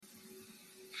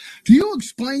Do you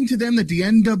explain to them that the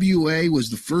NWA was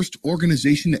the first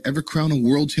organization to ever crown a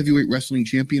world's heavyweight wrestling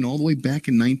champion all the way back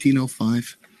in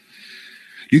 1905?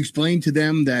 You explain to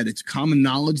them that it's common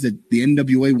knowledge that the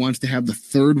NWA wants to have the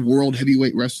third world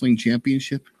heavyweight wrestling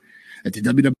championship? That the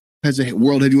WWE has a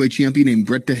world heavyweight champion named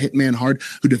Bret the Hitman Hart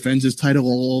who defends his title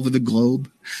all over the globe?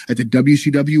 That the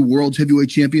WCW world heavyweight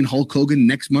champion Hulk Hogan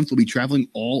next month will be traveling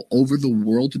all over the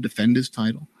world to defend his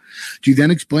title? Do you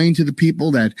then explain to the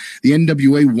people that the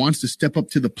NWA wants to step up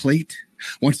to the plate,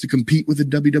 wants to compete with the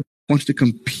WWE, wants to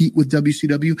compete with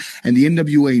WCW, and the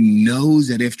NWA knows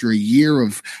that after a year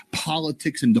of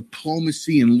politics and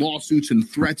diplomacy and lawsuits and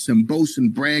threats and boasts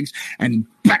and brags and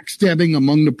backstabbing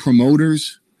among the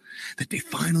promoters, that they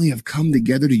finally have come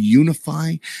together to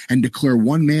unify and declare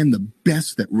one man the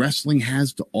best that wrestling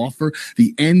has to offer,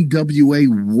 the NWA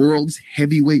World's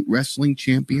Heavyweight Wrestling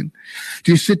Champion?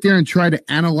 Do you sit there and try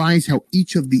to analyze how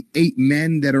each of the 8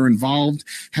 men that are involved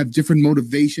have different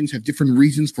motivations, have different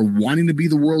reasons for wanting to be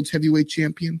the world's heavyweight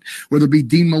champion? Whether it be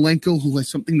Dean Malenko, who has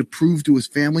something to prove to his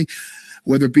family,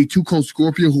 whether it be Too Cold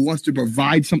Scorpio, who wants to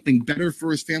provide something better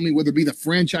for his family, whether it be the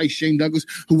franchise Shane Douglas,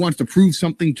 who wants to prove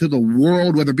something to the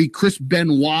world, whether it be Chris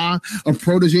Benoit, a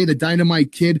protege, the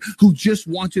Dynamite Kid, who just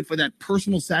wants it for that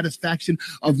personal satisfaction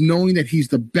of knowing that he's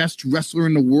the best wrestler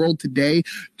in the world today.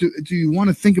 Do you want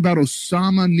to think about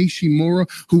Osama Nishimura,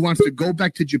 who wants to go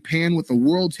back to Japan with the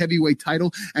world's heavyweight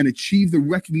title and achieve the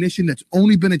recognition that's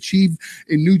only been achieved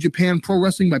in New Japan Pro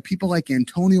Wrestling by people like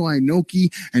Antonio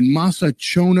Inoki and Masa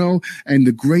Chono and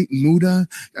the great Muda?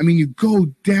 I mean, you go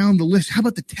down the list. How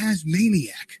about the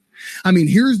Tasmaniac? I mean,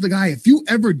 here's the guy. If you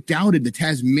ever doubted the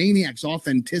Tasmaniac's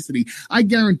authenticity, I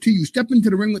guarantee you, step into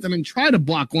the ring with him and try to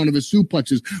block one of his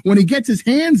suplexes. When he gets his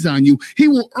hands on you, he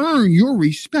will earn your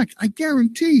respect. I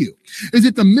guarantee you. Is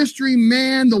it the mystery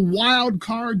man, the wild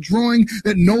card drawing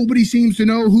that nobody seems to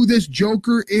know who this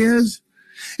Joker is?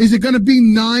 Is it going to be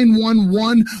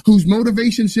 911, whose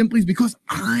motivation simply is because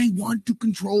I want to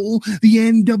control the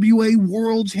NWA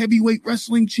World's Heavyweight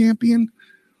Wrestling Champion?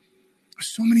 There's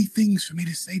so many things for me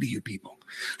to say to you people.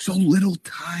 So little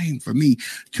time for me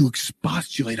to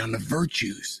expostulate on the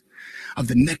virtues of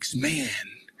the next man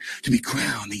to be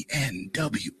crowned the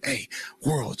NWA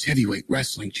World's Heavyweight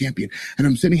Wrestling Champion. And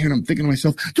I'm sitting here and I'm thinking to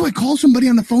myself, do I call somebody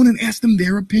on the phone and ask them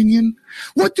their opinion?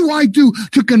 What do I do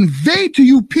to convey to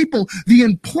you people the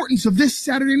importance of this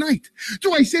Saturday night?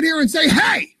 Do I sit here and say,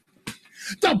 hey,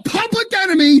 the Public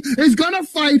Enemy is going to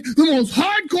fight the most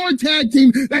hardcore tag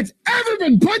team that's ever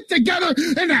been put together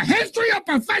in the history of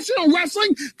professional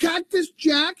wrestling, Cactus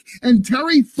Jack and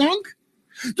Terry Funk?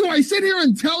 Do I sit here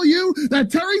and tell you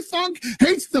that Terry Funk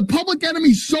hates the Public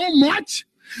Enemy so much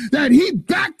that he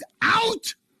backed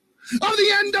out of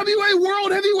the NWA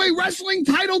World Heavyweight Wrestling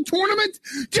title tournament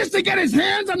just to get his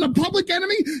hands on the Public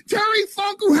Enemy? Terry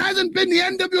Funk, who hasn't been the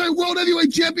NWA World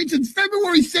Heavyweight Champion since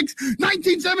February 6,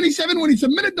 1977, when he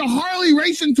submitted to Harley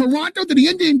Race in Toronto to the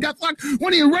Indian Deathlock,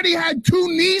 when he already had 2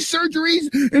 knee surgeries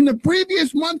in the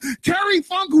previous month. Terry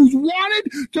Funk, who's wanted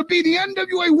to be the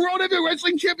NWA World Heavyweight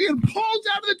Wrestling Champion, pulls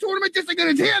out of the tournament just to get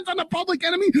his hands on the Public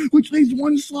Enemy, which leaves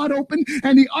 1 slot open,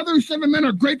 and the other 7 men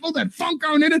are grateful that Funk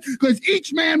aren't in it because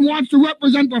each man wants to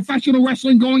represent professional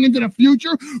wrestling going into the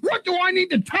future. What do I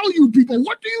need to tell you people?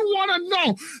 What do you want to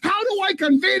know? How do I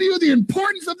convey to you the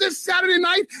importance of this Saturday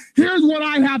night? Here's what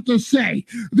I have to say.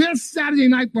 This Saturday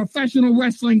night, professional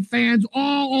wrestling fans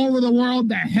all over the world,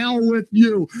 the hell with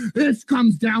you. This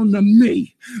comes down to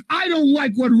me. I don't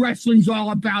like what wrestling's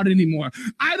all about anymore.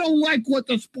 I don't like what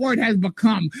the sport has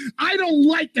become. I don't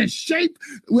like the shape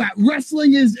that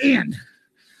wrestling is in.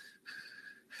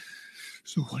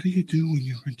 So what do you do when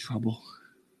you're in trouble?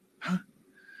 Huh?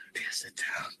 Do you sit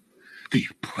down? Do you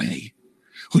pray?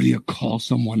 Or do you call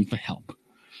someone for help?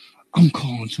 I'm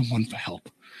calling someone for help.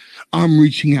 I'm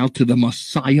reaching out to the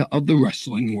Messiah of the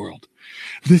wrestling world.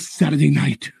 This Saturday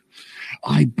night,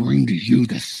 I bring to you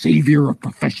the savior of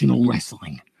professional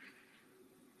wrestling.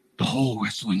 The whole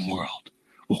wrestling world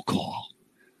will call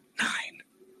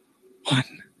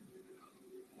 911.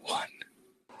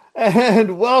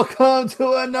 And welcome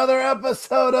to another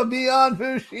episode of Beyond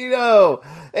Bushido,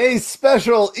 a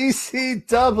special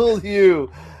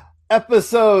ECW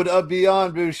episode of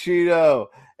Beyond Bushido.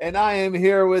 And I am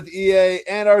here with EA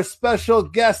and our special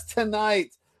guest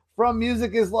tonight from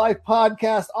Music is Life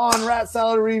podcast on Rat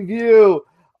Salad Review,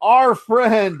 our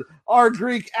friend, our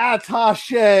Greek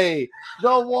attaché,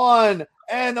 the one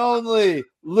and only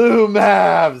Lou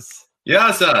Mavs.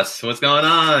 Yes, us. What's going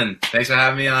on? Thanks for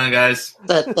having me on, guys.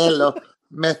 Setelo,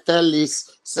 metelis,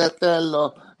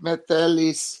 setelo,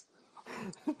 metelis.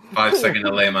 5-second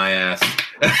delay, my ass.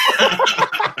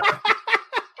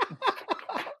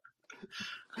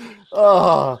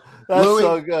 Oh, that's Louis,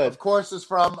 so good. of course, is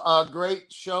from a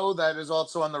great show that is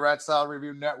also on the Red Style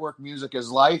Review Network, Music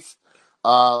is Life.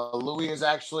 Louis has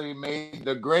actually made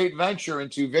the great venture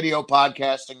into video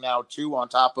podcasting now, too, on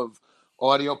top of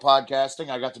audio podcasting.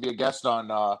 I got to be a guest on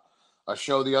a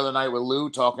show the other night with Lou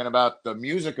talking about the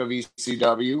music of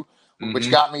ECW,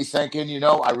 which got me thinking,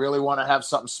 I really want to have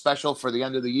something special for the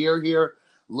end of the year here.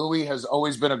 Louis has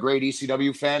always been a great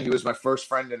ECW fan. He was my first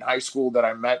friend in high school that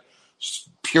I met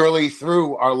purely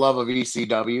through our love of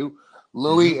ECW.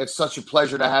 Louis, it's such a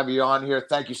pleasure to have you on here.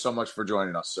 Thank you so much for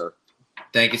joining us, sir.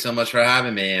 Thank you so much for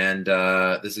having me. And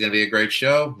this is going to be a great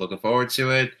show. Looking forward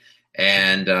to it.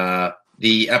 And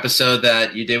the episode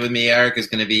that you did with me, Eric, is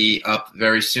going to be up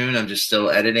very soon. I'm just still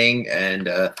editing and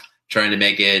trying to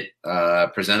make it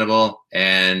presentable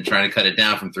and trying to cut it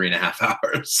down from 3.5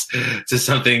 hours to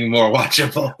something more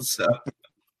watchable. So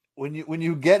when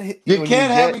you get you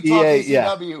can't have me talk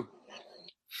ECW.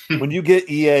 When you get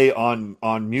EA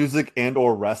on music and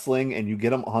or wrestling, and you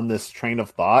get them on this train of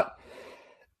thought,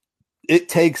 it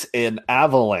takes an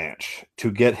avalanche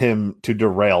to get him to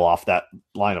derail off that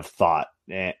line of thought.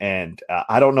 And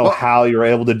I don't know how you're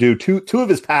able to do two of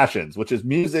his passions, which is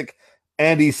music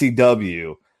and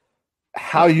ECW.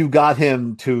 How you got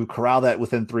him to corral that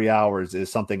within 3 hours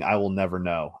is something I will never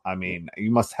know. I mean,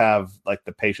 you must have like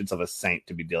the patience of a saint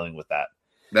to be dealing with that.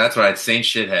 That's right, Saint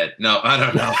Shithead. No, I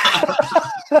don't know.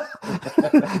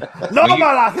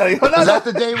 Is that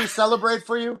the day we celebrate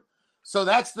for you? So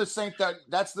that's the saint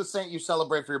you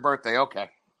celebrate for your birthday. Okay,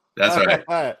 that's right.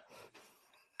 All right.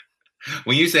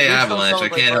 When you say avalanche, I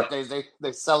can't. Birthdays,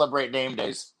 they celebrate name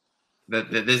days.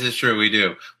 This is true. We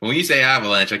do. When you say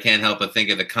avalanche, I can't help but think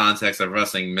of the context of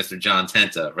wrestling. Mr. John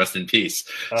Tenta, rest in peace.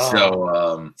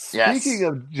 Speaking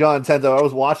of John Tenta, I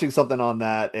was watching something on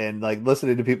that and like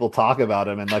listening to people talk about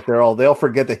him, and like they'll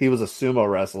forget that he was a sumo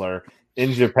wrestler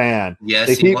in Japan. Yes,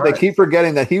 they keep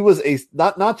forgetting that he was a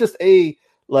not just a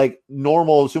like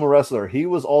normal sumo wrestler. He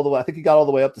was all the way. I think he got all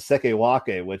the way up to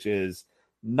Sekewake, which is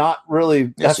not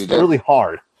really. That's really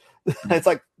hard. It's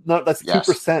like that's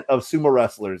 2% of sumo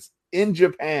wrestlers in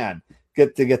Japan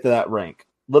get to that rank,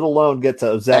 let alone get to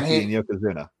Ozeki and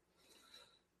Yokozuna.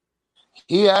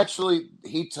 He actually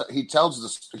he tells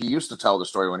this. He used to tell the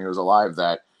story when he was alive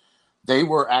that they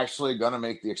were actually going to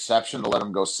make the exception to let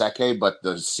him go Seke, but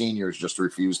the seniors just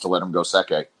refused to let him go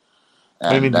Seke.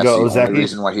 And that's the only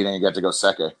reason why he didn't get to go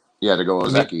Seke. Yeah, to go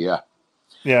Ozeki.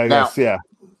 Yeah, I guess. Yeah.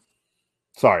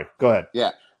 Sorry. Go ahead.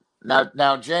 Yeah.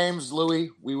 Now, James, Louis,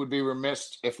 we would be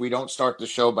remiss if we don't start the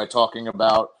show by talking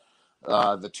about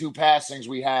the two passings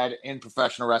we had in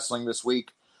professional wrestling this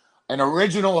week. An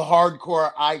original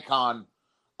hardcore icon,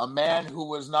 a man who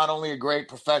was not only a great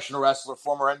professional wrestler,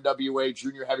 former NWA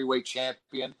junior heavyweight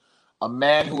champion, a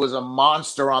man who was a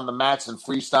monster on the mats in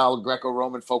freestyle,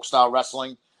 Greco-Roman folk style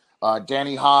wrestling,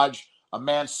 Danny Hodge, a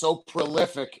man so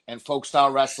prolific in folk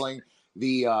style wrestling,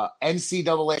 the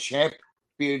NCAA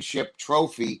championship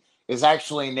trophy is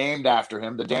actually named after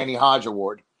him, the Danny Hodge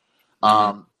Award.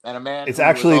 And a man it's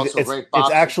actually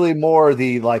more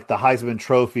the Heisman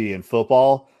Trophy in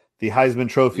football. The Heisman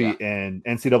Trophy in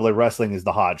NCAA wrestling is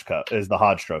the Hodge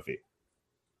Trophy.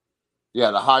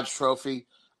 Yeah, the Hodge Trophy.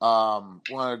 One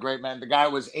of the great men. The guy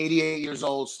was 88 years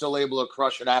old, still able to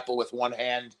crush an apple with one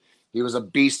hand. He was a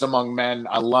beast among men.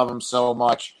 I love him so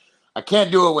much. I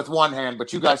can't do it with one hand,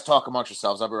 but you guys talk amongst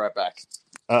yourselves. I'll be right back.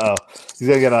 He's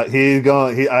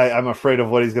gonna get I'm afraid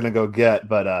of what he's gonna go get,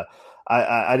 but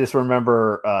I just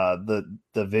remember the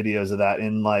videos of that,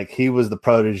 and like he was the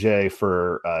protege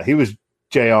for he was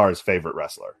JR's favorite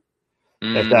wrestler.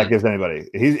 If that gives anybody,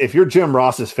 if you're Jim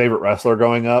Ross's favorite wrestler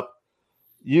growing up,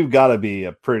 you've got to be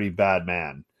a pretty bad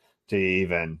man to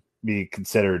even be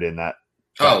considered in that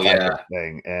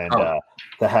thing. And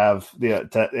to have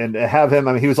him,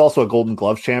 I mean, he was also a Golden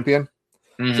Gloves champion.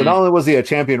 So not only was he a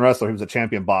champion wrestler, he was a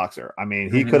champion boxer. I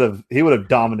mean, he would have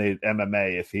dominated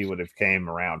MMA if he would have came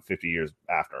around 50 years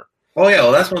after. Oh, yeah.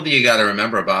 Well, that's one thing you got to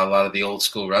remember about a lot of the old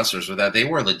school wrestlers was that they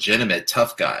were legitimate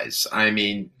tough guys. I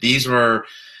mean, these were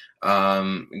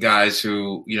guys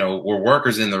who, were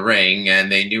workers in the ring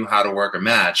and they knew how to work a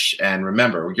match. And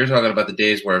remember, you're talking about the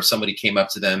days where if somebody came up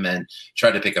to them and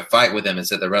tried to pick a fight with them and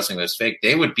said the wrestling was fake,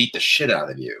 they would beat the shit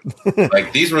out of you.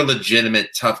 Like, these were legitimate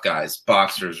tough guys,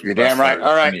 boxers. You're damn right.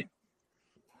 All right.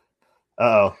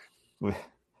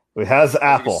 We has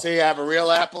apple. You see, I have a real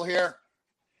apple here.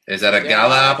 Is that a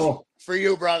gala apple? For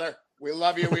you, brother. We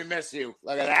love you. We miss you.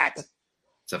 Look at that.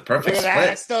 It's a perfect split.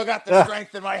 I still got the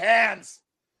strength in my hands.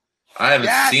 I haven't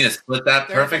seen a split that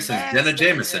perfect since Jenna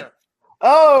Jameson. Here.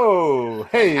 Oh,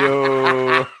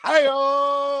 hey-yo.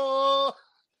 Hi-yo.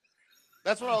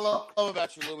 That's what I love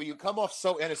about you, Louie. You come off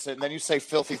so innocent, and then you say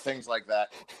filthy things like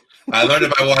that. I learned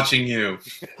it by watching you.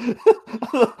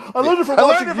 I learned it from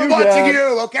watching Dad.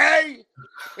 you, okay?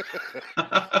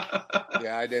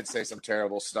 Yeah, I did say some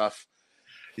terrible stuff.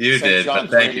 You St. did, John's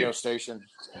but thank radio you. station.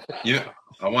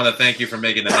 I want to thank you for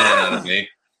making a man out of me.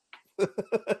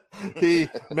 He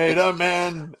made a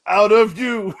man out of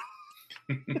you.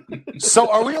 So,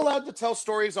 are we allowed to tell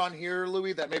stories on here,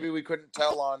 Louie, that maybe we couldn't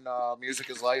tell on Music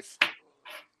is Life?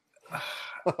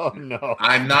 Oh no!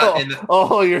 I'm not in.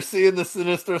 You're seeing the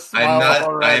sinister smile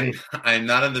already. I'm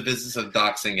not in the business of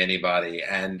doxing anybody,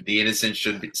 and the innocent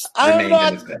should I'm remain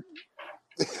innocent.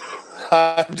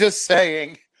 I'm just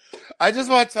saying. I just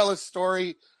want to tell a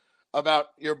story about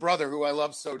your brother, who I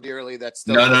love so dearly. That's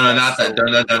still No, not so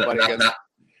that.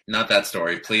 Not that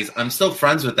story, please. I'm still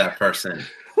friends with that person.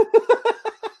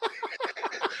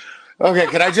 Okay,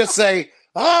 can I just say,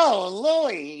 oh,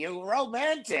 Louie, you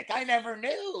romantic. I never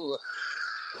knew.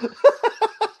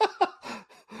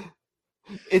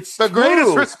 It's the true.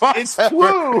 Greatest response It's ever.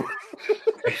 true.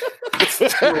 It's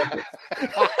true.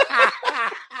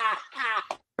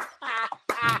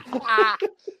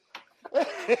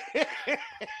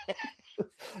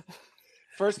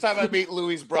 First time I meet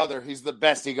Louie's brother, he's the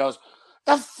best. He goes,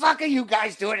 the fuck are you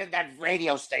guys doing in that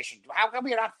radio station? How come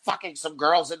you're not fucking some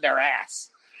girls in their ass?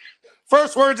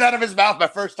 First words out of his mouth, my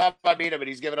first time I meet him, and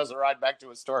he's giving us a ride back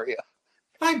to Astoria.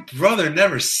 My brother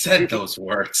never said those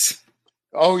words.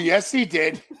 Oh, yes, he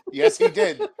did. Yes, he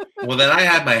did. Well, then I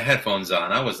had my headphones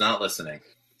on. I was not listening.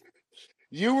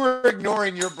 You were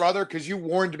ignoring your brother because you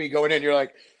warned me going in. You're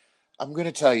like, I'm going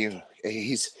to tell you,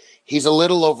 he's a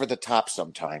little over the top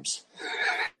sometimes.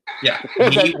 Yeah,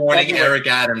 me warning Eric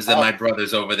Adams that my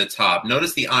brother's over the top.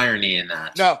 Notice the irony in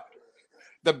that. No,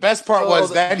 the best part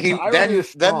was then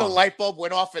the light bulb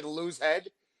went off in Lou's head,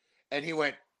 and he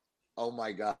went, "Oh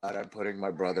my God, I'm putting my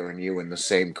brother and you in the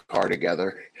same car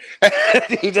together."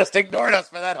 He just ignored us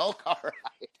for that whole car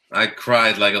ride. I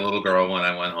cried like a little girl when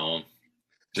I went home,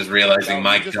 just realizing,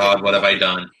 my God, what have I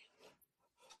done?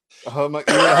 Oh my!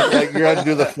 You're going to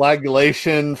do the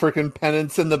flagellation, freaking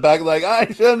penance in the back. Like, I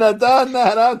shouldn't have done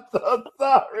that. I'm so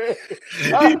sorry.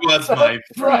 He was my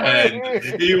friend.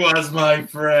 He was my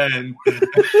friend.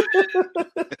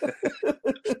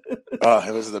 Oh,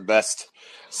 it was the best.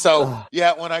 So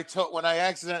yeah, when I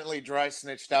accidentally dry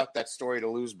snitched out that story to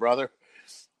Lou's brother,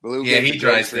 Lou gave the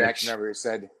greatest reaction ever. He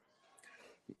said,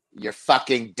 "You're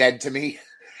fucking dead to me,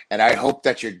 and I hope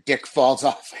that your dick falls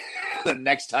off the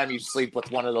next time you sleep with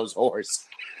one of those whores."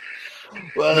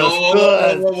 Well,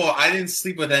 whoa. I didn't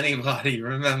sleep with anybody,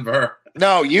 remember?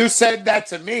 No, you said that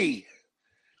to me.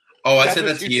 Oh, I said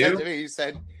that to you? Said to me. You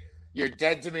said, "You're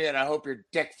dead to me, and I hope your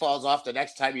dick falls off the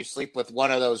next time you sleep with one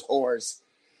of those whores."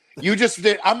 You just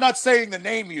did. I'm not saying the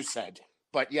name you said,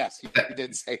 but yes, you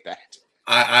did say that.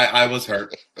 I was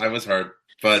hurt. But,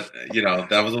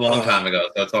 that was a long time ago,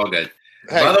 so it's all good.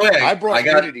 Hey, by the way, I brought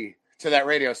nudity to that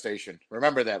radio station.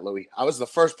 Remember that, Louie. I was the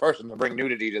first person to bring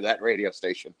nudity to that radio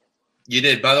station. You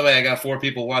did. By the way, I got 4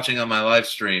 people watching on my live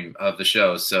stream of the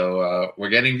show, so we're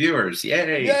getting viewers.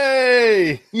 Yay!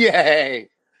 Yay! Yay!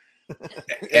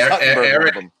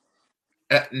 Eric.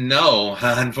 No,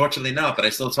 unfortunately not, but I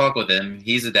still talk with him.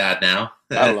 He's a dad now.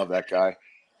 I love that guy.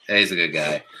 He's a good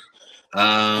guy.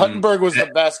 Huttenberg was the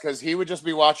best because he would just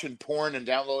be watching porn and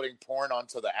downloading porn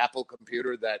onto the Apple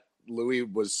computer that Louis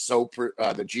was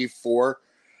the G4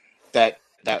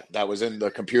 that was in the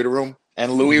computer room.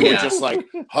 And Louis would just like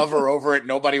hover over it.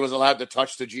 Nobody was allowed to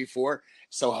touch the G4.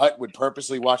 So Hut would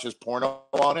purposely watch his porno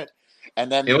on it. And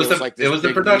then it was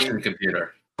the production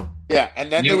computer. Yeah.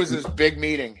 And then there was this big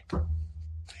meeting.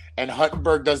 And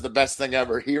Huttenberg does the best thing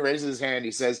ever. He raises his hand.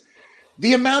 He says,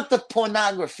 "The amount of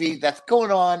pornography that's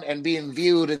going on and being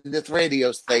viewed in this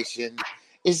radio station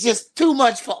is just too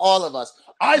much for all of us."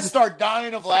 I start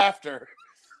dying of laughter.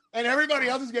 And everybody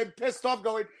else is getting pissed off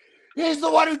going, "He's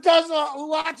the one who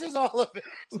watches all of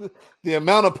it." The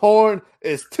amount of porn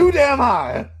is too damn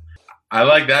high. I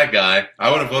like that guy. I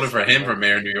would have voted for him for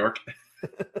mayor of New York.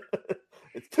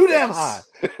 It's too damn high.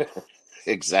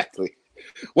 Exactly.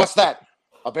 What's that?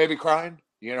 A baby crying?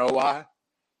 You know why?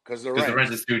 Because the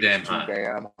rent is too damn high. Too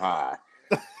damn high.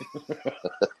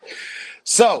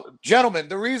 So, gentlemen,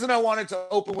 the reason I wanted to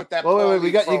open with that. Wait.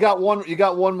 You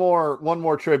got one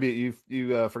more tribute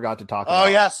you forgot to talk about. Oh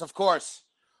yes, of course.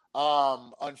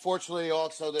 Unfortunately,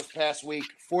 also this past week,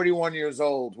 41 years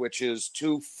old, which is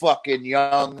too fucking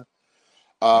young.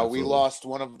 We lost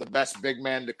one of the best big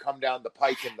men to come down the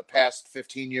pike in the past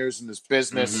 15 years in this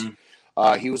business.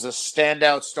 Mm-hmm. He was a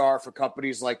standout star for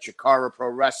companies like Chikara Pro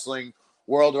Wrestling,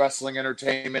 World Wrestling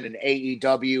Entertainment, and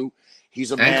AEW.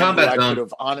 He's a And man who Combat I Zone. could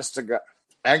have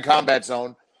and Combat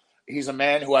Zone. He's a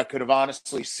man who I could have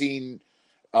honestly seen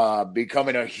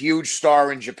becoming a huge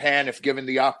star in Japan if given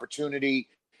the opportunity.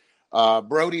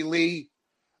 Brody Lee,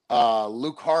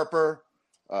 Luke Harper,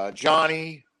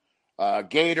 Johnny,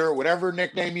 Gator, whatever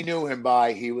nickname you knew him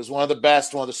by, he was one of the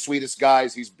best, one of the sweetest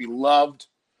guys. He's beloved,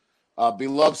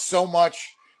 beloved so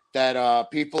much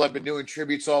that people have been doing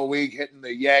tributes all week, hitting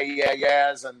the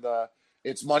yeahs and the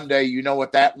 "it's Monday, you know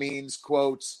what that means"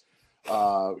 quotes.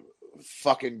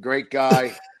 Fucking great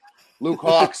guy, Luke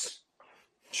Hawks.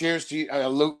 Cheers to you,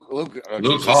 Luke.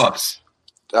 Luke Hawks,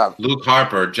 Luke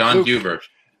Harper, John Huber.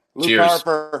 Luke Cheers.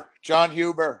 Harper, John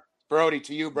Huber, Brody,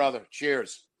 to you, brother.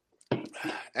 Cheers.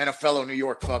 And a fellow New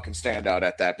York fucking standout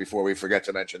at that. Before we forget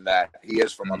to mention that he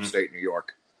is from upstate New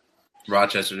York,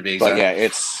 Rochester to be exact. But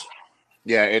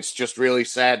it's just really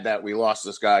sad that we lost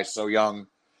this guy so young.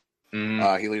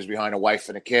 He leaves behind a wife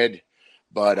and a kid,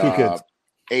 but 2 kids.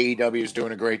 AEW is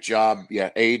doing a great job. Yeah,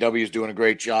 AEW is doing a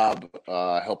great job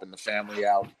helping the family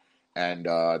out, and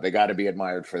they got to be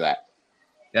admired for that.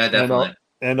 Yeah, definitely.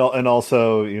 And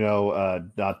also,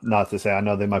 not to say, I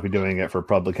know they might be doing it for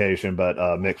publication, but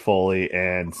Mick Foley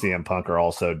and CM Punk are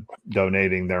also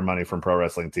donating their money from Pro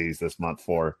Wrestling Tees this month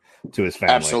to his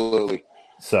family. Absolutely.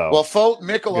 So, well,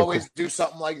 Mick will always do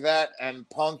something like that, and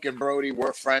Punk and Brody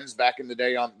were friends back in the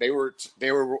day. They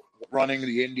were running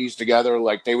the indies together,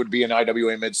 like they would be in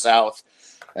IWA Mid-South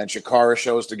and Chikara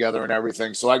shows together and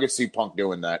everything. So I could see Punk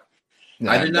doing that.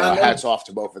 I did not know. Hats off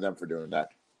to both of them for doing that.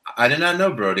 I did not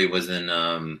know Brody was in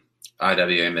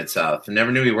IWA Mid-South. I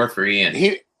never knew he worked for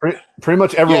Ian. Pretty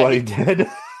much everybody did.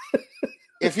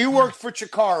 If you worked for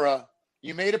Chikara,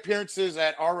 you made appearances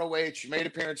at ROH, you made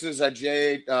appearances at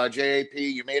JAP,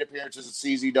 you made appearances at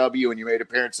CZW, and you made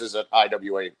appearances at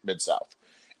IWA Mid-South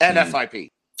and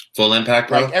FIP. Full Impact,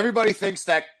 bro? Like, everybody thinks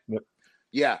that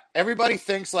everybody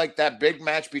thinks like that big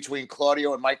match between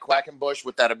Claudio and Mike Quackenbush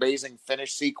with that amazing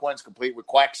finish sequence, complete with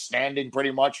Quack standing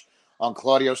pretty much on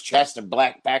Claudio's chest and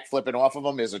Black backflipping off of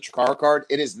him, is a Chikara card.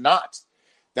 It is not.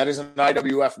 That is an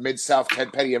IWF Mid-South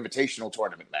Ted Petty Invitational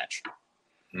Tournament match.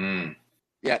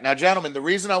 Yeah. Now, gentlemen, the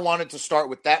reason I wanted to start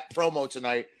with that promo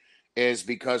tonight is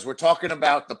because we're talking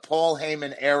about the Paul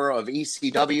Heyman era of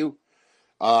ECW.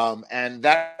 And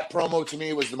that promo to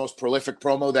me was the most prolific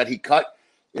promo that he cut.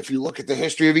 If you look at the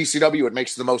history of ECW, it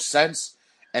makes the most sense.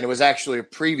 And it was actually a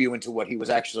preview into what he was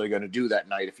actually going to do that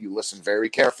night. If you listen very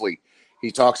carefully,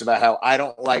 he talks about how I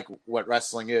don't like what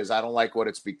wrestling is. I don't like what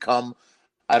it's become.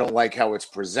 I don't like how it's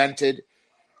presented.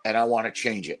 And I want to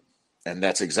change it. And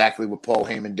that's exactly what Paul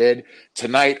Heyman did.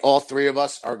 Tonight, all three of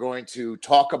us are going to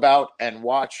talk about and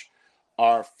watch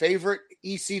our favorite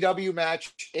ECW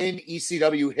match in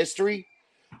ECW history.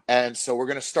 And so we're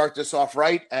going to start this off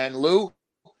right. And Lou,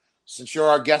 since you're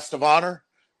our guest of honor,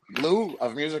 Lou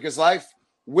of Music is Life,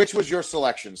 which was your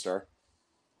selection, sir?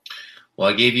 Well,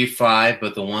 I gave you 5,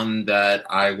 but the one that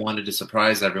I wanted to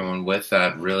surprise everyone with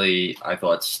that really I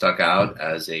thought stuck out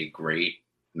as a great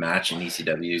match in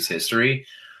ECW's history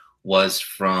was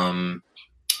from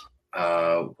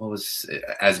what was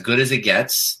As Good as It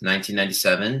Gets,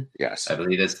 1997. Yes. I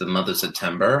believe that's the month of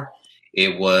September.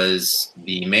 It was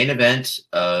the main event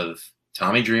of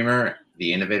Tommy Dreamer,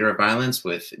 the Innovator of Violence,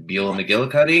 with Beulah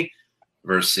McGillicuddy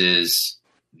versus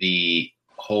the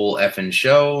whole effing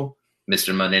show,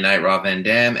 Mr. Monday Night Raw Van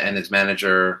Dam, and his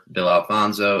manager, Bill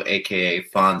Alfonso, a.k.a.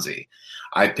 Fonzie.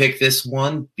 I picked this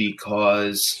one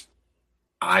because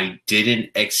I didn't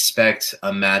expect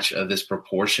a match of this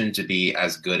proportion to be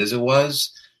as good as it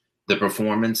was. The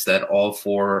performance that all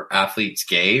 4 athletes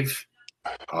gave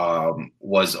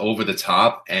was over the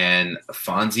top, and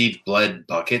Fonzie bled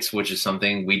buckets, which is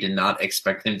something we did not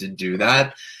expect him to do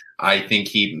that. I think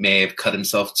he may have cut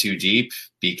himself too deep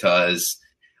because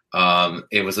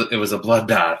it was a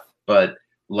bloodbath. But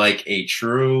like a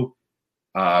true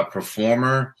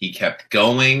performer, he kept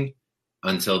going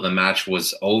until the match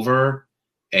was over,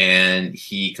 and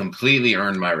he completely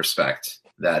earned my respect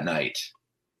that night.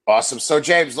 Awesome. So,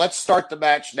 James, let's start the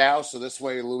match now, so this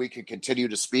way Louis can continue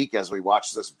to speak as we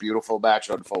watch this beautiful match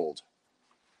unfold.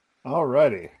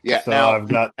 Alrighty. Yeah. So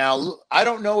now, I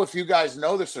don't know if you guys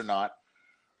know this or not.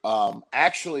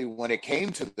 Actually, when it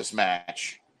came to this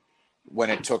match, when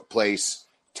it took place,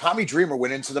 Tommy Dreamer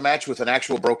went into the match with an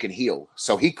actual broken heel,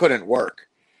 so he couldn't work.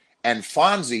 And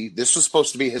Fonzie, this was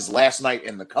supposed to be his last night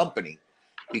in the company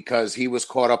because he was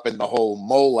caught up in the whole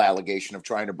mole allegation of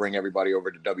trying to bring everybody over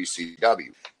to WCW.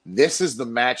 This is the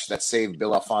match that saved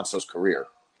Bill Alfonso's career.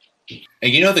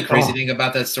 And you know the crazy thing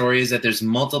about that story is that there's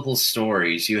multiple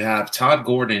stories. You have Todd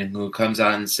Gordon, who comes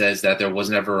out and says that there was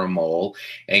never a mole,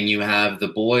 and you have the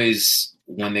boys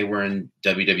when they were in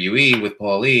WWE with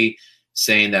Paul Lee,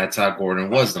 saying that Todd Gordon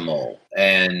was the mole.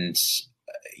 And,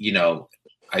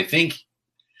 I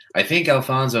think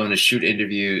Alfonso in a shoot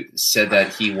interview said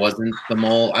that he wasn't the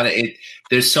mole.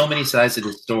 There's so many sides to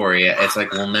the story. It's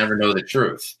like we'll never know the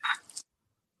truth.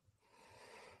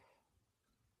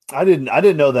 I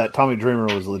didn't know that Tommy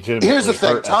Dreamer was legitimate. Here's the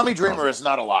thing: Tommy Dreamer is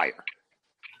not a liar.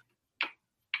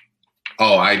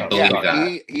 Oh, I believe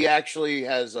that. He actually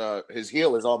has his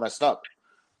heel is all messed up.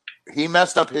 He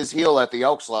messed up his heel at the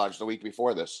Elks Lodge the week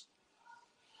before this,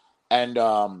 and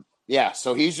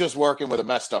so he's just working with a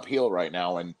messed up heel right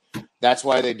now, and that's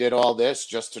why they did all this,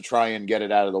 just to try and get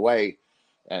it out of the way.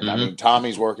 And I mean,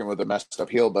 Tommy's working with a messed up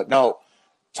heel, but no,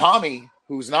 Tommy,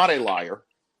 who's not a liar,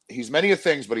 he's many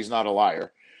things, but he's not a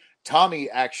liar. Tommy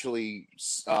actually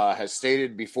has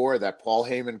stated before that Paul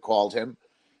Heyman called him,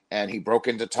 and he broke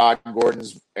into Todd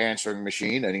Gordon's answering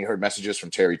machine, and he heard messages from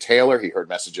Terry Taylor. He heard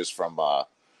messages from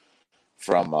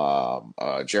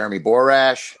Jeremy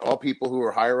Borash, all people who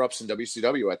were higher ups in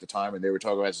WCW at the time, and they were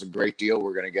talking about it's a great deal.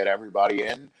 We're going to get everybody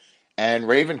in, and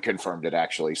Raven confirmed it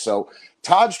actually. So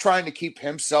Todd's trying to keep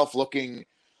himself looking,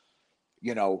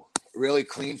 really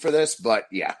clean for this, but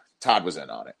yeah, Todd was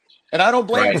in on it. And I don't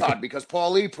blame Todd, because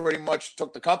Paul Lee pretty much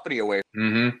took the company away.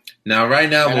 Mm-hmm. Now, right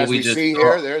now, and what as we just see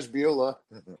here, there's Beulah.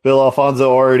 Bill Alfonso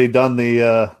already done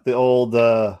the old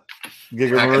Giga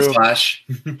hack and slash.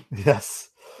 Yes.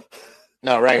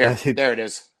 No, right here. There it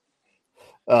is.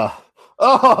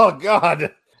 Oh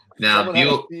God. Now,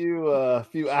 Beulah,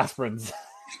 few aspirins.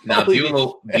 Now,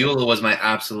 Beulah was my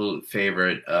absolute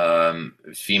favorite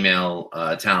female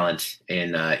talent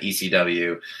in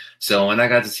ECW. So when I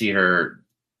got to see her,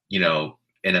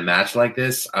 in a match like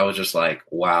this, I was just like,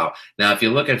 wow. Now, if you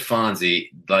look at Fonzie,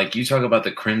 like you talk about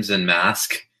the Crimson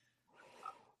Mask,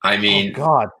 I mean,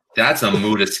 God, that's a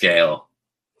Muda scale.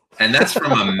 And that's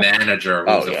from a manager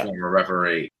who's a former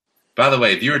referee. By the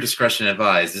way, viewer discretion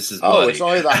advised. This is bloody. Oh, it's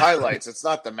only the highlights. It's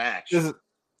not the match. This is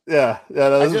the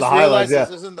highlights.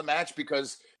 This isn't the match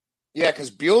because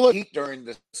Beulah heat during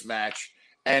this match,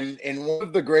 and in one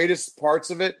of the greatest parts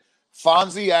of it,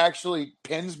 Fonzie actually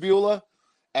pins Beulah,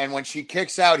 and when she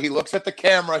kicks out, he looks at the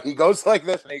camera, he goes like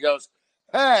this, and he goes,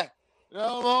 "Hey,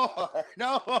 no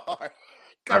more."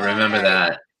 I remember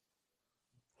that.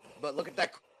 But look at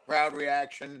that crowd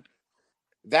reaction.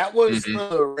 That was one of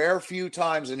the rare few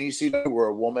times in ECW where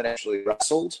a woman actually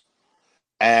wrestled.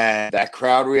 And that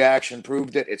crowd reaction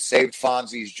proved it. It saved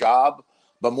Fonzie's job.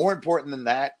 But more important than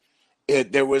that,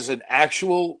 there was an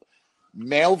actual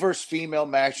male versus female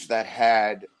match that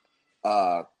had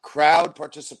crowd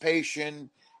participation.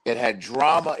 It had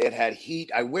drama. It had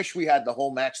heat. I wish we had the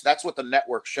whole match. That's what the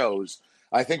network shows.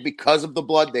 I think because of the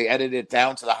blood, they edited it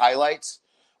down to the highlights.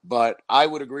 But I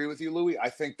would agree with you, Louie. I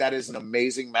think that is an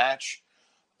amazing match.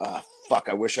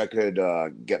 I wish I could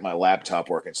get my laptop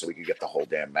working so we could get the whole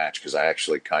damn match, because I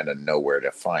actually kind of know where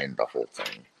to find the whole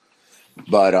thing.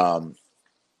 But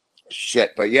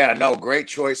But yeah, no, great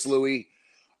choice, Louie.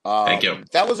 Thank you.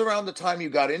 That was around the time you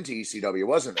got into ECW,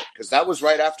 wasn't it? Because that was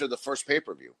right after the first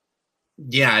pay-per-view.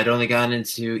 Yeah, I'd only gotten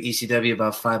into ECW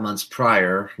about 5 months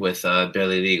prior with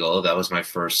Barely Legal. That was my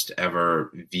first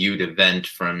ever viewed event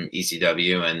from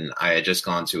ECW, and I had just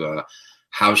gone to a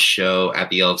house show at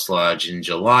the Elks Lodge in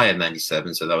July of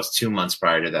 '97, so that was 2 months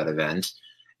prior to that event.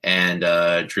 And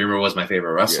Dreamer was my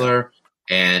favorite wrestler,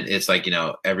 and it's like,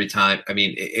 every time. I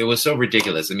mean, it was so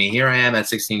ridiculous. I mean, here I am at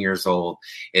 16 years old.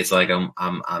 It's like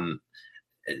I'm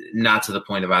not to the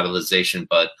point of idolization,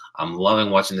 but I'm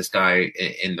loving watching this guy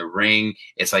in the ring.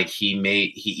 It's like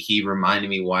he reminded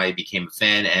me why I became a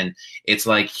fan, and it's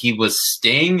like he was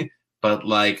Sting, but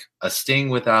like a Sting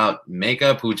without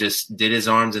makeup, who just did his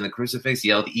arms in the crucifix,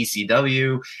 yelled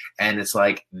ECW, and it's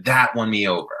like that won me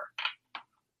over.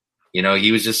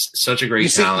 He was just such a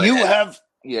great talent.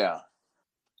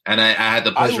 And I had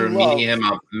the pleasure of meeting him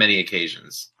on many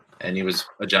occasions, and he was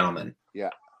a gentleman.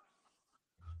 Yeah.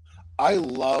 I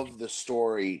love the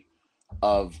story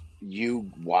of you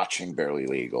watching Barely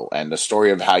Legal and the story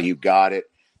of how you got it.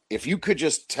 If you could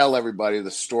just tell everybody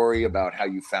the story about how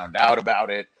you found out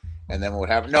about it and then what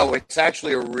happened. No, it's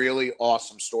actually a really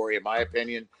awesome story, in my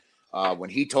opinion. When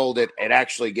he told it, it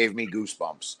actually gave me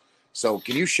goosebumps. So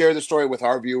can you share the story with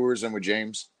our viewers and with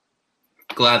James?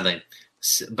 Gladly.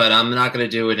 But I'm not going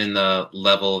to do it in the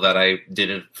level that I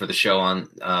did it for the show on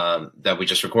that we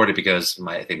just recorded, because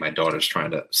I think my daughter's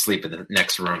trying to sleep in the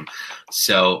next room.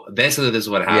 So basically, this is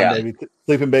what happened. Yeah,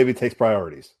 sleeping baby takes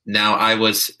priorities. Now, I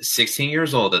was 16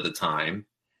 years old at the time,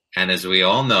 and as we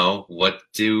all know, what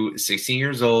do 16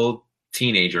 years old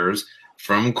teenagers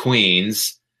from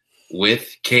Queens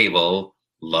with cable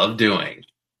love doing?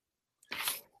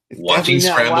 watching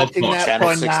scrambled porn.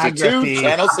 Channel 62,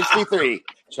 Channel 63,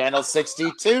 Channel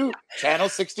 62, Channel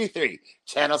 63,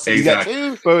 Channel 62, Exactly.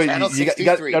 Channel 63.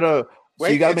 So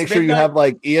you got to make sure you have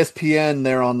like ESPN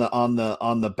there on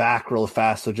the back real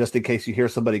fast. So just in case you hear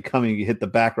somebody coming, you hit the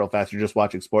back real fast. You're just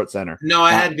watching Sports Center. No,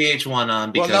 I had VH1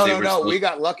 on because we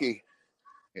got lucky.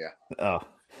 Yeah. Oh,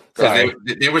 sorry.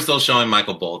 They were still showing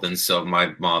Michael Bolton, so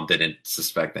my mom didn't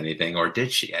suspect anything, or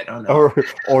did she? I don't know.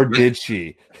 Or did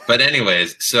she? But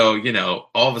anyways, so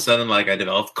all of a sudden, like I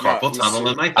developed carpal tunnel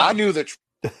in my thumb. I knew the.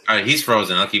 All right, he's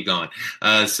frozen. I'll keep going.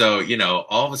 So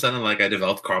all of a sudden, like I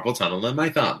developed carpal tunnel in my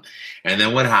thumb, and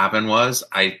then what happened was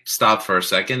I stopped for a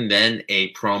second. Then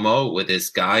a promo with this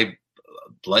guy,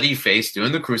 bloody face,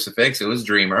 doing the crucifix. It was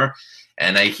Dreamer,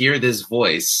 and I hear this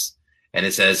voice. And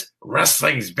it says,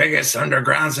 wrestling's biggest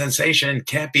underground sensation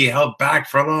can't be held back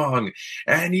for long.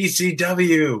 And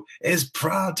ECW is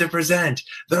proud to present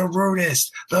the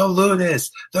rudest, the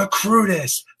lewdest, the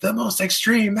crudest, the most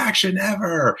extreme action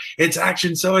ever. It's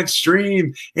action so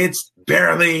extreme, it's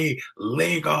barely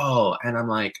legal. And I'm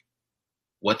like,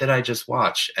 what did I just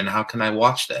watch? And how can I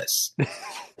watch this?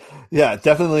 Yeah,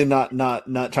 definitely not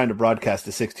trying to broadcast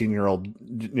to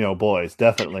 16-year-old boys.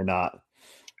 Definitely not.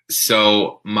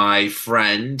 So my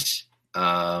friend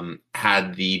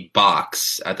had the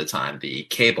box at the time, the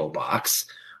cable box,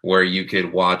 where you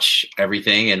could watch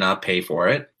everything and not pay for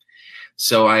it.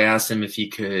 So I asked him if he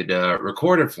could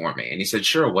record it for me. And he said,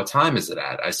 sure. What time is it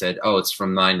at? I said, oh, it's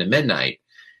from 9 to midnight.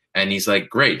 And he's like,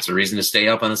 great. It's a reason to stay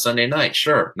up on a Sunday night.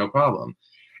 Sure, no problem.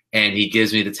 And he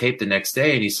gives me the tape the next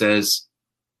day and he says,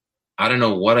 I don't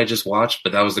know what I just watched,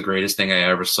 but that was the greatest thing I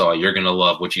ever saw. You're going to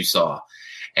love what you saw.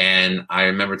 And I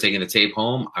remember taking the tape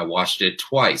home. I watched it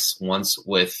twice, once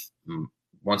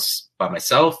by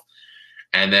myself.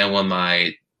 And then when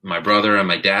my brother and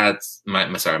my dad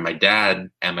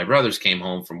and my brothers came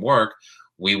home from work,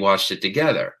 we watched it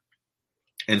together.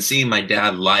 And seeing my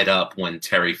dad light up when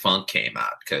Terry Funk came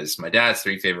out, because my dad's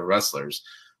three favorite wrestlers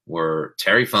were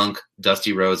Terry Funk,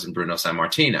 Dusty Rhodes, and Bruno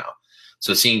Sammartino.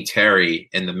 So seeing Terry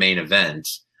in the main event,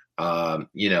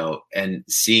 and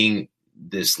seeing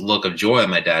this look of joy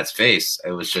on my dad's face,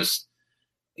 it was just,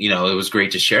 it was great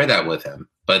to share that with him.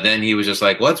 But then he was just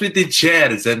like, what's with the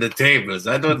chairs and the tables?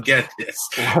 I don't get this.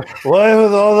 Why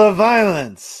with all the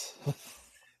violence?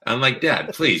 I'm like,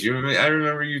 Dad, please. I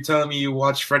remember you telling me you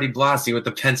watched Freddie Blassie with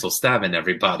the pencil stabbing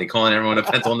everybody, calling everyone a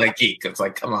pencil neck geek. It's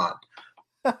like, come on.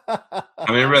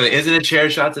 I mean, really, isn't a chair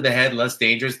shot to the head less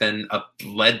dangerous than a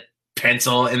lead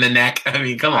pencil in the neck? I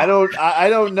mean, come on. I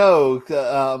don't know.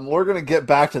 We're gonna get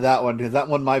back to that one because that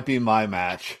one might be my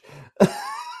match.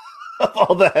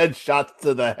 All the headshots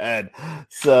to the head.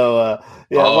 So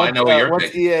I know what you're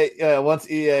once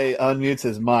EA unmutes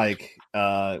his mic,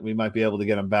 we might be able to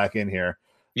get him back in here.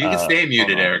 You can stay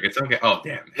muted, Eric. It's okay. Oh,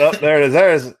 damn. Oh, there it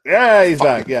is. Yeah, he's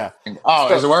back. Yeah.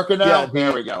 Oh, is it working now? Yeah,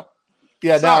 there we go.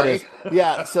 Yeah, now it is.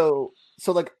 Yeah. So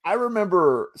like I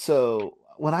remember. So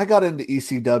when I got into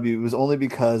ECW, it was only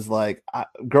because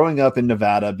growing up in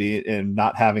Nevada, and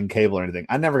not having cable or anything,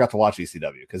 I never got to watch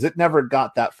ECW because it never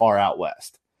got that far out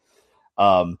west.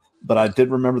 But I did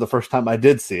remember the first time I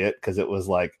did see it because it was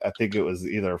I think it was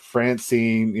either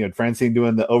Francine, Francine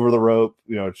doing the over the rope,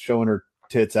 showing her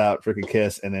tits out, freaking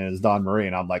kiss, and then it was Dawn Marie,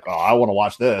 and I'm like, oh, I want to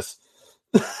watch this.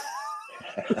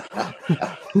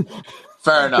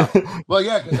 Fair enough. Well,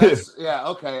 yeah, because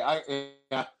okay.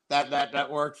 That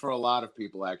worked for a lot of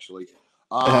people, actually.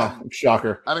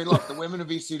 Shocker. I mean, look, the women of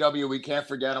ECW, we can't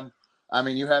forget them. I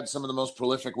mean, you had some of the most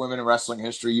prolific women in wrestling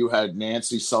history. You had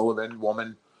Nancy Sullivan,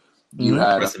 woman. You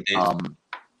had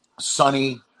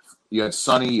Sunny. You had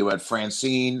Sunny. You had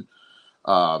Francine.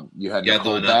 You had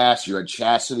Nicole Bass. You had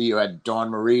Chastity. You had Dawn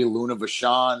Marie, Luna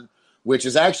Vachon, which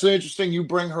is actually interesting. You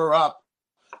bring her up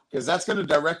because that's going to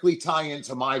directly tie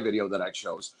into my video that I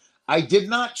chose. I did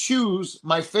not choose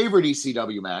my favorite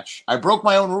ECW match. I broke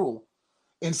my own rule.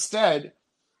 Instead,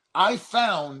 I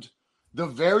found the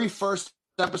very first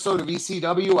episode of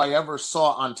ECW I ever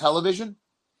saw on television,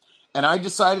 and I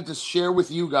decided to share with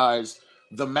you guys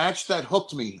the match that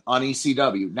hooked me on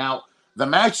ECW. Now, the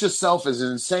match itself is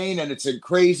insane and it's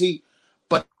crazy,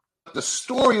 but the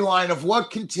storyline of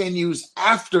what continues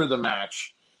after the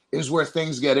match is where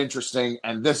things get interesting,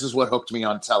 and this is what hooked me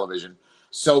on television.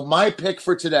 So my pick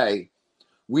for today,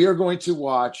 we are going to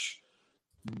watch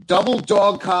Double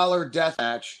Dog Collar Death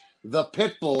Match, the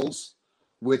Pitbulls,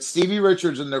 with Stevie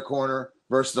Richards in their corner,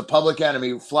 versus the Public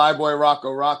Enemy, Flyboy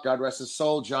Rocco Rock, God rest his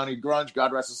soul, Johnny Grunge,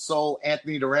 God rest his soul,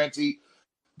 Anthony Durante,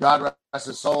 God rest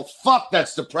his soul. Fuck,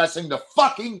 that's depressing to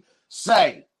fucking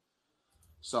say.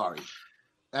 Sorry.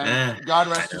 And God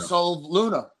rest his soul,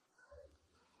 Luna.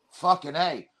 Fucking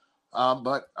A.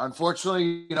 But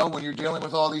unfortunately, when you're dealing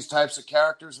with all these types of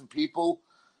characters and people,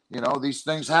 these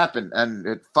things happen, and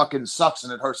it fucking sucks,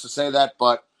 and it hurts to say that.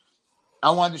 But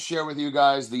I wanted to share with you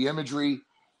guys the imagery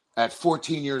at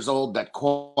 14 years old that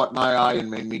caught my eye and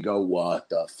made me go, "What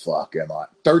the fuck am I?"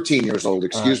 13 years old,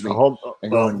 excuse me,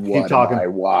 and going, "What am I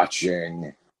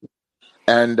watching?"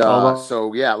 And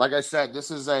so, yeah, like I said,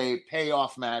 this is a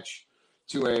payoff match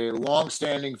to a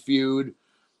long-standing feud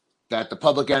that the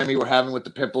Public Enemy were having with the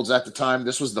Pitbulls at the time.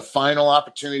 This was the final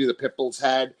opportunity the Pitbulls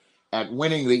had at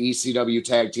winning the ECW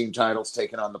Tag Team titles,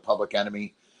 taking on the Public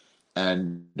Enemy.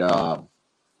 And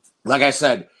like I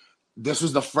said, this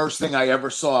was the first thing I ever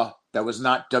saw that was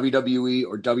not WWE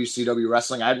or WCW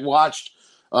wrestling. I'd watched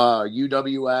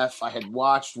UWF. I had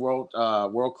watched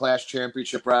World Class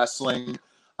Championship Wrestling.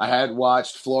 I had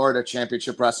watched Florida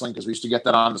Championship Wrestling because we used to get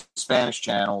that on the Spanish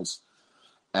channels.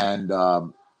 And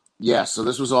so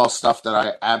this was all stuff that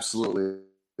I absolutely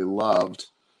loved.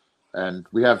 And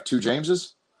we have two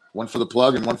Jameses, one for the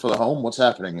plug and one for the home. What's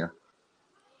happening here?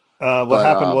 What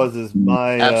happened was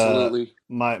absolutely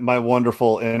my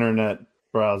wonderful internet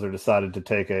browser decided to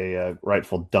take a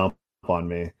rightful dump on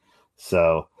me.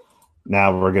 So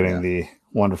now we're getting the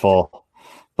wonderful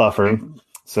buffering.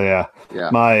 So yeah.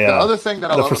 My the other thing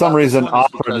that I love for some reason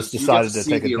Opera just decided to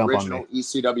take a dump on me. The original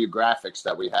ECW graphics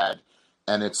that we had,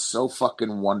 and it's so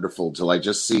fucking wonderful to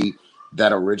just see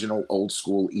that original old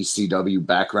school ECW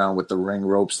background with the ring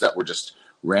ropes that were just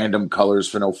random colors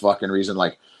for no fucking reason.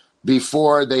 Like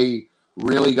before they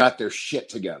really got their shit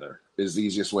together is the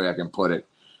easiest way I can put it.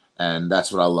 And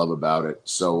that's what I love about it.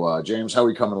 So, James, how are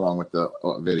we coming along with the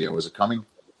video? Is it coming?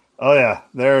 Oh, yeah.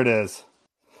 There it is.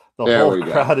 The whole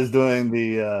crowd is doing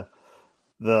the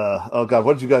oh, God,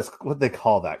 what did they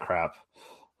call that crap?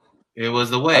 It was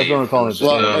the wave. I was going to call it.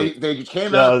 Well, they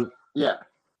came out,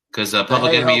 because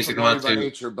Public Enemy used to come out to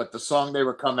nature, but the song they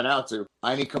were coming out to,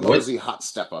 Aini Kamosi Hot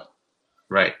Stepper.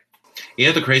 Right.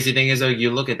 The crazy thing is, though,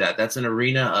 you look at that. That's an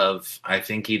arena of, I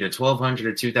think, either 1,200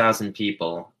 or 2,000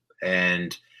 people,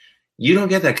 and you don't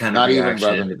get that kind of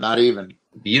reaction. Not even.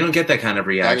 You don't get that kind of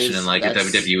reaction in like a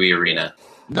WWE arena.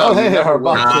 No, that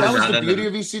was the beauty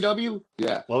of ECW.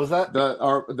 Yeah. What was that?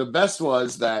 The best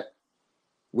was that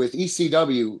with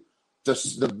ECW,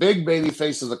 the big baby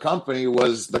face of the company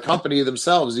was the company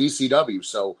themselves, ECW.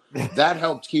 So that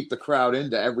helped keep the crowd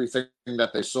into everything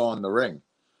that they saw in the ring.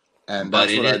 And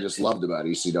that's what I just loved about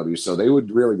ECW. So they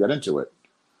would really get into it.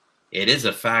 It is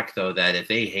a fact, though, that if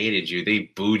they hated you,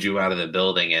 they booed you out of the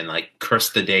building and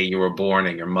cursed the day you were born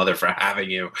and your mother for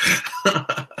having you.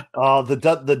 Oh, the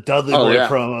Dudley Boy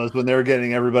promos when they were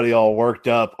getting everybody all worked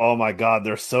up. Oh my God,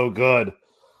 they're so good.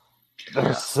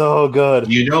 They're so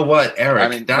good. You know what,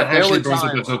 Eric? That actually brings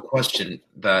up a good question.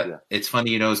 That it's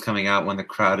funny, is coming out when the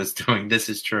crowd is doing this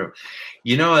is true.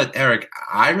 You know what, Eric?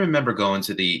 I remember going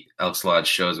to the Elks Lodge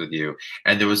shows with you,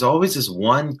 and there was always this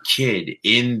one kid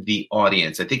in the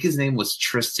audience. I think his name was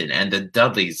Tristan, and the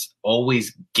Dudleys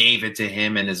always gave it to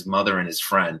him and his mother and his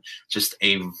friend. Just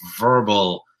a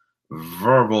verbal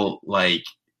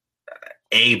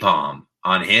A-bomb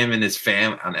on him and his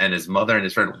and his mother and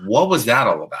his friend. What was that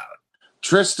all about?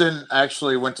 Tristan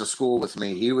actually went to school with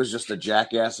me. He was just a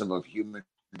jackass of a human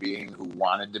being who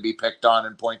wanted to be picked on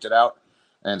and pointed out.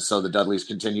 And so the Dudleys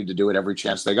continued to do it every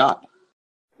chance they got.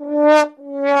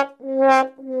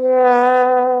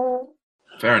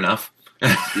 Fair enough.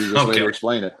 Easiest way to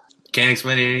explain it. Can't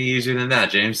explain it any easier than that,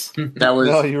 James.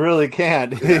 No, you really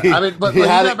can't. Yeah. But he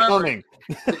had it coming.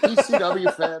 The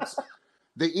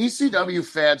ECW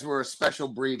fans were a special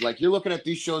breed. Like you're looking at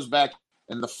these shows back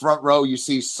in the front row, you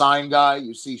see Sign Guy,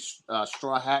 you see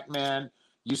Straw Hat Man,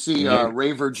 you see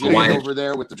Raver Jay over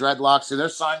there with the dreadlocks. So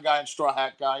there's Sign Guy and Straw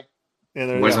Hat Guy.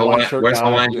 Yeah, where's Hawaiian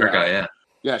Shirt Guy?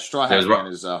 Yeah, Straw Hat Man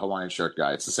is Hawaiian Shirt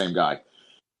Guy. It's the same guy.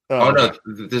 Oh, no,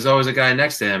 there's always a guy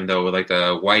next to him, though, with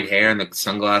the white hair and the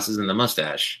sunglasses and the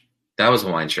mustache. That was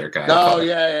Hawaiian Shirt Guy. Oh,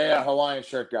 yeah, Hawaiian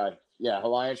Shirt Guy. Yeah,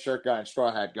 Hawaiian Shirt Guy and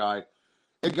Straw Hat Guy.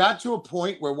 It got to a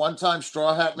point where one time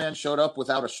Straw Hat Man showed up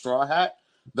without a straw hat.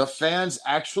 The fans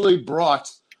actually brought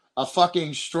a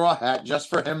fucking straw hat just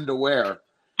for him to wear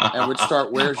and would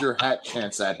start "Where's your hat?"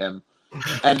 chants at him.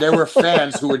 And there were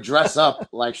fans who would dress up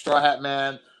like Straw Hat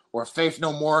Man or Faith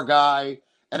No More Guy.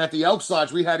 And at the Elks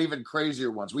Lodge, we had even crazier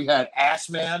ones. We had Ass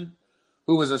Man,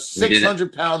 who was a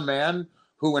 600-pound man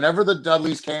who, whenever the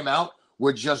Dudleys came out,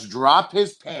 would just drop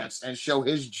his pants and show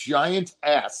his giant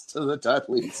ass to the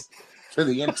Dudleys for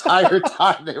the entire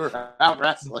time they were out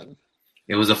wrestling.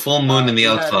 It was a full moon in the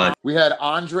Elks Lodge. We had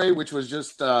Andre, which was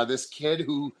just this kid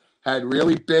who had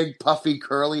really big, puffy,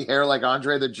 curly hair like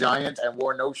Andre the Giant and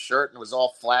wore no shirt and was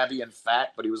all flabby and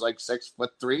fat, but he was like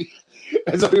 6'3"?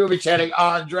 And so people would be chanting,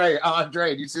 Andre,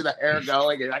 Andre. And you see the hair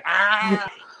going, and you're like,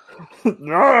 ah!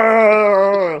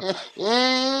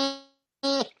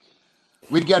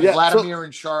 We'd get Vladimir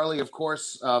and Charlie, of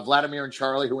course. Vladimir and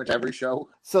Charlie, who went to every show.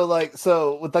 So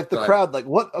with like the crowd, like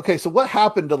what? Okay, so what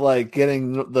happened to like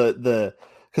getting the?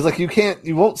 Because like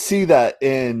you won't see that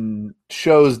in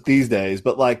shows these days,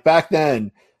 but like back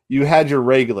then you had your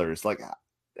regulars. Like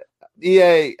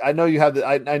EA, I know you have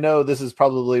I know this is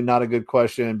probably not a good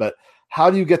question, but how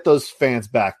do you get those fans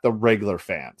back? The regular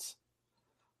fans.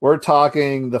 We're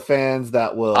talking the fans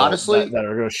that will honestly that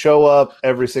are going to show up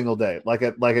every single day, like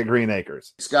at Green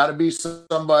Acres. It's got to be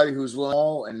somebody who's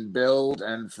willing and build,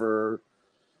 and for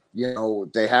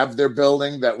they have their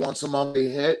building that once a month they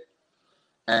hit,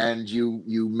 and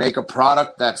you make a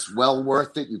product that's well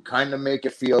worth it. You kind of make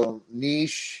it feel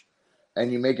niche,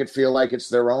 and you make it feel like it's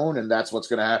their own, and that's what's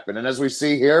going to happen. And as we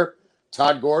see here,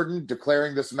 Todd Gordon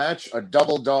declaring this match a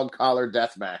double dog collar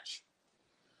death match.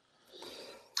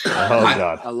 Oh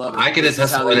God, I love it. I can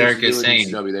attest to what Eric is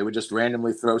saying. They would just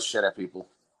randomly throw shit at people.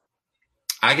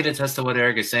 I can attest to what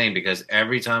Eric is saying because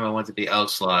every time I went to the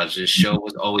Elks Lodge, this show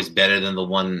was always better than the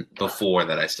one before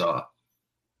that I saw.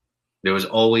 There was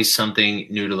always something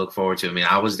new to look forward to. I mean,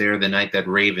 I was there the night that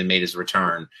Raven made his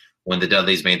return when the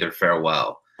Dudleys made their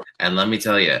farewell. And let me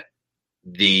tell you,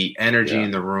 the energy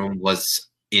in the room was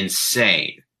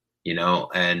insane,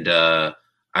 and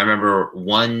I remember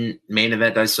one main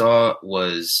event I saw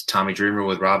was Tommy Dreamer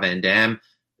with Rob Van Dam.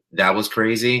 That was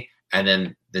crazy. And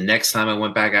then the next time I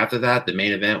went back after that, the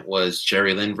main event was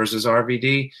Jerry Lynn versus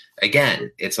RVD.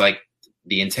 Again, it's like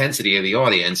the intensity of the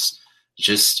audience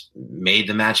just made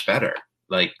the match better.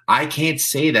 Like, I can't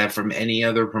say that from any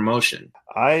other promotion.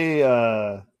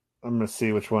 I'm gonna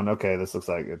see which one. Okay, this looks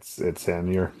like it's him.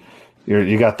 You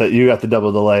got the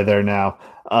double delay there now.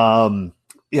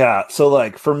 Yeah, so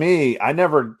like for me, I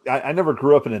never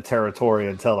grew up in a territory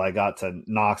until I got to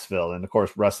Knoxville, and of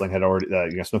course, wrestling had already,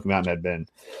 Smoky Mountain had been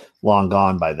long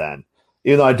gone by then.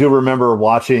 Even though I do remember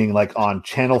watching like on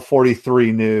Channel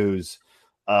 43 News,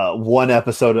 one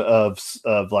episode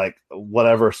of like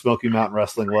whatever Smoky Mountain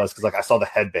Wrestling was, because like I saw the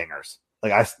Headbangers.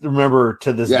 Like I remember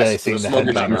to this day seeing the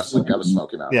Smoky Mountain Headbangers. Wrestling. That was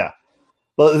Smoky Mountain. Yeah,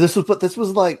 but this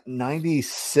was like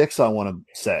 96, I want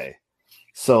to say.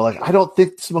 So, like, I don't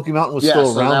think Smoky Mountain was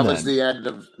still around then. That was the end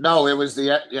of... No, it was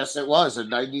the... Yes, it was. And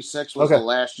 96 was the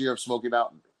last year of Smoky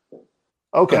Mountain.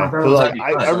 Okay. So, like,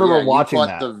 I remember watching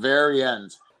that. The very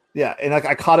end. Yeah, and like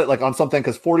I caught it like on something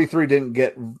because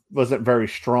 43 wasn't very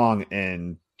strong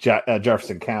in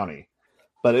Jefferson County,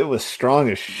 but it was strong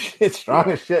as shit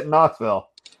in Knoxville,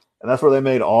 and that's where they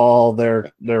made all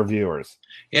their viewers.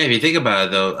 Yeah, if you think about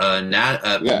it, though,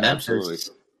 Memphis... Absolutely.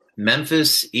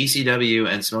 Memphis, ECW,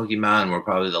 and Smoky Mountain were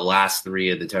probably the last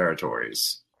three of the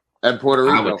territories. And Puerto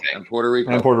Rico. Those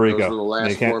were the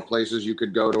last four places you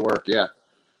could go to work, yeah.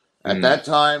 At that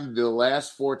time, the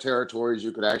last four territories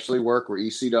you could actually work were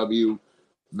ECW,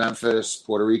 Memphis,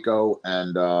 Puerto Rico,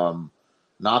 and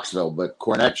Knoxville. But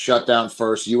Cornette shut down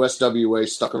first. USWA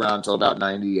stuck around until about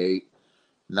 98,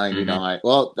 99.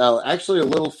 Well, actually a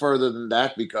little further than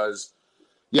that because...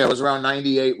 Yeah, it was around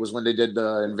 98 was when they did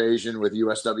the invasion with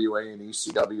USWA and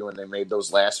ECW, and they made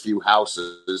those last few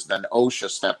houses. Then OSHA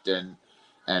stepped in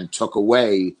and took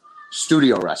away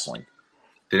studio wrestling.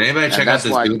 Did anybody check out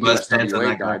the Zubas pants on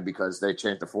that guy? Because they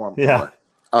changed the form. Yeah.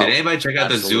 Did anybody check out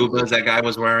the Zubas that guy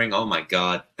was wearing? Oh, my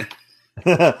God.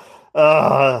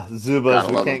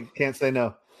 Zubas, we can't say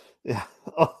no. Yeah.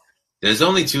 There's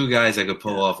only two guys that could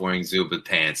pull off wearing Zuba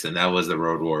pants, and that was the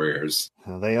Road Warriors.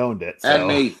 Well, they owned it. And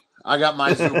me. I got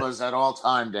my Zubas at all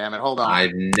time, damn it. Hold on.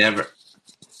 I've never.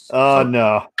 Oh,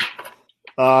 no.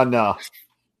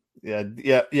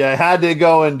 Yeah, I had to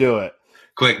go and do it.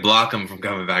 Quick, block him from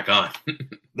coming back on.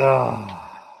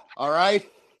 All right.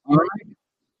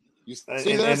 You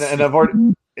see this? And I've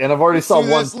already saw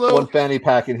one fanny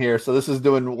pack in here, so this is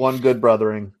doing one good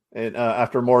brothering. And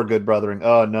after more good brothering.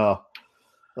 Oh, no.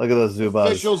 Look at those Zubas.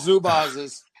 Official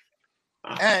Zubas.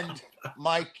 And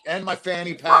my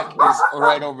fanny pack is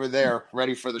right over there,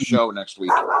 ready for the show next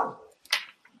week.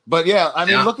 But yeah, I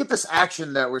mean, look at this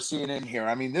action that we're seeing in here.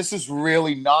 I mean, this is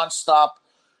really nonstop.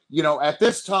 At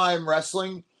this time,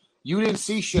 wrestling, you didn't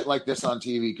see shit like this on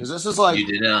TV because this is like you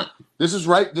did not. This is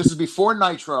right. This is before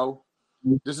Nitro.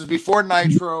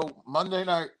 Monday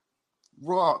Night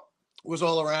Raw was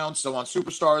all around. So on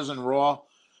Superstars and Raw,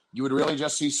 you would really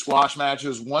just see squash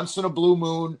matches. Once in a blue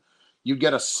moon, you'd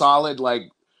get a solid like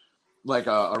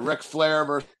a Ric Flair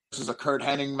versus a Kurt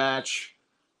Hennig match.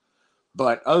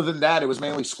 But other than that, it was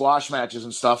mainly squash matches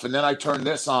and stuff. And then I turned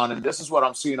this on, and this is what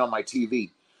I'm seeing on my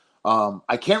TV.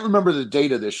 I can't remember the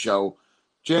date of this show.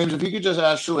 James, if you could just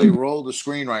actually roll the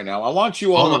screen right now. I want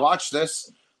you all to watch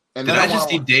this. And Did then I just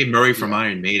see Dave Murray from Yeah.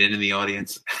 Iron Maiden in the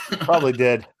audience? Probably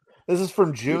did. This is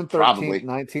from June 13th,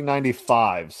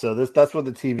 1995. So that's when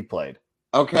the TV played.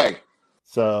 Okay.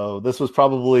 So this was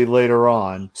probably later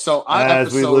on. So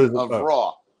episode of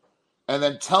Raw. And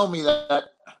then tell me that.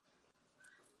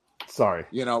 Sorry.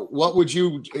 What would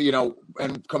you,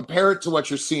 and compare it to what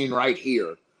you're seeing right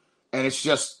here. And it's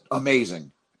just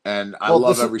amazing. And I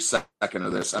love every second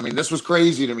of this. I mean, this was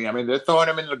crazy to me. I mean, they're throwing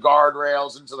him into the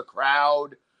guardrails, into the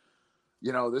crowd.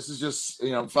 This is just,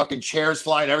 fucking chairs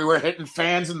flying everywhere, hitting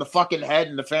fans in the head,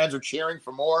 and the fans are cheering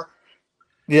for more.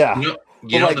 Yeah.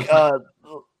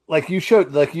 Like you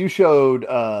showed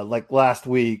like last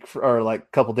week or like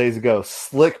a couple days ago,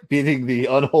 Slick beating the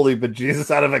unholy bejesus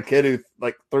out of a kid who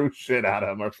like threw shit at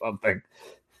him or something.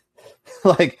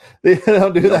 Like they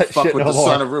don't do that fuck shit with no the more.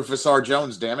 son of Rufus R.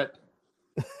 Jones, damn it.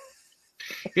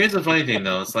 Here's the funny thing,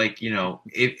 though. It's like,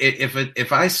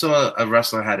 if I saw a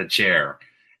wrestler had a chair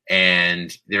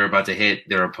and they were about to hit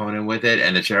their opponent with it,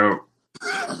 and the chair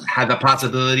had the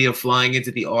possibility of flying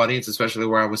into the audience, especially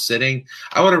where I was sitting,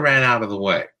 I would have ran out of the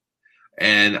way.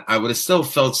 And I would have still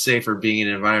felt safer being in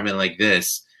an environment like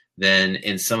this than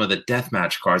in some of the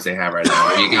deathmatch cards they have right now,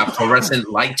 where you got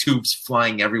fluorescent light tubes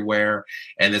flying everywhere,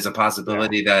 and there's a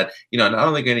possibility that, not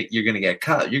only you're going to get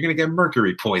cut, you're going to get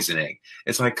mercury poisoning.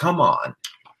 It's like, come on.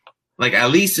 Like, at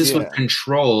least this was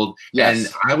controlled. Yes.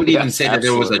 And I would even say that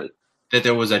absolutely.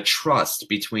 there was a trust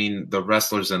between the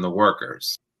wrestlers and the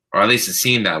workers, or at least it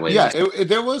seemed that way. Yeah,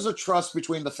 there was a trust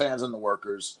between the fans and the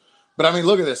workers. But, I mean,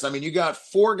 look at this. I mean, you got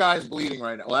 4 guys bleeding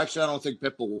right now. Well, actually, I don't think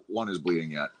Pitbull 1 is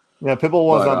bleeding yet. Yeah, Pitbull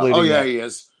 1's not bleeding yet. He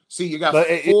is. See, you got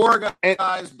 4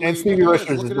 guys bleeding. And Stevie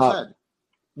Richards is not.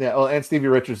 Yeah, well, and Stevie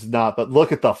Richards is not. But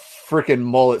look at the freaking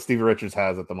mullet Stevie Richards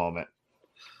has at the moment.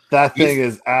 That thing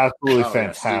is absolutely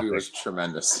fantastic. Yeah, Stevie was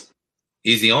tremendous.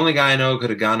 He's the only guy I know who could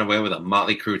have gotten away with a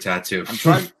Motley Crue tattoo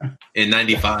in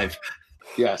 95.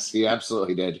 Yes, he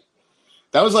absolutely did.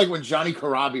 That was like when Johnny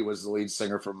Corabi was the lead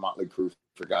singer for Motley Crue,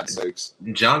 for God's sakes.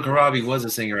 John Corabi was a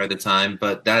singer at the time,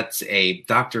 but that's a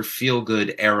Dr.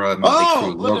 Feelgood era Motley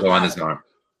Crue logo on his arm.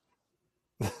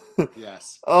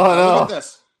 Yes. Oh, no. Look at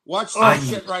this. Watch this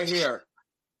shit right here.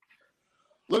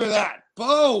 Look at that.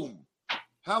 Boom.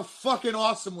 How fucking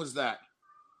awesome was that?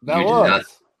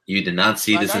 You did not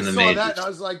see this in the majors. That and I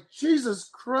was like,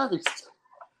 Jesus Christ.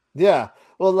 Yeah.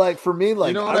 Well, like for me,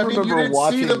 like I remember you didn't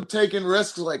watching see them taking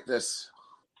risks like this.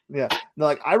 Yeah.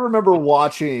 Like I remember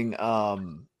watching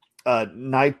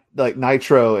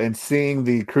Nitro and seeing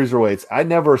the cruiserweights. I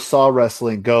never saw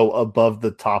wrestling go above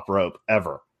the top rope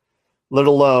ever. Let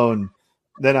alone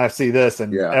then I see this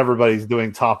and everybody's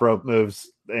doing top rope moves,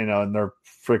 and they're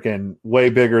freaking way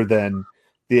bigger than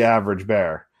the average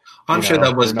bear. I'm sure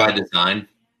that was by design,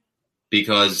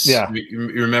 because you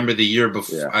remember the year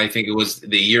before, I think it was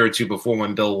the year or two before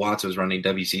when Bill Watts was running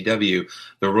WCW,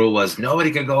 the rule was nobody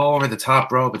could go over the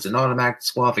top rope. It's an automatic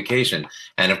disqualification.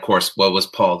 And of course, what was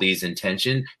Paul Lee's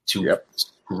intention? To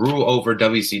screw over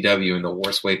WCW in the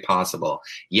worst way possible.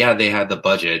 Yeah, they had the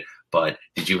budget, but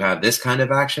did you have this kind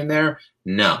of action there?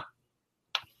 No.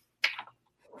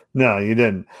 No, you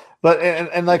didn't. But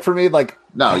and like for me, like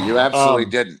no, you absolutely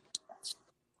didn't.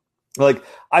 Like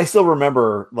I still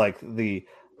remember I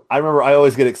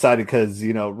always get excited because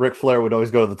Ric Flair would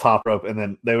always go to the top rope and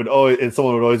then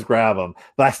someone would always grab him.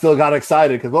 But I still got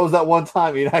excited because what was that one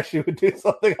time he actually would do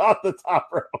something off the top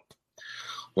rope?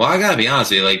 Well, I gotta be honest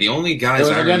with you, like the only guys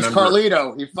I remember against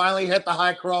Carlito, he finally hit the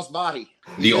high cross body.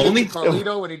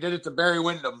 Carlito when he did it to Barry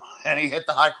Windham, and he hit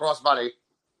the high cross body.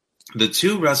 The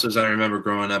 2 wrestlers I remember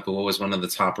growing up who was one of the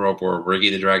top rope were Ricky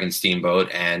the Dragon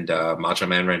Steamboat and Macho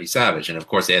Man Randy Savage. And, of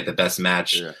course, they had the best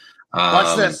match. Yeah.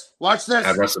 Watch this.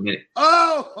 At WrestleMania.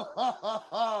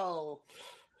 Oh!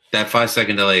 That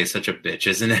 5-second delay is such a bitch,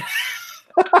 isn't it?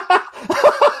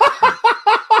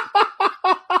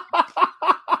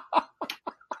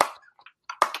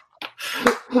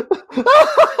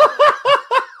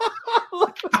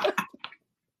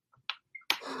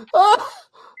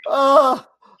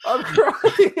 I'm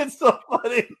crying. It's so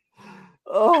funny.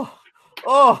 Oh.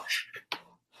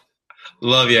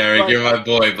 Love you, Eric. You're my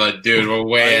boy, but dude, we're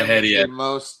way ahead of you.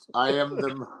 I am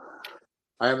the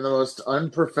most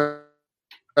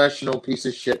unprofessional piece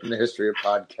of shit in the history of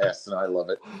podcasts, and I love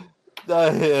it.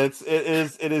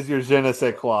 It is your je ne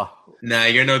sais quoi. Nah,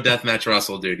 you're no deathmatch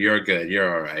Russell, dude. You're good.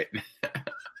 You're all right.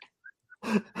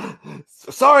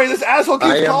 Sorry, this asshole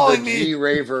keeps calling me. I am the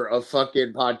G-raver of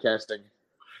fucking podcasting.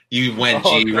 You went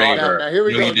Oh, G God. Raver. Now here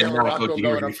we No, go you did again with not go Rocco G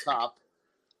going Raver. up top.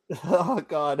 Oh,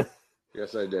 God.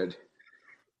 Yes, I did.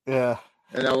 Yeah.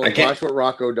 And now I can't- watch what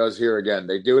Rocco does here again.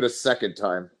 They do it a second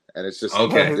time, and it's just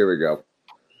Okay. Here we go.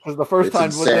 Because the first It's time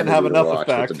didn't have insanity to enough watch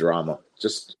with effect. the drama.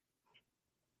 Just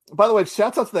By the way,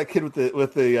 shouts out to that kid with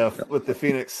the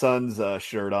Phoenix Suns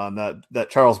shirt on, that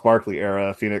Charles Barkley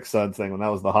era Phoenix Suns thing when that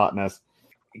was the hotness.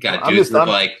 You got I'm dudes just- with I'm-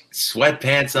 like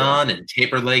sweatpants on and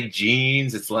taper leg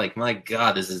jeans. It's like, my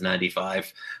God, this is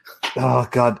 95. Oh,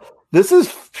 God. This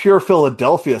is pure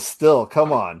Philadelphia still.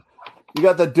 Come on. You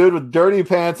got that dude with dirty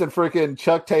pants and freaking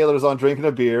Chuck Taylors on drinking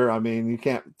a beer. I mean, you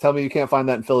can't tell me you can't find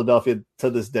that in Philadelphia to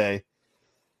this day.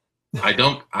 I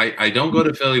don't go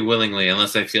to Philly willingly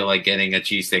unless I feel like getting a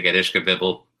cheesesteak at Ishka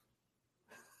Bibble.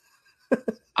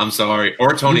 I'm sorry.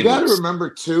 Or Tony you got to Luke's. remember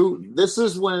too. This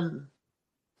is when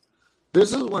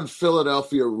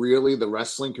Philadelphia really, the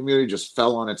wrestling community, just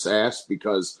fell on its ass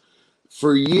because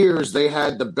for years they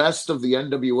had the best of the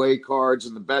NWA cards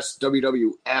and the best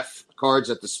WWF cards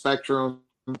at the Spectrum,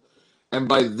 and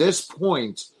by this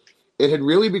point, it had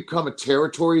really become a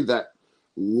territory that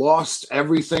lost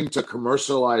everything to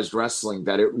commercialized wrestling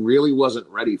that it really wasn't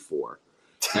ready for.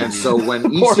 And so when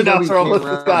Poor ECW announcer came almost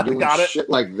around doing got it. shit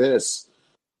like this,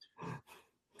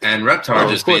 And Reptar of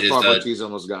just course made his Barb Ortiz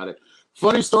almost got it.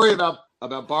 Funny story about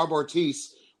Barb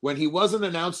Ortiz. When he wasn't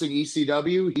announcing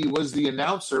ECW, he was the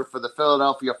announcer for the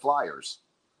Philadelphia Flyers.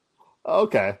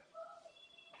 Okay.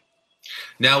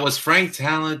 Now, was Frank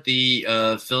Talent the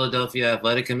Philadelphia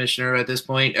Athletic Commissioner at this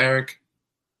point, Eric?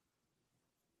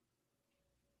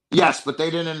 Yes, but they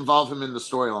didn't involve him in the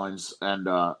storylines, and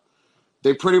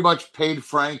they pretty much paid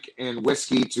Frank in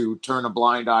whiskey to turn a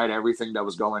blind eye to everything that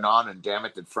was going on. And damn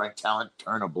it, did Frank Talent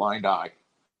turn a blind eye?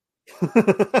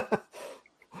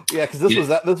 Yeah, because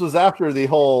this was after the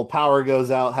whole power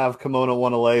goes out, have Kimono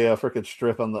want to lay a freaking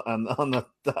strip on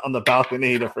the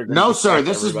balcony to freaking. No, sir, protect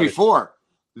this everybody. is before.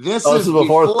 This Oh, is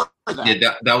before that.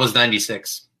 Yeah, that was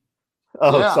 96.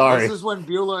 Oh, yeah, sorry. This is when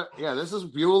Beulah. Yeah, this is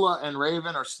Beulah and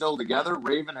Raven are still together.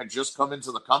 Raven had just come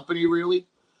into the company, really,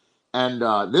 and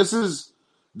this is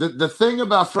the thing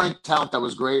about Frank Talent that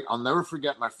was great. I'll never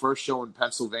forget my first show in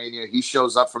Pennsylvania. He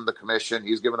shows up from the commission.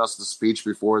 He's giving us the speech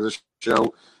before the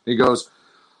show. He goes,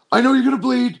 "I know you're gonna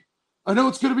bleed. I know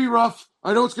it's gonna be rough.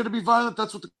 I know it's gonna be violent.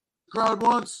 That's what the crowd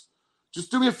wants.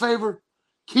 Just do me a favor.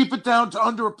 Keep it down to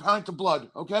under a pint of blood,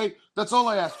 okay? That's all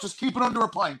I ask. Just keep it under a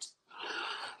pint."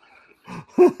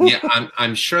 Yeah,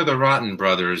 I'm sure the Rotten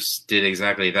Brothers did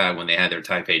exactly that when they had their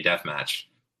Taipei death match.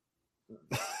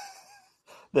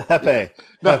 The Hefe.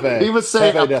 No, Hefe. he was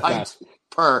saying Hefe a death pint match.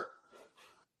 per.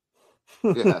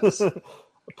 Yes. A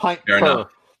pint Fair per.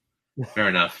 enough. Fair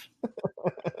enough.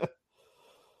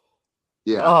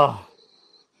 Yeah. Oh,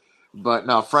 But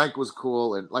no, Frank was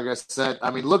cool. And like I said,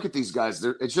 I mean, look at these guys.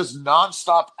 It's just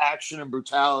nonstop action and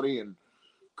brutality and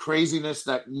craziness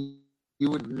that you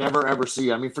would never, ever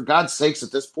see. I mean, for God's sakes,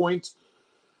 at this point,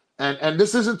 and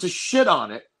this isn't to shit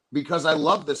on it because I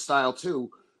love this style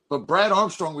too, but Brad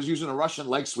Armstrong was using a Russian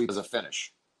leg sweep as a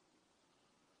finish.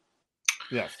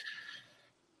 yes.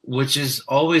 Which is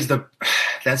always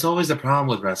that's always the problem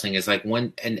with wrestling is like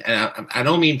when and I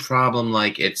don't mean problem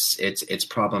like it's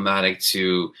problematic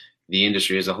to the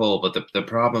industry as a whole, but the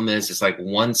problem is it's like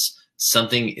once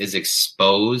something is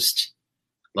exposed,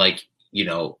 like, you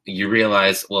know, you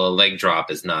realize, well, a leg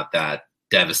drop is not that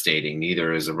devastating,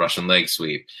 neither is a Russian leg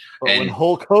sweep. But And when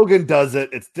Hulk Hogan does it,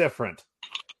 it's different.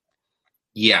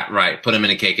 yeah, right, put him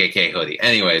in a KKK hoodie.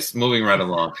 Anyways, moving right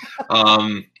along.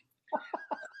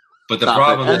 But the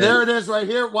problem And is, there it is right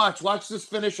here. Watch this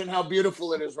finish and how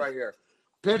beautiful it is right here.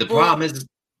 the Pitbull, problem is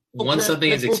once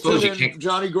something is Pitbull exposed, you pinned can't.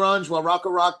 Johnny Grunge while Rocco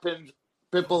Rock pinned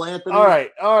Pitbull Anthony. All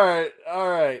right,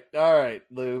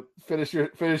 Lou. Finish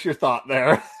your thought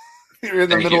there. You're in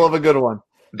the Thank middle you. of a good one.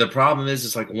 The problem is,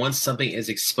 it's like once something is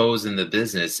exposed in the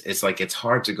business, it's like it's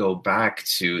hard to go back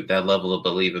to that level of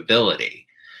believability,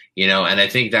 you know. And I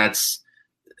think that's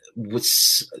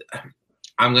what's.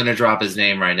 I'm gonna drop his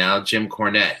name right now, Jim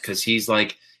Cornette, because he's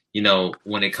like, you know,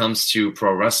 when it comes to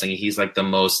pro wrestling, he's like the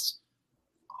most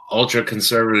ultra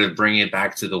conservative, bring it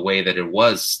back to the way that it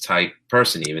was type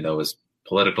person, even though his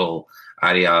political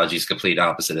ideology is complete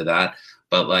opposite of that.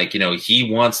 But like, you know,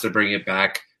 he wants to bring it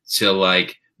back to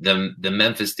like the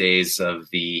Memphis days of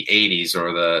the 80s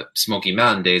or the Smoky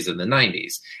Mountain days of the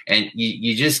 90s. And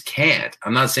you just can't.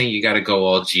 I'm not saying you got to go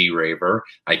all G-Raver.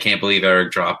 I can't believe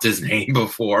Eric dropped his name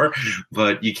before,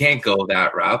 but you can't go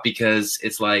that route because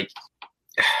it's like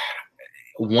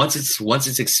once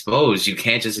it's exposed, you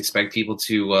can't just expect people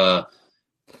to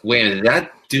wait a minute, did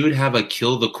that dude have a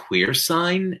kill the queer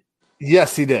sign?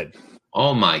 Yes, he did.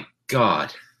 Oh my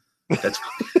God.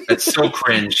 That's so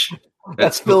cringe.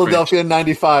 That's so Philadelphia in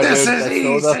 '95. This dude.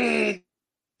 is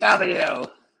ECW.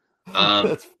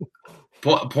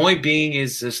 Point being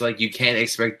is just like you can't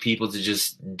expect people to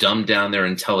just dumb down their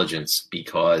intelligence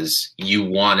because you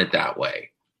want it that way.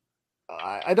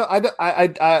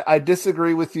 I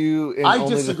disagree with you in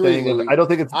only disagree, the thing. Louis. I don't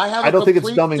think it's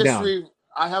dumbing down.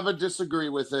 I have a disagree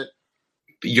with it.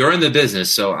 You're in the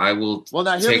business, so I will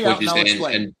take what you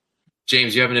say. And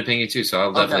James, you have an opinion too, so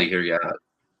I'll definitely hear you out.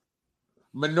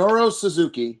 Minoru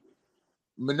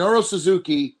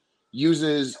Suzuki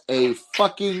uses a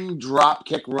fucking drop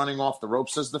kick running off the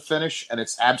ropes as the finish, and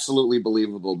it's absolutely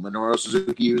believable. Minoru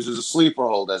Suzuki uses a sleeper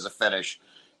hold as a finish.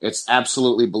 It's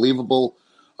absolutely believable.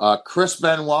 Chris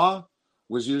Benoit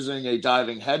was using a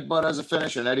diving headbutt as a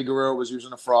finish, and Eddie Guerrero was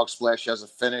using a frog splash as a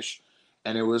finish,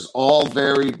 and it was all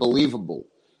very believable.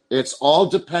 It's all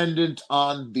dependent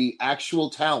on the actual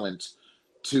talent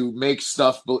to make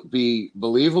stuff be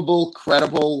believable,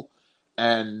 credible,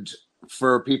 and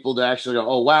for people to actually go,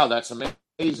 oh, wow, that's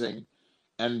amazing,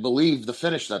 and believe the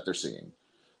finish that they're seeing.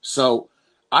 So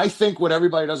I think what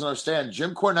everybody doesn't understand,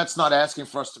 Jim Cornette's not asking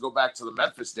for us to go back to the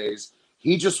Memphis days.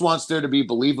 He just wants there to be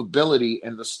believability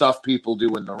in the stuff people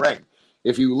do in the ring.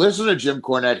 If you listen to Jim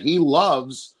Cornette, he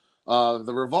loves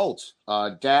the Revolt,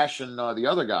 Dash and the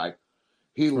other guy.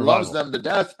 He loves them to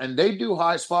death, and they do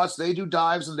high spots, they do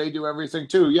dives, and they do everything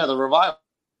too. Yeah, the Revival.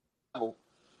 Well,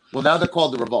 now they're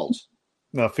called the Revolt.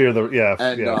 No,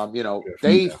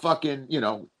 they fucking,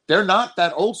 they're not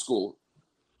that old school.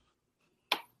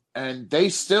 And they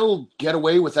still get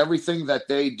away with everything that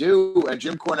they do. And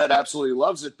Jim Cornette absolutely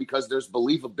loves it because there's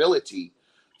believability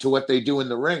to what they do in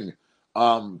the ring.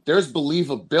 There's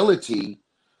believability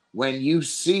when you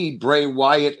see Bray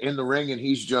Wyatt in the ring and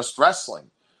he's just wrestling.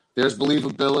 There's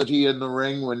believability in the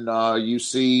ring when you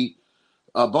see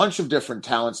a bunch of different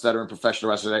talents that are in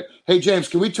professional wrestling. Hey, James,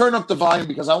 can we turn up the volume?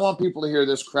 Because I want people to hear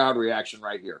this crowd reaction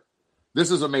right here.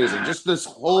 This is amazing. Just this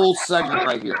whole segment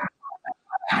right here.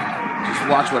 Just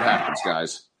watch what happens,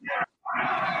 guys.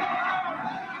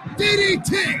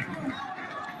 DDT!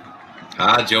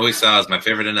 Joey Styles, my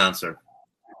favorite announcer.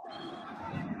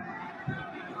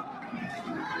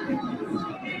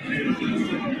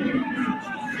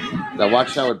 Now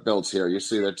watch how it builds here. You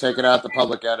see they're taking out the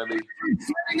Public Enemy.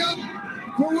 Setting up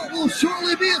for what will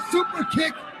surely be a super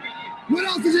kick. What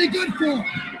else is he good for?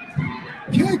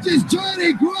 Catches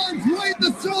Johnny Grimes right in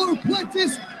the solar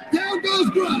plexus. Down goes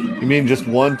Grimes. You mean just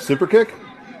one super kick?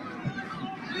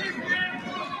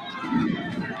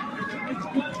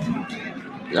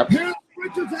 Yep.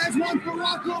 Richards has one for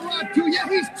Rocco Rock too. Yeah,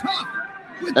 he's tough.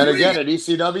 And again, at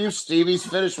ECW, Stevie's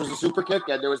finish was a super kick,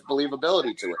 and there was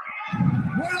believability to it.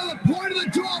 Right on the point of the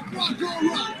drop, Rocco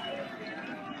Rock.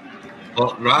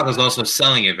 Well, Rock was also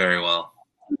selling it very well.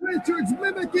 Richards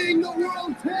mimicking the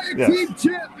World Tag Team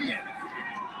Champion.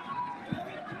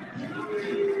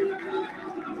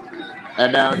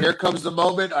 And now here comes the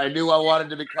moment I knew I wanted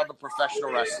to become a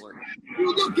professional wrestler.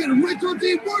 You look at Richards,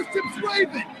 he worships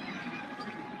Raven.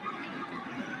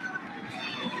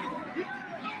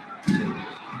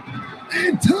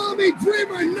 And Tommy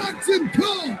Dreamer knocks him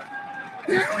cold.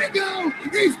 Here we go.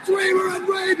 He's Dreamer and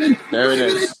Raven. There it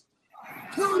is.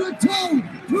 Toe-to-toe,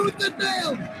 tooth and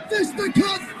nail,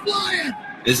 fisticuffs flying.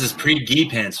 This is pre-Gi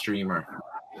Pants Dreamer.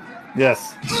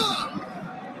 Yes.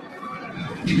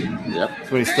 Yep.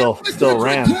 That's when he still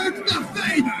ran.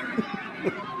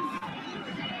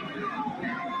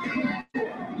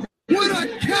 What a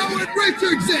coward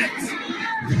Richards is.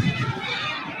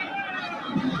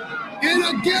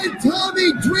 And again,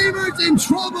 Tommy Dreamer's in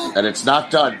trouble. And it's not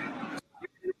done.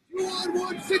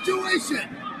 2-on-1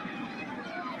 situation.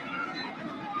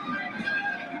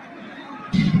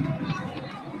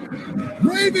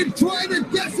 Raven trying to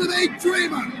decimate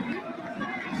Dreamer.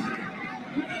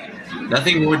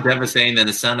 Nothing more devastating than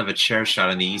the sound of a chair shot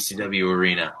in the ECW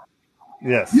arena.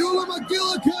 Yes. Eula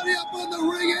McGillicuddy up on the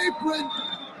ring apron.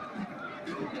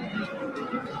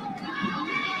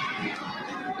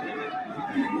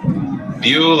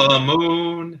 Beulah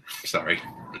Moon. Sorry.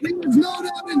 He was no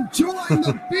doubt enjoying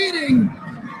the beating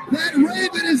that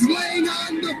Raven is laying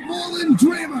on the fallen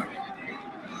Dreamer.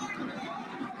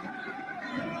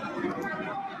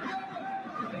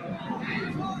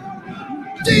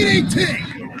 DDT!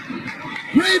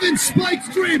 Raven spikes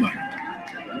Dreamer.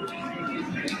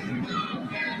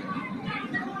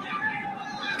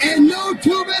 And no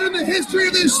two men in the history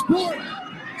of this sport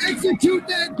execute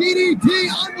that DDT,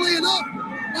 oddly enough,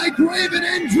 like Raven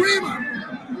and Dreamer.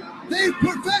 They've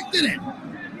perfected it.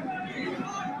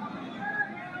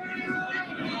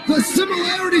 The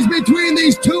similarities between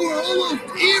these two are almost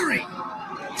eerie.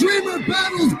 Dreamer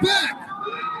battles back.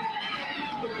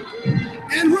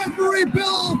 And referee Bill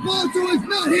Alfonso is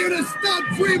not here to stop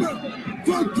Dreamer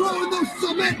from throwing those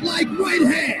cement-like right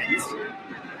hands.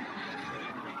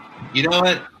 You know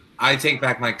what? I take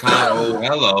back my comment. Oh,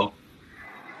 hello.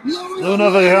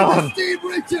 Luna Villon. Steve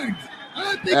Richards.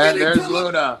 And there's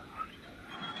Luna.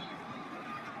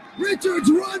 Richards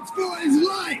runs for his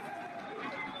life.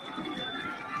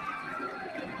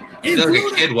 I feel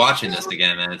like a kid watching this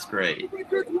again, man. It's great.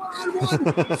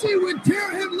 She would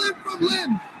tear him limb from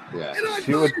limb. Yeah,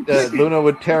 she would. Luna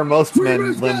would tear most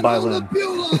men limb by limb.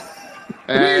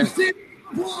 And we've seen it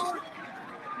before.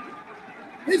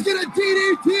 He's gonna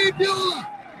DDT Beulah.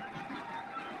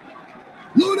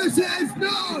 Luna says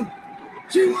no.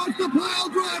 She wants the pile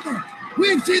driver.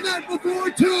 We've seen that before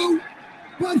too.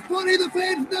 But funny, the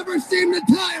fans never seem to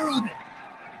tire of it.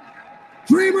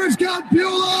 Dreamer's got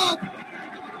Beulah up.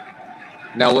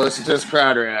 Now listen to this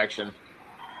crowd reaction.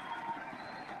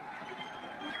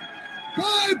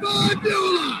 Bye-bye,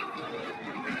 Beulah.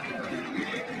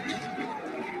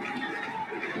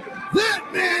 That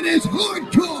man is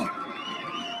hardcore.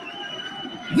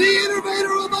 The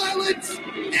innovator of violence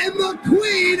and the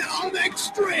queen of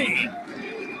extreme.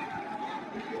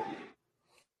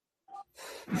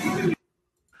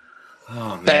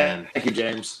 Oh, man. Thank you,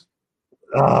 James.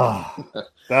 Oh,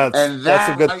 that's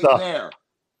some good right stuff. There,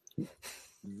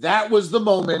 that was the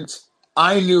moment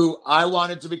I knew I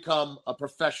wanted to become a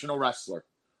professional wrestler.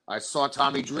 I saw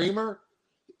Tommy Dreamer.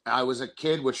 I was a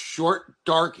kid with short,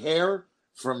 dark hair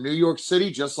from New York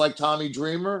City, just like Tommy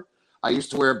Dreamer. I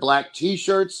used to wear black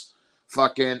T-shirts,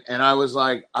 and I was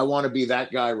like, I want to be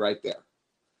that guy right there.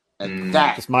 And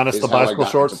that just minus is the how I bicycle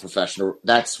got shorts. into professional.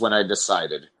 That's when I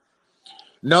decided.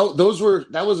 No,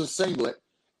 that was a singlet.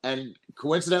 And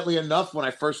coincidentally enough, when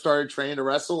I first started training to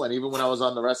wrestle, and even when I was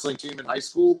on the wrestling team in high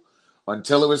school,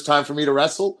 until it was time for me to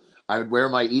wrestle, I would wear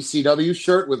my ECW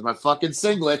shirt with my fucking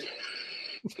singlet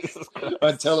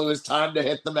until it was time to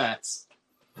hit the mats.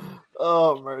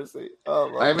 Oh, mercy.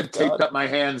 Oh, I even taped up my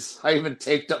hands.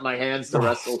 To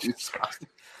wrestle. Jesus Christ.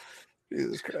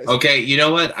 Okay, you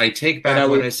know what? I take back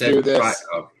what I said.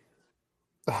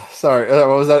 Sorry, what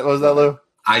was that? What was that, Lou?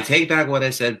 I take back what I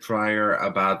said prior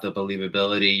about the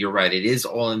believability. You're right. It is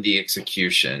all in the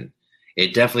execution.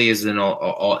 It definitely is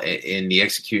all in the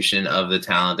execution of the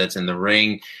talent that's in the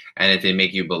ring, and if they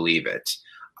make you believe it.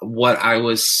 What I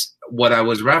was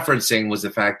referencing was the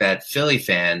fact that Philly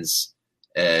fans,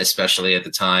 especially at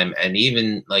the time, and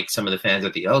even like some of the fans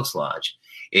at the Elks Lodge,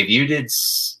 if you did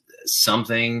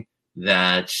something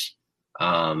that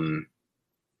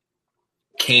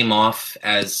came off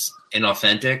as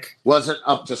inauthentic, wasn't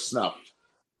up to snuff,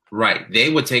 right, they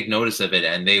would take notice of it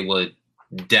and they would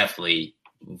definitely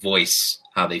voice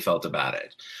how they felt about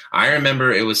it. I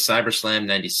remember it was CyberSlam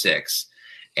 96,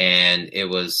 and it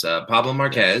was Pablo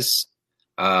Marquez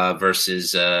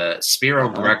versus Spiro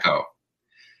Greco.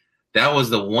 That was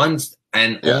the one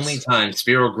and only time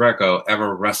Spiro Greco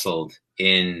ever wrestled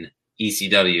in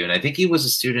ECW, and I think he was a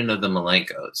student of the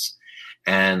Malenkos.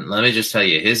 And let me just tell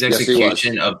you, his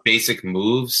execution of basic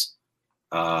moves,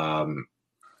 I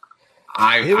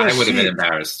would have been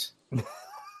embarrassed.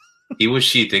 He was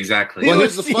sheath, exactly. Well,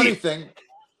 here's the funny thing.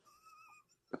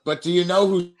 But do you know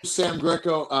who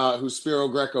who Spiro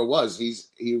Greco was?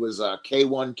 He was a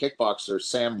K1 kickboxer,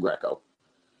 Sam Greco.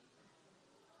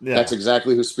 Yeah. That's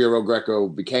exactly who Spiro Greco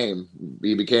became.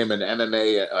 He became an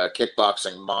MMA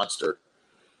kickboxing monster.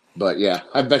 But yeah,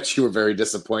 I bet you were very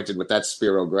disappointed with that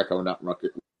Spiro Greco not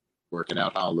working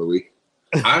out, huh, Louis?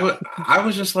 I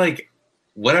was just like,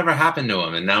 whatever happened to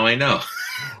him? And now I know.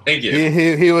 Thank you.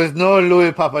 He was no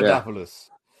Louis Papadopoulos.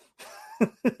 Yeah.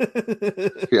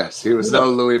 Yes, he was no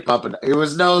Louis Papadopoulos. He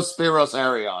was no Spiros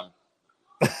Arion.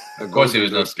 Of course, he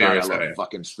was no Spiros Arion.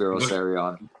 Fucking Spiros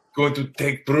Arion. Going to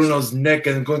take Bruno's neck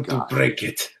and going to break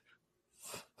it.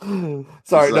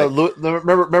 Sorry, no.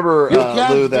 Remember,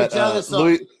 Lou,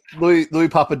 that Louis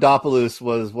Papadopoulos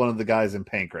was one of the guys in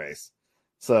Pancrase.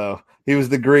 So he was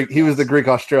the Greek. He was the Greek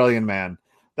Australian man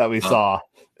that we saw.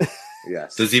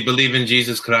 Yes. Does he believe in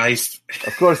Jesus Christ?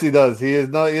 Of course he does. He is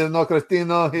no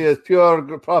Cristino. He is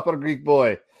pure, proper Greek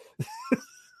boy.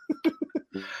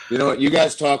 You know what? You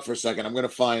guys talk for a second. I'm going to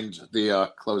find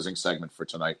the closing segment for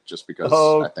tonight, just because.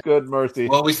 Oh, good mercy!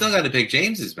 Well, we still got to pick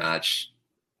James's match.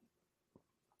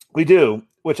 We do,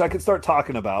 which I could start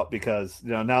talking about because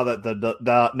now that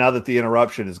the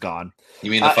interruption is gone.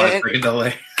 You mean the 5-second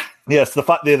delay? Yes, the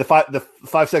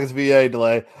 5 seconds VA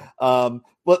delay. Well,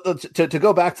 to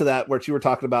go back to that, what you were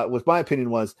talking about, what my opinion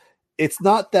was, it's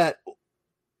not that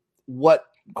what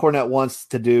Cornette wants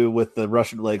to do with the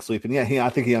Russian leg sweep, and I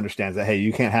think he understands that. Hey,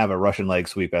 you can't have a Russian leg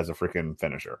sweep as a freaking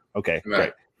finisher. Okay, right.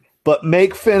 Great, but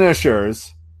make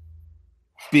finishers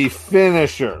be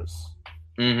finishers.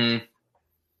 Mm-hmm.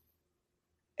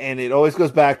 And it always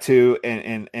goes back to,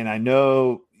 and I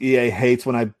know EA hates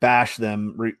when I bash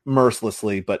them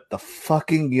mercilessly, but the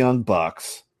fucking Young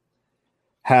Bucks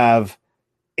have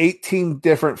 18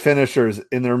 different finishers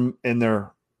in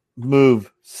their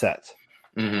move set.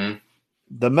 Mm-hmm.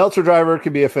 The Meltzer driver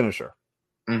could be a finisher,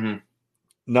 Mm-hmm.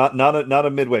 not a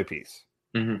midway piece.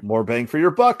 Mm-hmm. More bang for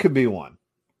your buck could be one.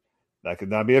 That could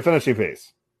not be a finishing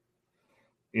piece.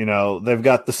 You know, they've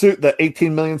got the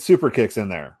 18 million super kicks in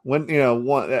there. When, you know,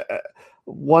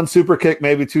 one super kick,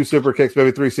 maybe two super kicks,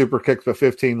 maybe three super kicks, but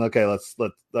 15. Okay, let's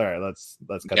cut Yeah,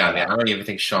 that man, out. I don't even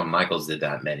think Shawn Michaels did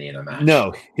that many in a match.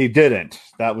 No, he didn't.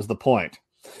 That was the point.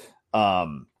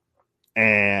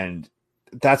 And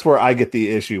that's where I get the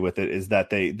issue with it, is that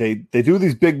they do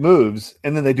these big moves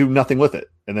and then they do nothing with it.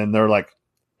 And then they're like,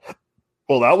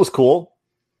 well, that was cool.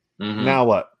 Mm-hmm. Now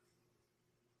what?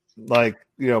 Like,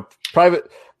 you know,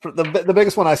 the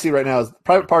biggest one I see right now is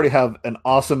Private Party have an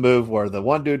awesome move where the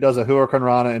one dude does a Hurricane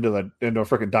Rana into a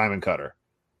freaking diamond cutter.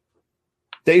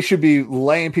 They should be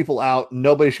laying people out.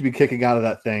 Nobody should be kicking out of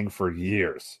that thing for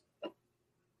years.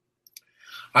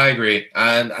 I agree.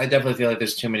 And I definitely feel like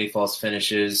there's too many false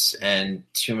finishes and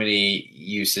too many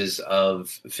uses of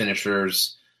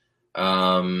finishers.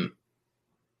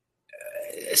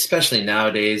 Especially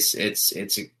nowadays,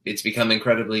 it's become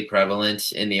incredibly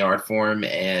prevalent in the art form,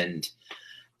 and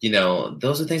you know,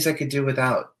 those are things I could do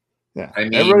without. Yeah, I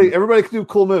mean, everybody can do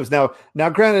cool moves. Now,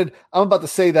 granted, I'm about to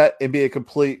say that and be a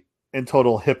complete and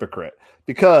total hypocrite,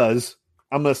 because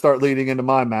I'm going to start leading into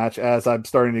my match as I'm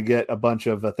starting to get a bunch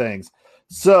of things.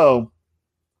 So,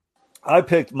 I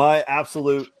picked my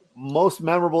absolute most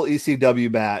memorable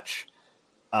ECW match,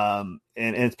 and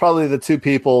it's probably the two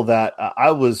people that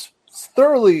I was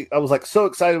like so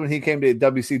excited when he came to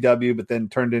WCW, but then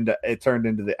turned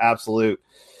into the absolute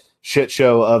shit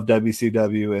show of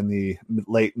WCW in the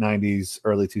late 90s,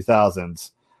 early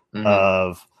 2000s,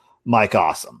 of Mike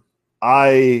Awesome.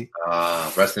 I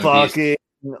fucking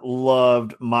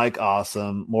loved Mike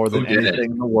Awesome more than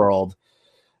anything in the world.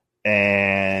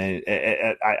 And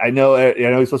I know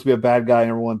he's supposed to be a bad guy,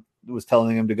 and everyone was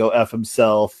telling him to go F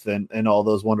himself and all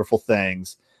those wonderful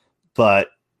things. But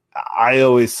I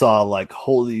always saw, like,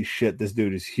 holy shit, this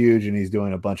dude is huge, and he's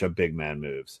doing a bunch of big man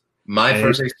moves.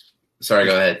 Sorry,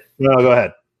 go ahead. No, go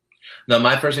ahead. No,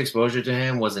 my first exposure to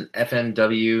him was an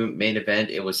FMW main event.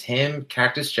 It was him,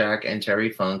 Cactus Jack, and Terry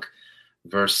Funk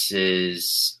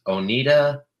versus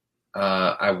Onita.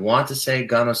 I want to say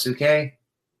Ganosuke.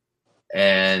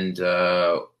 And,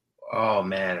 oh,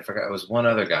 man, I forgot. It was one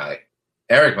other guy.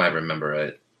 Eric might remember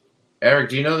it. Eric,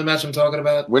 do you know the match I'm talking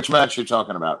about? Which match are you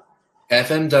talking about?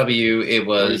 FMW, it was...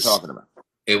 What are you talking about?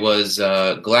 It was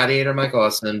Gladiator Mike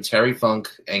Awesome, Terry Funk,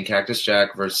 and Cactus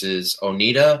Jack versus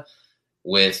Onita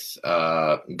with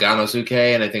Ganosuke,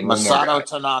 and I think Masato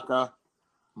Tanaka.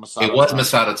 It was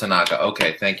Masato Tanaka.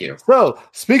 Okay, thank you. So,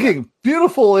 speaking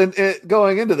beautiful in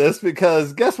going into this,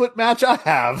 because guess what match I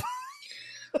have?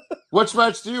 Which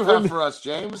match do you have for us,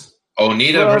 James?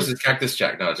 Onita versus Cactus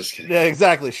Jack. No, just kidding. Yeah,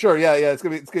 exactly. Sure. Yeah. It's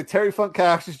gonna be Terry Funk,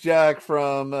 Cactus Jack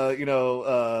from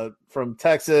from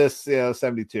Texas,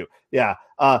 72. Yeah.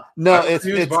 No,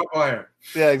 it's barbed wire.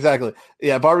 Yeah, exactly.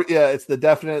 Yeah, it's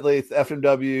it's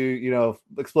FMW,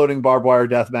 exploding barbed wire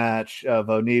death match of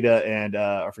Onita and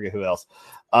I forget who else.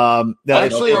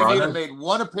 Actually, Onita made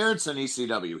one appearance in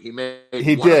ECW. He made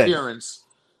one appearance.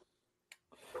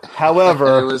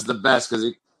 However, it was the best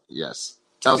because yes.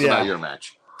 Tell us about your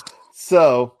match.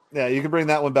 So, yeah, you can bring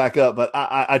that one back up, but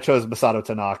I chose Masato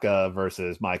Tanaka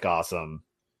versus Mike Awesome,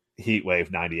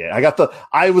 Heatwave 98.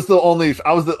 I was the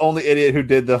only idiot who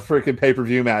did the freaking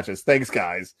pay-per-view matches. Thanks,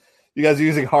 guys. You guys are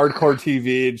using hardcore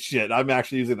TV and shit. I'm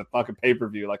actually using the fucking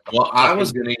pay-per-view.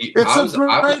 It's a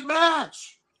great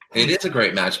match. It is a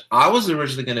great match. I was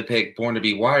originally going to pick Born to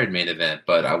Be Wired main event,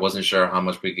 but I wasn't sure how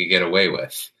much we could get away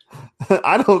with.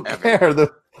 I don't care.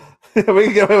 We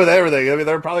can get away with everything. I mean,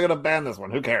 they're probably going to ban this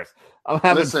one. Who cares? I'm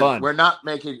having fun. We're not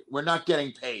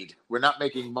getting paid. We're not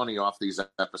making money off these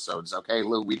episodes. Okay,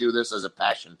 Lou, we do this as a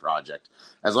passion project.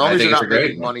 As long as you're not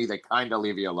making money, they kind of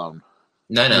leave you alone.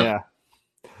 No. Yeah.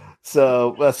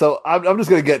 So I'm just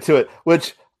going to get to it,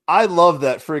 which I love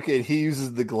that freaking he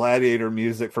uses the Gladiator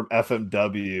music from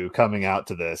FMW coming out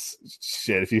to this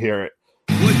shit. If you hear it.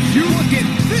 Would you look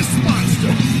at this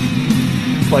monster?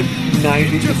 It's like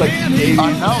 90. It's like 80.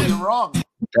 No, you're wrong.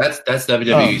 That's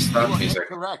WWE stock music.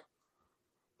 Correct.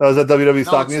 Oh, is that WWE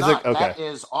stock music? Not. Okay. That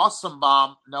is Awesome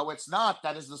Bomb. No, it's not.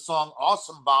 That is the song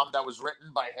Awesome Bomb that was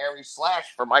written by Harry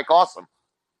Slash for Mike Awesome.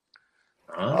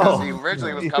 Because he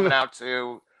originally was coming out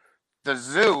to the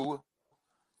Zoo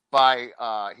by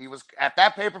he was at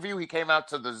that pay-per-view. He came out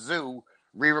to the Zoo,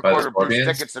 By the re-recorded Bruce Scorpions?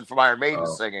 Dickinson from Iron Maiden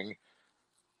Oh. singing,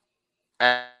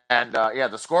 and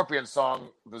the Scorpion song,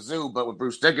 the Zoo, but with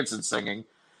Bruce Dickinson singing,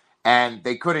 and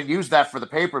they couldn't use that for the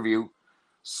pay-per-view.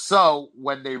 So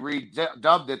when they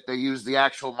redubbed it, they used the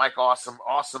actual Mike Awesome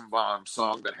Bomb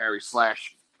song that Harry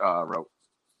Slash wrote.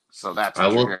 So that's I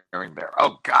what will- you're hearing there.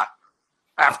 Oh God,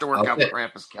 after workout Okay.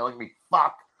 cramp is killing me.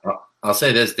 Fuck. I'll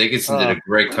say this: Dickinson did a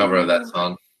great cover of that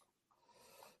song.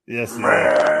 Yes.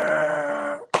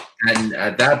 And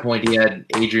at that point, he had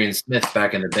Adrian Smith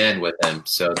back in the band with him.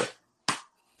 So,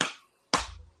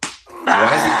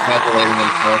 why is he calculating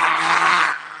himself?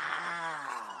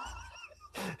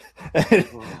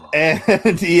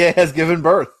 And EA has given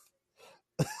birth.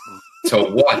 To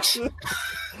what?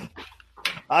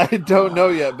 I don't know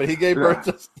yet, but he gave birth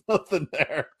to something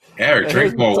there. Eric,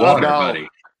 drink more water, buddy.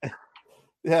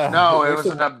 Yeah. No, it was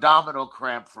an abdominal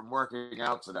cramp from working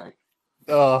out today.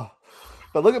 But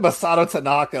look at Masato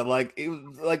Tanaka. Like, it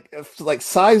was like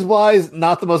size wise,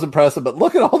 not the most impressive, but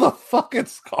look at all the fucking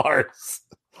scars.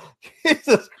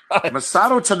 Jesus Christ.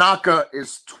 Masato Tanaka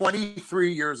is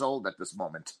 23 years old at this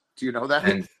moment. Do you know that?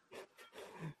 And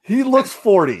He looks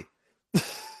 40.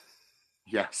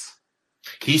 Yes.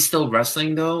 he's still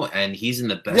wrestling, though, and he's in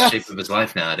the best shape of his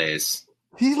life nowadays.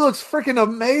 He looks freaking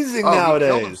amazing He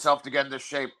nowadays. killed himself to get into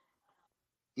shape.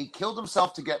 He killed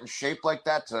himself to get in shape like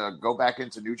that to go back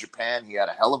into New Japan. He had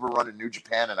a hell of a run in New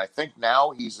Japan, and I think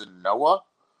now he's in Noah.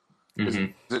 Is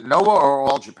it Noah or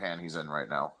All Japan he's in right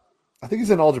now? I think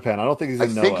he's in All Japan. I don't think he's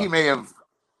in Noah. I think he may have.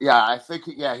 Yeah, I think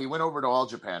he went over to All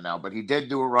Japan now, but he did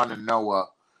do a run in Noah,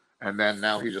 and then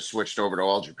now he just switched over to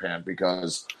All Japan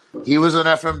because he was an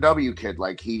FMW kid.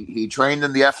 Like he trained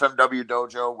in the FMW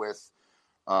dojo with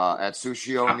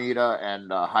Atsushi Onita and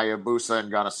Hayabusa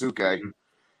and Ganosuke,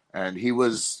 and he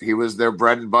was their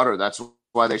bread and butter. That's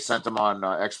why they sent him on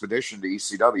expedition to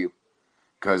ECW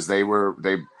because they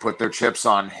put their chips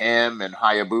on him and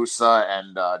Hayabusa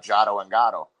and Jado and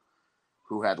Gato,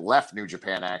 who had left New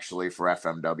Japan actually for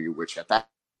FMW, which at that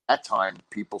time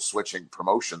people switching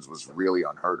promotions was really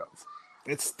unheard of.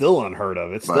 It's still unheard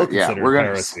of. It's still considered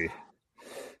heresy.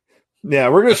 Yeah,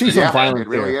 we're gonna see some violence. It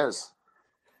really there. is.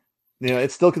 Yeah,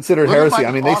 it's still considered heresy.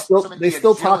 I mean, they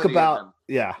still talk about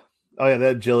the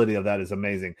agility of that is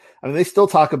amazing. I mean, they still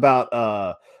talk about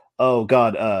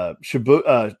Shibata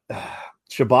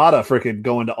freaking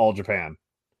going to All Japan.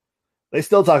 They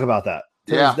still talk about that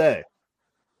to this day.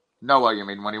 Noah, you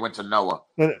mean when he went to Noah?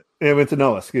 He went to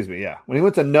Noah, excuse me. Yeah. When he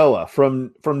went to Noah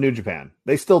from New Japan,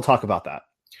 they still talk about that.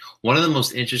 One of the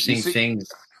most interesting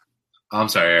things. I'm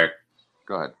sorry, Eric.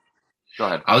 Go ahead.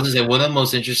 I was going to say, one of the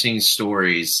most interesting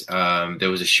stories, there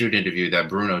was a shoot interview that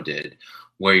Bruno did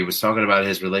where he was talking about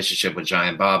his relationship with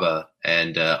Giant Baba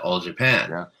and All Japan.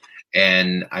 Yeah.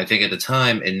 And I think at the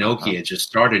time, Inoki had just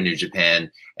started New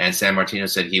Japan, and San Martino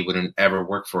said he wouldn't ever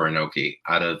work for Inoki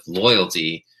out of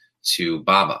loyalty to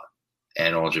Baba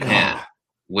and All Japan,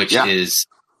 which is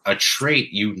a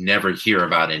trait you never hear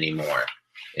about anymore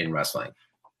in wrestling.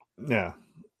 Yeah.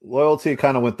 Loyalty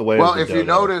kind of went the way of the if you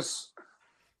notice,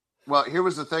 here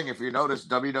was the thing. If you notice,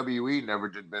 WWE never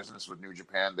did business with New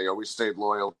Japan. They always stayed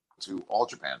loyal to All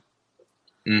Japan.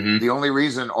 Mm-hmm. The only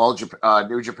reason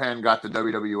New Japan got the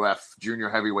WWF Junior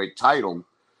Heavyweight title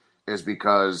is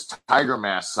because Tiger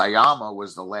Mask Sayama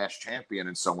was the last champion,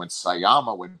 and so when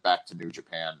Sayama went back to New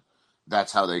Japan,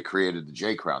 that's how they created the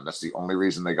J Crown. That's the only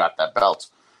reason they got that belt.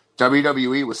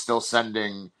 WWE was still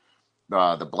sending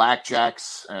the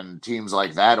Blackjacks and teams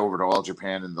like that over to All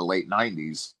Japan in the late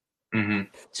 90s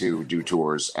to do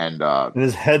tours. And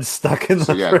his head stuck in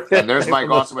the and there's Mike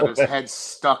Awesome with his head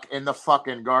stuck in the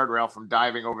fucking guardrail from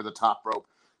diving over the top rope.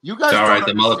 You guys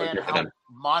don't understand how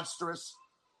monstrous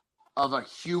of a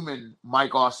human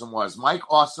Mike Awesome was. Mike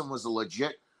Awesome was a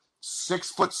legit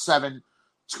 6'7",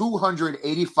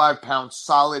 285-pound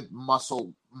solid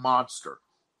muscle monster.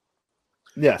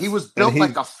 Yes. He was built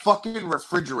like a fucking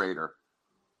refrigerator.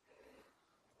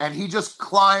 And he just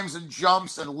climbs and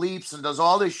jumps and leaps and does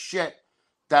all this shit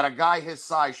that a guy his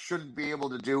size shouldn't be able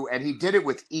to do. And he did it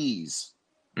with ease.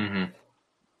 Mm-hmm.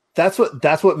 That's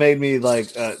what made me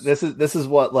like, this is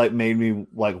what like made me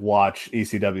like watch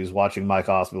ECW's watching Mike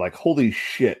Awesome. Like, holy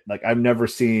shit. Like I've never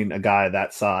seen a guy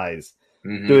that size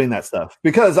doing that stuff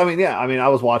because I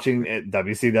was watching it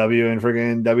WCW and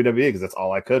friggin' WWE because that's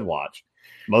all I could watch.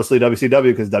 Mostly WCW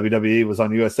because WWE was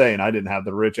on USA and I didn't have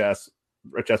the rich ass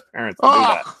parents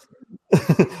to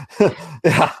do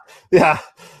that. Yeah.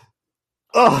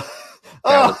 That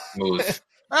was smooth.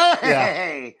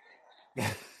 Hey.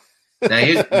 Now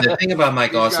here's the thing about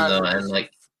Mike Awesome though, and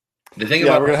like the thing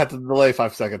we're gonna have to delay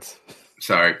 5 seconds.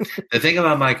 Sorry. The thing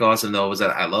about Mike Awesome, though, was that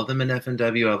I love him in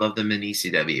FMW. I love him in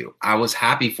ECW. I was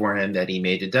happy for him that he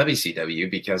made the WCW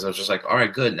because I was just like, all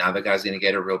right, good. Now the guy's going to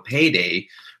get a real payday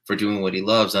for doing what he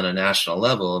loves on a national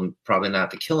level and probably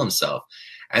not to kill himself.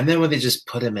 And then when they just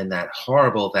put him in that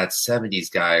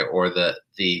 70s guy or the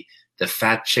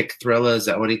fat chick thriller, is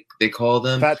that what they call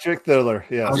them? Fat chick thriller,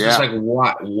 yeah. I was just like,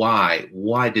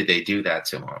 why did they do that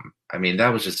to him? I mean, that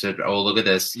was just look at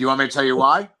this. You want me to tell you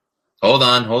why? Hold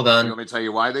on. You want me to tell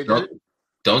you why they did it?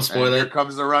 Don't spoil it. Here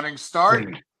comes the running start.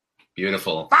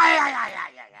 Beautiful.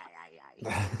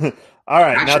 All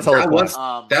right, actually, now tell us.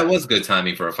 That was good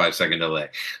timing for a 5-second delay.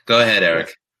 Go ahead,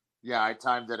 Eric. Yeah, I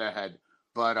timed it ahead.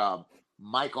 But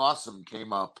Mike Awesome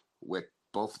came up with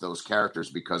both of those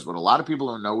characters because what a lot of people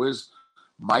don't know is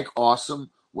Mike Awesome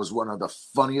was one of the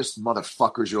funniest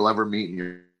motherfuckers you'll ever meet in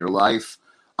your life.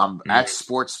 At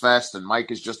Sports Fest, and Mike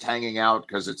is just hanging out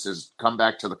because it's his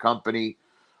comeback to the company.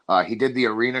 He did the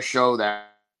arena show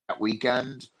that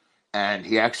weekend, and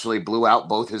he actually blew out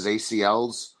both his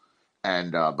ACLs.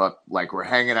 And but like we're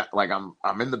hanging out, like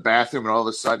I'm in the bathroom, and all of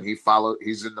a sudden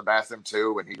he's in the bathroom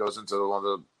too, and he goes into one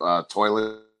of the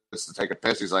toilets to take a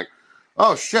piss. He's like,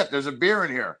 "Oh shit, there's a beer in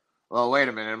here." Well, wait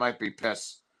a minute, it might be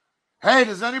piss. Hey,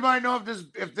 does anybody know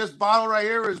if this bottle right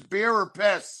here is beer or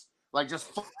piss? Like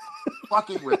just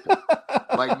fucking with him.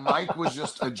 Like Mike was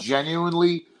just a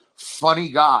genuinely funny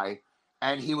guy,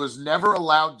 and he was never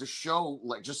allowed to show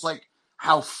like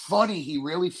how funny he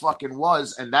really fucking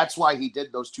was, and that's why he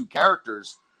did those two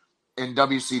characters in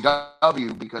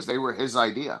WCW because they were his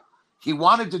idea. He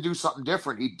wanted to do something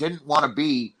different. He didn't want to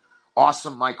be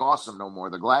Awesome Mike Awesome no more,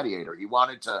 the Gladiator. He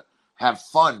wanted to have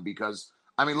fun because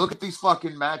I mean, look at these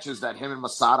fucking matches that him and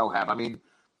Masato have. I mean,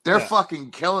 they're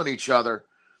fucking killing each other.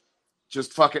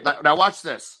 Just fucking now. Watch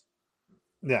this.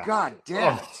 Yeah. God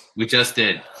damn it. We just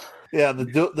did. Yeah.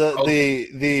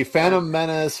 The Phantom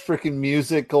Menace freaking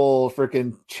musical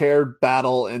freaking chair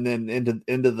battle, and then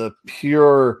into the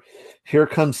pure. Here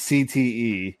comes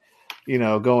CTE.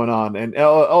 Going on, and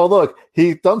oh look,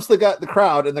 he thumps the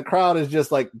crowd, and the crowd is just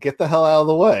like, get the hell out of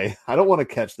the way. I don't want to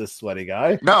catch this sweaty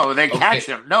guy. No, they catch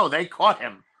him. No, they caught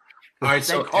him. All right, they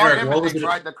so caught Eric, him and they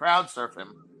tried to crowd surf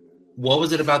him. What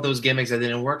was it about those gimmicks that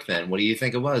didn't work then? What do you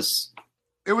think it was?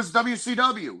 It was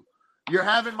WCW. You're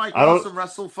having Mike Awesome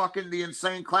wrestle fucking the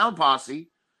Insane Clown Posse,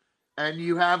 and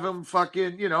you have him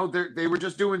fucking, they were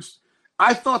just doing.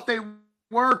 I thought they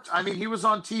worked. I mean, he was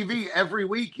on TV every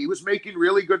week. He was making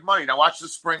really good money. Now watch the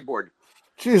springboard.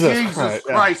 Jesus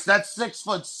Christ, that's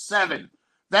 6'7".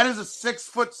 That is a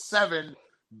 6'7"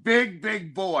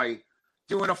 big boy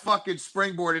doing a fucking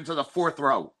springboard into the fourth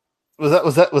row.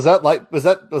 Was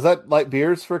that light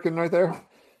beers freaking right there?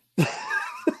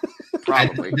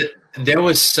 Probably. There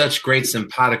was such great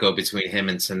simpatico between him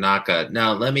and Tanaka.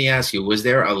 Now, let me ask you, was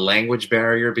there a language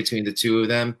barrier between the two of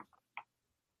them?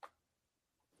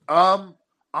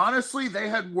 Honestly, they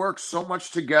had worked so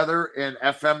much together in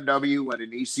FMW and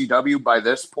in ECW by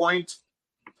this point.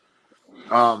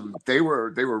 They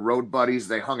were road buddies.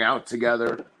 They hung out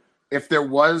together. If there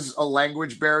was a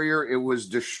language barrier, it was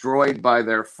destroyed by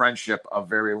their friendship a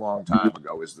very long time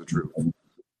ago, is the truth.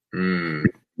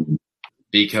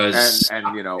 Because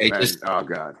oh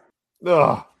god,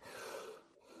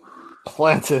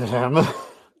 planted him.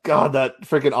 God, that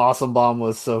freaking Awesome Bomb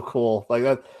was so cool. Like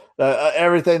that,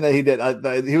 everything that he did.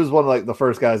 He was one of like the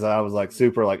first guys that I was like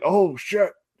super like, oh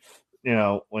shit,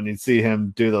 when you see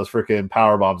him do those freaking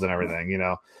power bombs and everything.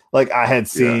 Like I had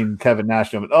seen Kevin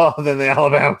Nash do it. Then the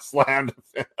Alabama slammed.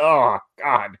 Oh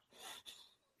God.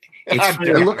 And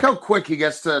look how quick he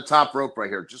gets to the top rope right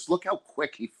here. Just look how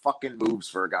quick he fucking moves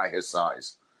for a guy his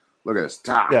size. Look at this.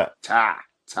 Ta.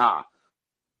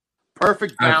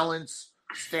 Perfect balance,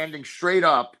 standing straight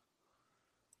up.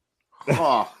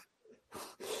 Oh.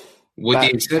 With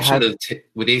the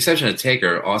exception of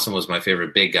Taker, Awesome was my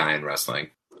favorite big guy in wrestling.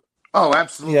 Oh,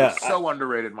 absolutely. Yeah, so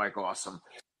underrated, Mike Awesome.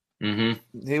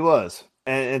 Mm-hmm. He was.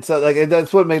 And so like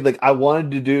that's what made I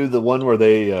wanted to do the one where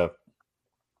they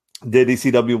did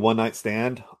ECW One Night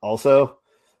Stand also.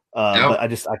 But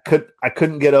I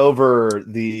couldn't get over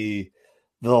the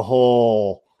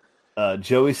whole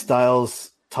Joey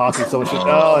Styles talking so much.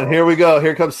 And here we go.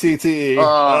 Here comes CTE.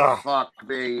 Fuck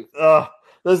me.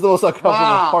 This is the most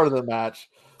uncomfortable part of the match.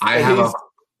 I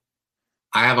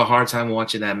have a hard time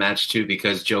watching that match too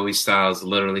because Joey Styles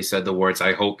literally said the words,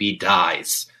 "I hope he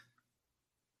dies."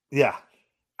 Yeah.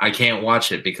 I can't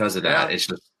watch it because of that. Yeah. It's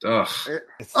just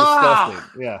it's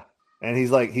disgusting. Yeah. And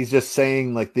he's just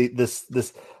saying like this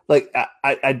like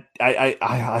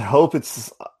I hope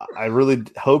it's I really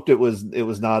hoped it was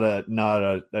not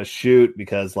a shoot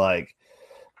because like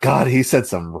God, he said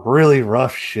some really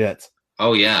rough shit.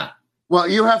 Oh yeah. Well,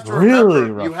 you have to Really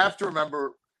remember. You rough. have to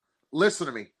remember. Listen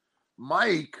to me,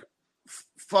 Mike.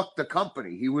 Fucked the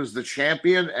company. He was the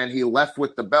champion, and he left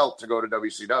with the belt to go to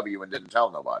WCW and didn't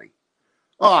tell nobody.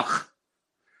 Ugh.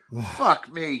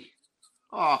 Fuck me.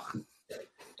 Ugh.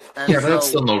 And Yeah, but that's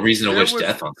still no reason to there wish was-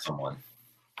 death on someone.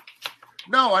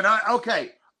 No, and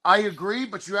I agree,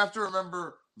 but you have to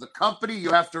remember the company.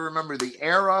 You have to remember the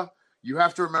era. You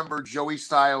have to remember Joey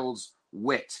Styles'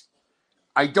 wit.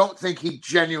 I don't think he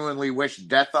genuinely wished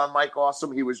death on Mike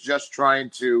Awesome. He was just trying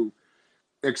to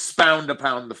expound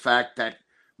upon the fact that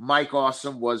Mike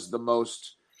Awesome was the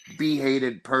most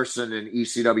be-hated person in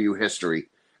ECW history.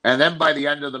 And then by the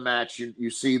end of the match, you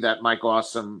see that Mike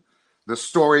Awesome, the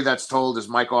story that's told is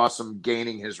Mike Awesome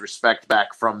gaining his respect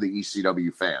back from the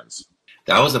ECW fans.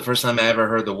 That was the first time I ever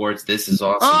heard the words "This is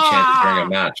awesome" chanted during a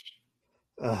match.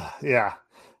 Yeah.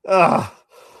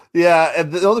 Yeah,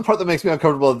 and the only part that makes me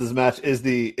uncomfortable of this match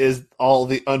is all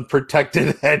the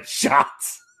unprotected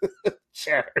headshots.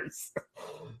 Chairs.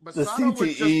 Masato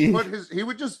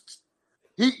would just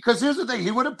put because here's the thing, he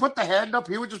wouldn't put the hand up,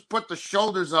 he would just put the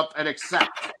shoulders up and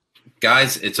accept.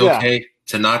 Guys, it's okay.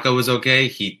 Tanaka was okay.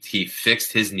 He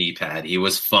fixed his knee pad. He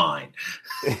was fine.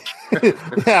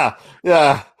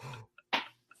 Yeah.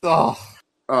 Oh,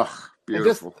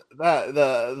 Beautiful.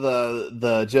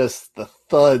 Just the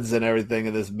thuds and everything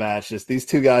in this match. Just these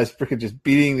two guys freaking just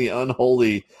beating the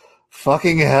unholy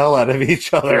fucking hell out of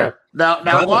each other. Yeah.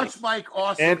 Now watch Mike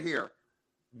Awesome here.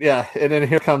 Yeah, and then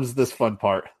here comes this fun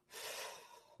part.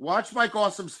 Watch Mike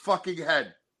Awesome's fucking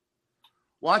head.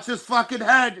 Watch his fucking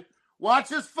head. Watch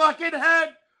his fucking head.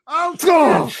 Oh,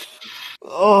 shit.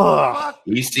 Oh.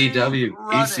 ECW.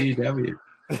 ECW.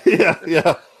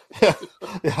 Yeah.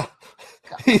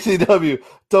 ECW.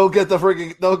 Don't get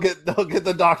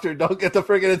the doctor. Don't get the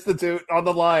freaking institute on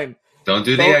the line. Don't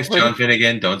do the X, John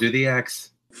Finnegan. Don't do the X.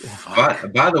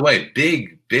 By the way,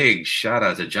 big shout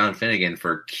out to John Finnegan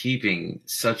for keeping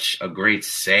such a great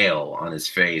sale on his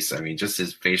face. I mean, just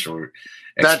his facial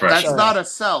expression. That's not a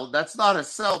sell. That's not a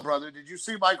sell, brother. Did you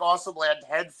see Mike Awesome land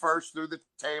head first through the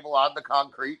table on the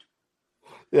concrete?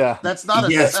 Yeah. That's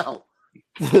not a sell.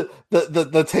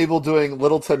 The table doing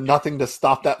little to nothing to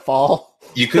stop that fall.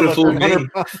 You could have fooled me. And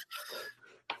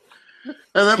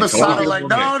then Masato like,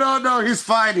 no, he's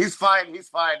fine.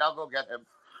 I'll go get him.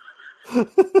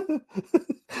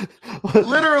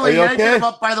 Literally yanking him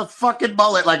up by the fucking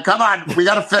mullet. Like, come on, we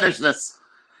got to finish this.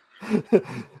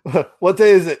 What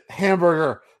day is it?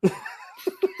 Hamburger.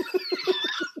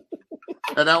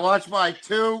 And now watch Mike.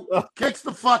 2 kicks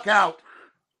the fuck out.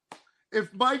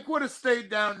 If Mike would have stayed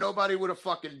down, nobody would have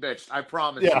fucking bitched. I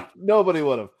promise. Yeah, nobody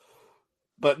would have.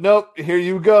 But nope, here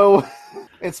you go.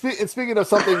 And speaking of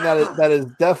something that is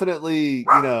definitely,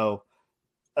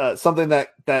 something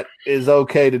that is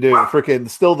okay to do, freaking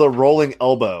still the rolling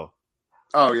elbow.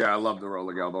 Oh yeah, I love the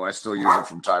rolling elbow. I still use it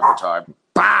from time to time.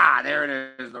 Bah, there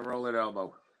it is, the rolling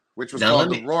elbow, which was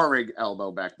called the roaring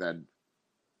elbow back then.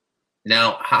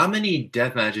 Now, how many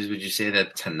death matches would you say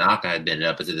that Tanaka had been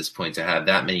up to this point to have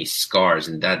that many scars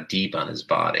and that deep on his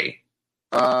body?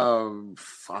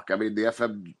 Fuck. I mean, the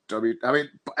FMW. I mean,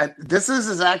 this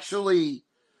is actually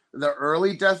the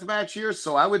early deathmatch years,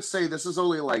 so I would say this is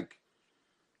only like.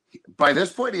 By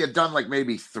this point, he had done like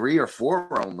maybe 3 or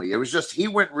 4 only. It was just he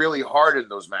went really hard in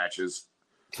those matches.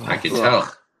 I can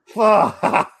tell.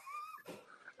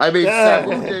 I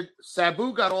mean,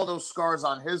 Sabu got all those scars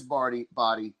on his body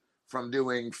from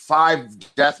doing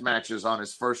 5 death matches on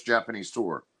his first Japanese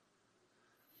tour.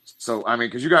 So, I mean,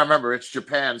 because you got to remember, it's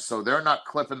Japan, so they're not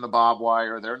clipping the barbed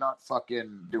wire. They're not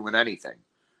fucking doing anything.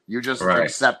 You just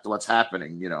accept what's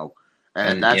happening,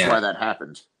 and that's why that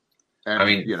happened. And, I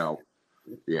mean,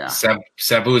 yeah.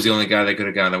 Sabu is the only guy that could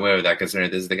have gotten away with that, considering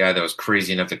this is the guy that was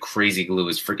crazy enough to crazy glue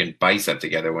his freaking bicep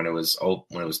together when it was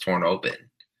torn open.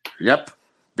 Yep,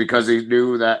 because he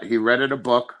knew that he read in a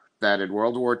book that in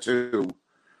World War II,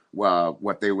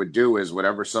 what they would do is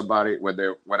whenever somebody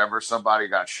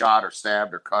got shot or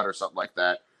stabbed or cut or something like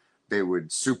that, they would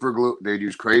they'd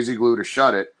use crazy glue to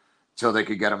shut it till they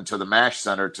could get him to the MASH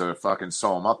center to fucking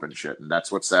sew him up and shit. And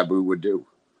that's what Sabu would do.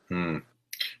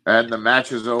 And the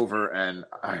match is over, and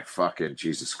I fucking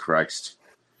Jesus Christ.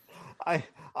 I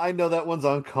know that one's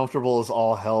uncomfortable as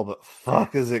all hell, but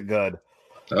fuck, is it good?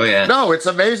 Oh yeah. No, it's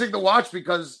amazing to watch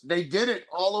because they did it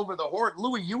all over the Horde.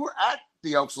 Louis, you were at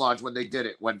the Elks Lodge when they did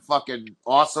it, when fucking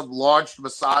Awesome launched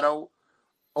Masato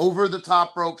over the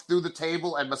top rope through the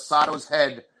table, and Masato's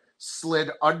head slid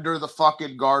under the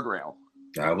fucking guardrail.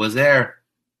 I was there.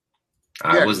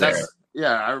 I was there.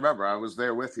 Yeah, I remember. I was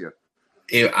there with you.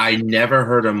 I never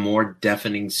heard a more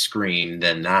deafening scream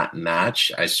than that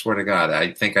match. I swear to God.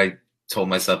 I think I told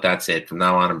myself that's it. From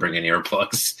now on, I'm bringing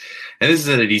earplugs. And this is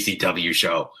an ECW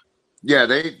show. Yeah,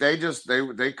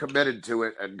 they committed to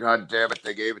it, and god damn it,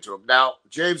 they gave it to him. Now,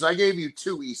 James, I gave you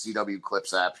 2 ECW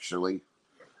clips actually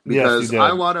Yes, you because did.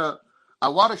 I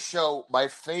wanna show my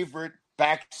favorite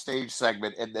backstage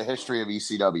segment in the history of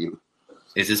ECW.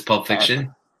 Is this Pulp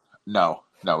Fiction? No,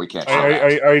 we can't show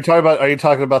that. Are you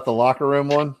talking about the locker room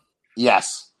one?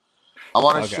 Yes, I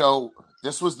want to Okay. show.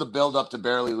 This was the build up to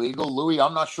Barely Legal. Louis,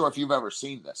 I'm not sure if you've ever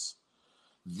seen this.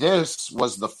 This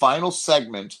was the final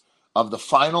segment of the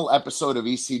final episode of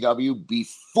ECW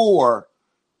before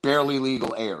Barely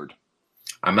Legal aired.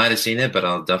 I might have seen it, but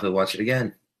I'll definitely watch it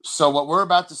again. So what we're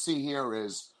about to see here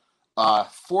is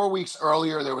 4 weeks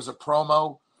earlier, there was a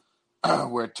promo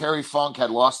where Terry Funk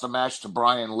had lost a match to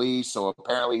Brian Lee. So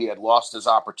apparently he had lost his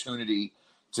opportunity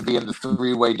to be in the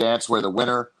 3-way dance where the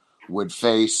winner would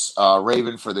face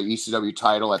Raven for the ECW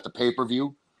title at the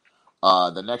pay-per-view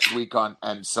the next week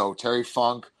and so Terry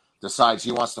Funk decides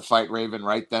he wants to fight Raven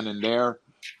right then and there,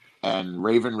 and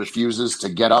Raven refuses to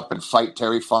get up and fight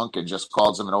Terry Funk and just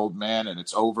calls him an old man, and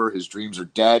it's over. His dreams are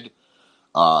dead.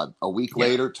 A week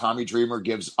later, Tommy Dreamer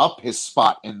gives up his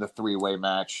spot in the 3-way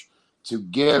match to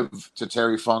give to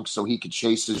Terry Funk so he could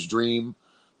chase his dream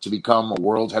to become a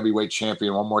world heavyweight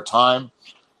champion one more time.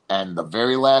 And the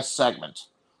very last segment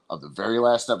of the very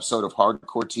last episode of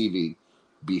Hardcore TV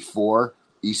before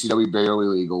ECW Barely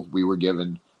Legal, we were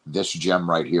given this gem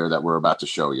right here that we're about to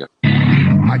show you. All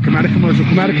right, come out of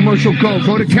commercial,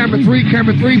 go to camera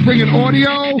 3, bring in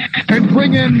audio, and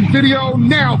bring in video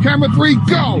now. Camera 3,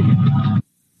 go.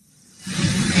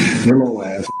 Hello,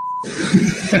 ass.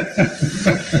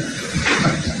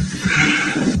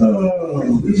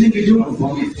 What do you think you're doing,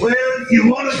 Bobby? Well, you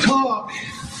want to talk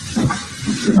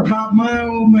about my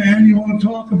old man, you want to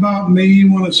talk about me,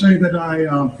 you want to say that I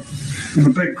am a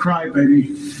big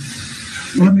crybaby.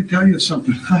 Well, let me tell you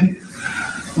something.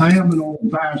 I am an old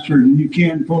bastard, and you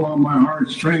can't pull on my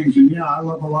heartstrings. And yeah, I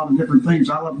love a lot of different things.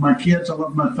 I love my kids. I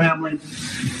love my family.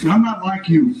 And I'm not like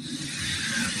you.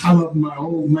 I love my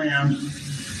old man.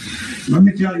 Let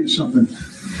me tell you something.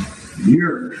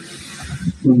 You're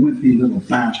the wimpy little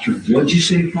bastard. What'd you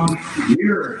say, Funk?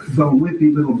 You're the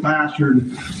wimpy little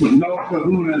bastard with no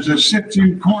kahunas that sits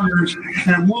in corners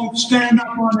and won't stand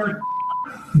up on her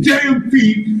damn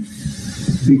feet.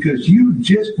 Because you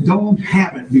just don't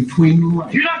have it between the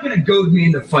legs. You're not going to goad me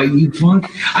into fighting you, Funk.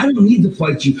 I don't need to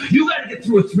fight you. You got to get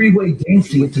through a 3-way dance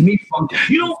to get to me, Funk.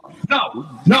 You don't.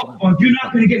 No, Funk. You're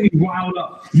not going to get me riled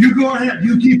up. You go ahead.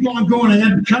 You keep on going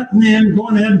ahead and cutting in,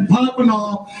 going ahead and popping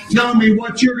off, telling me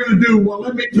what you're going to do. Well,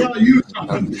 let me tell you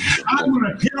something. I'm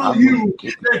going to tell you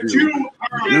that you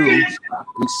are a bitch.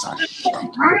 I'm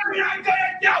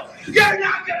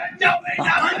not going to do. You're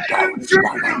not going to do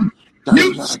me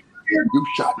nothing. You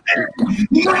shut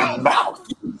your mouth.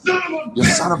 You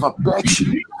son of a bitch.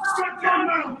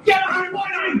 Get out of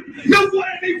me. You've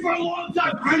wanted me for a long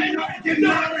time. I'm not getting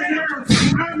out of here.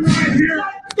 I'm right here.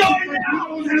 Go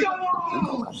now.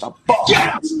 Get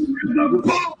out.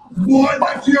 Boy,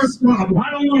 that's your problem.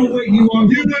 I don't want to wait you on.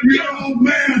 You and your old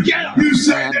man. Get up. You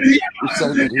said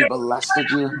that he molested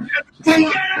you.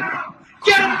 Get out.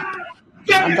 Get out.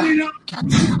 Get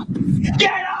out.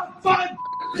 Get out, Funk.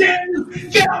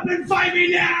 Get up and fight me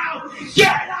now!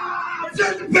 Get up!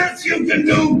 That's the best you can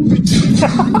do!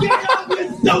 Get up, you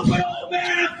stupid old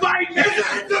man, and fight me!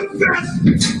 That's the best!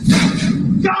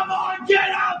 Come on,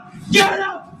 get up! Get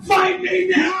up! Fight me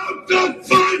now! The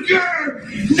fucker!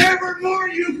 Nevermore,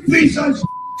 you piece of son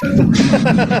of a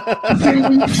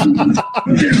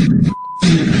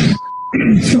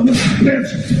bitch!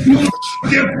 You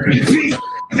piece of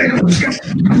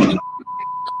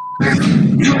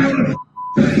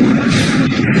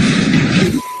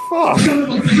Oh. son of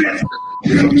a bitch!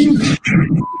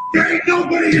 There ain't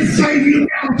nobody to save you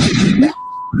now!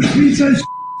 Piece of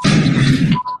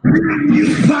you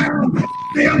viral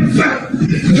damn fat!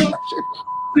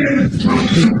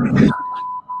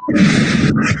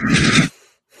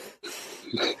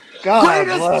 God,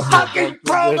 Greatest fucking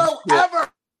promo ever.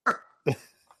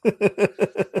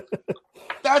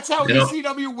 That's how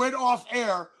ECW went off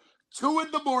air. 2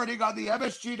 in the morning on the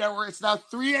MSG network. It's now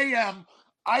 3 a.m.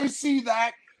 I see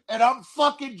that, and I'm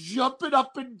fucking jumping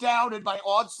up and down in my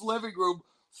aunt's living room,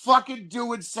 fucking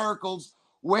doing circles,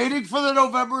 waiting for the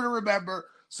November to Remember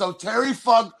so Terry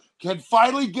Funk can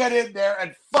finally get in there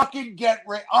and fucking get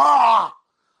ready. I'm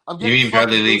getting You mean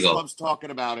Barely Legal? goosebumps talking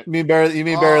about it. You mean Barely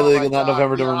Legal, not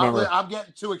November to Remember. I'm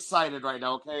getting too excited right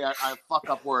now, okay? I fuck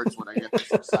up words when I get this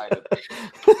excited.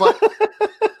 But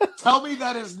tell me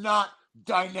that is not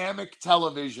dynamic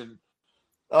television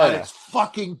at its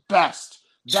fucking best.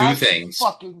 Two things.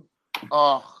 Fucking,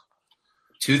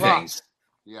 Two things.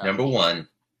 Yeah. Number one,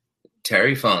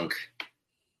 Terry Funk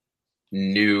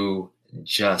knew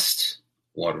just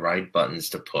what right buttons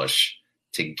to push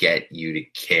to get you to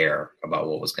care about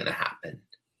what was going to happen.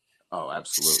 Oh,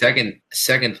 absolutely.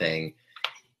 Second thing,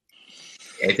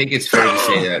 I think it's fair to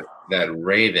say that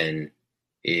Raven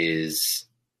is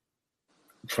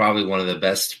probably one of the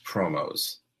best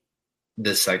promos.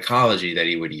 The psychology that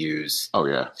he would use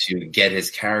to get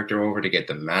his character over, to get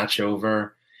the match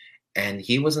over. And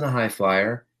he wasn't a high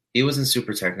flyer. He wasn't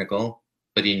super technical,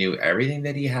 but he knew everything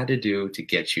that he had to do to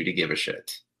get you to give a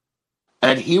shit.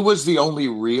 And he was the only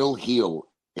real heel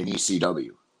in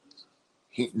ECW.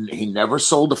 He never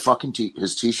sold a fucking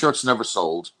his t-shirts never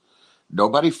sold.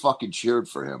 Nobody fucking cheered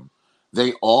for him.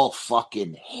 They all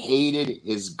fucking hated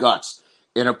his guts.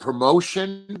 In a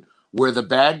promotion where the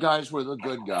bad guys were the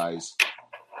good guys,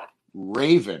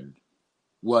 Raven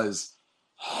was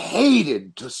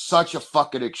hated to such a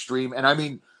fucking extreme. And I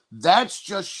mean, that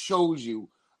just shows you,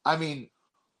 I mean,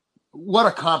 what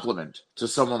a compliment to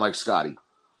someone like Scotty.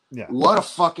 Yeah. What a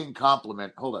fucking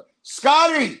compliment. Hold up.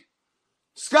 Scotty,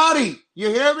 you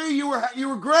hear me? You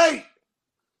were great.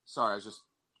 Sorry, I was just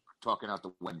talking out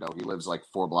the window. He lives like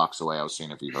 4 blocks away. I was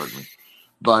seeing if he heard me.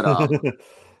 But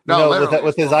no,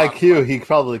 with his IQ, he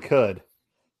probably could.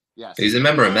 Yes. He's a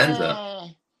member of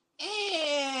Mensa.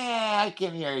 I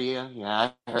can hear you.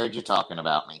 Yeah, I heard you talking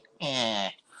about me.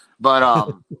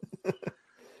 But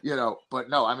but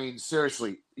no, I mean,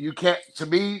 seriously, you can't. To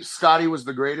me, Scotty was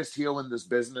the greatest heel in this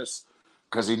business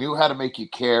because he knew how to make you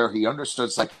care. He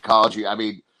understood psychology. I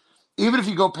mean, even if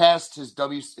you go past his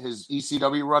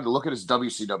ECW run, to look at his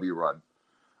WCW run,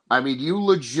 I mean, you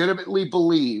legitimately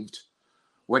believed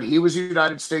when he was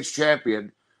United States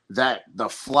champion that the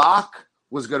flock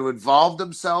was going to involve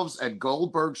themselves and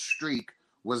Goldberg's streak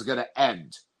was going to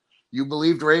end. You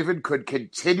believed Raven could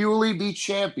continually be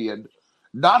champion,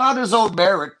 not on his own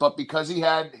merit, but because he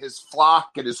had his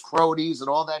flock and his cronies and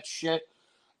all that shit,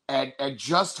 and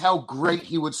just how great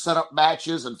he would set up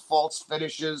matches and false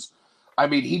finishes. I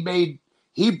mean, he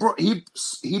brought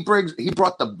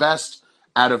the best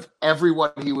out of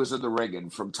everyone he was in the ring in,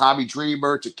 from Tommy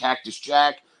Dreamer to Cactus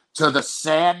Jack to the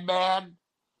Sandman.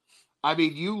 I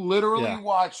mean, you literally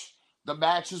watch the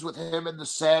matches with him and the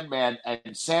Sandman,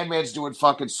 and Sandman's doing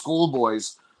fucking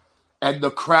schoolboys, and the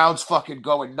crowd's fucking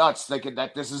going nuts, thinking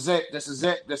that this is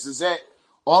it,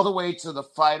 all the way to the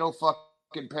final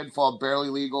fucking pinfall, barely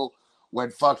legal, when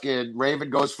fucking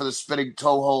Raven goes for the spinning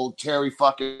toe hold, Terry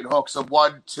fucking hooks him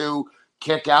 1, 2,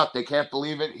 kick out. They can't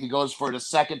believe it. He goes for it a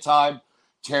second time.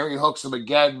 Terry hooks him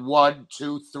again, 1,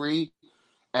 2, 3,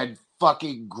 and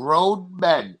fucking grown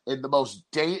men in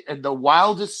the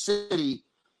wildest city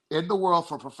in the world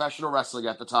for professional wrestling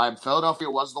at the time. Philadelphia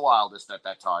was the wildest at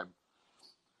that time.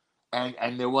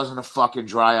 And there wasn't a fucking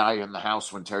dry eye in the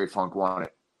house when Terry Funk won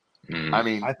it. I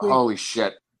mean, holy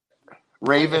shit.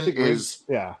 Raven is...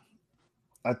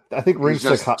 I think ring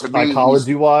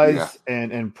psychology-wise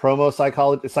and promo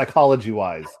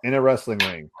psychology-wise in a wrestling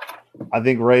ring, I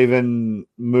think Raven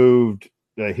moved...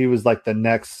 he was like the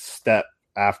next step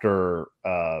after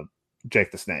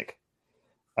Jake the Snake.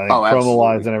 I think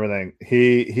promo-wise and everything.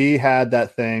 He had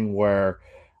that thing where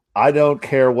I don't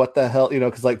care what the hell,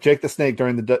 because like Jake the Snake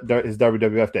during his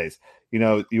WWF days,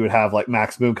 you would have like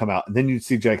Max Moon come out, and then you'd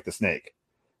see Jake the Snake,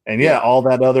 and all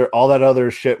that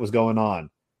other shit was going on.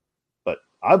 But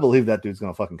I believe that dude's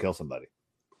gonna fucking kill somebody.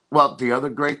 Well, the other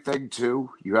great thing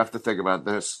too, you have to think about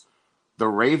this: the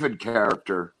Raven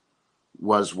character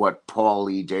was what Paul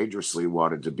E. Dangerously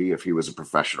wanted to be if he was a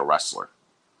professional wrestler.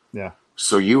 Yeah.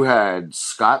 So you had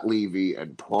Scott Levy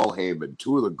and Paul Heyman,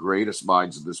 two of the greatest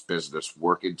minds in this business,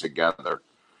 working together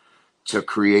to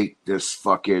create this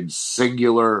fucking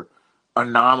singular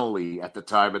anomaly at the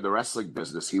time in the wrestling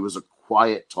business. He was a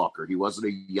quiet talker. He wasn't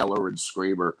a yeller and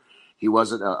screamer. He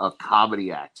wasn't a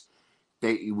comedy act.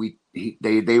 They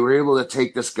were able to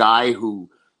take this guy who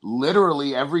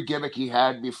literally every gimmick he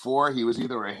had before, he was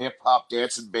either a hip hop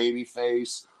dancing baby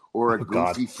face or a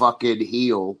goofy fucking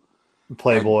heel.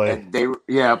 Playboy.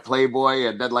 Playboy,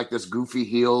 and then like this goofy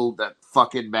heel that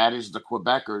fucking managed the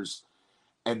Quebecers,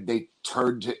 and they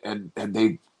and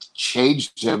they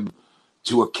changed him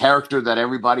to a character that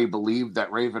everybody believed that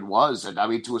Raven was. And I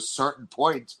mean, to a certain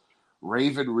point,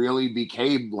 Raven really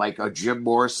became like a Jim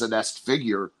Morrison-esque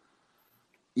figure,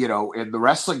 in the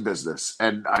wrestling business.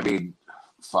 And I mean,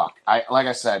 like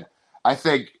I said, I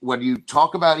think when you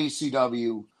talk about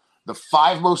ECW, the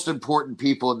 5 most important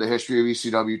people in the history of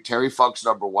ECW, Terry Funk's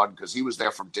number 1 because he was there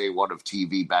from day one of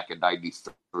TV back in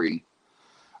 '93.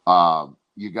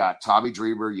 You got Tommy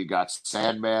Dreamer, you got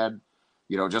Sandman,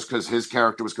 just because his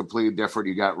character was completely different.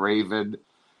 You got Raven,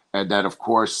 And then, of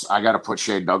course, I got to put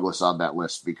Shane Douglas on that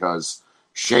list because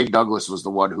Shane Douglas was the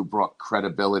one who brought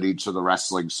credibility to the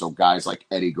wrestling. So guys like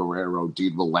Eddie Guerrero,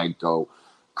 Dean Malenko,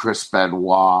 Chris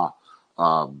Benoit,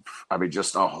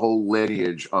 just a whole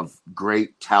lineage of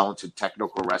great, talented,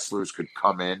 technical wrestlers could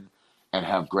come in and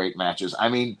have great matches. I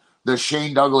mean, the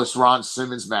Shane Douglas, Ron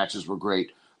Simmons matches were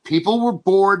great. People were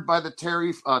bored by the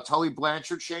Tully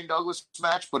Blanchard, Shane Douglas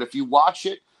match, but if you watch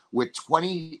it with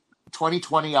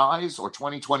 2020 eyes or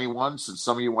 2021, since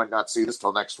some of you might not see this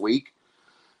till next week,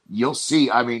 you'll see,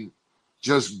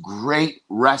 just great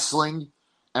wrestling.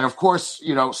 And of course,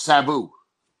 Sabu.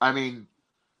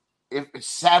 If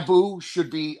Sabu should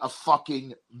be a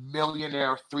fucking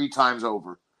millionaire 3 times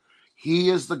over. He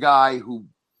is the guy who,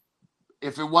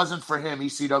 if it wasn't for him,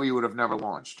 ECW would have never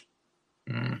launched.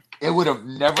 It would have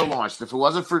never launched. If it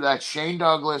wasn't for that Shane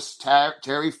Douglas,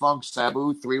 Terry Funk,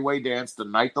 Sabu 3-way dance the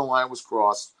night the line was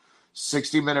crossed,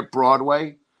 60-minute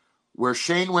Broadway, where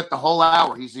Shane went the whole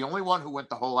hour. He's the only one who went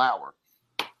the whole hour.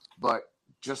 But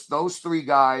just those 3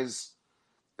 guys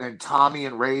and Tommy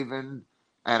and Raven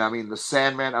and, the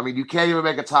Sandman. You can't even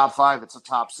make a top 5. It's a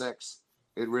top 6.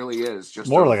 It really is. Just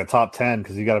more like a top 10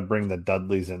 because you got to bring the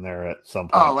Dudleys in there at some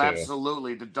point. Oh,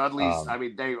 absolutely. The Dudleys,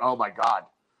 oh, my God.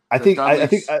 I think Van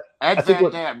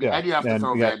Dam. And you have to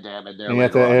throw Van Dam in there. And you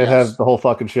have to have the whole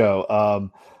fucking show.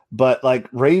 But like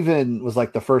Raven was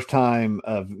like the first time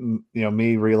of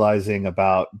me realizing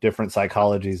about different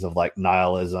psychologies of like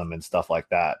nihilism and stuff like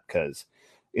that. Because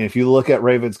if you look at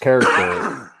Raven's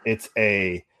character, it's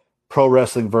a pro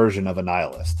wrestling version of a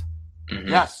nihilist. Mm-hmm.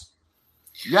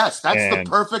 Yes, that's the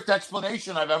perfect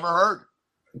explanation I've ever heard.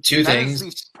 Two that things.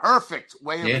 Is the perfect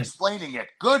way of explaining it.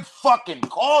 Good fucking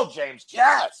call, James.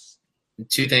 Yes.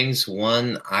 2 things.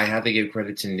 One, I have to give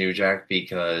credit to New Jack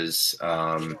because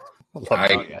I'm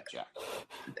sorry.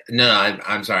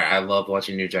 I love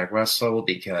watching New Jack wrestle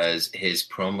because his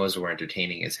promos were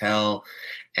entertaining as hell,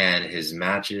 and his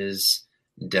matches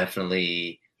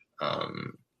definitely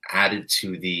added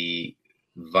to the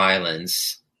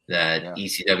violence that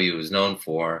ECW was known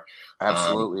for.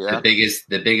 Absolutely,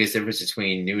 The biggest difference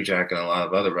between New Jack and a lot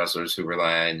of other wrestlers who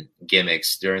rely on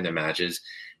gimmicks during their matches,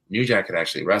 New Jack could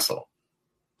actually wrestle.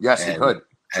 Yes, he could.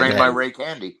 Trained by Ray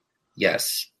Candy.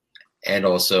 Yes. And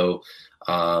also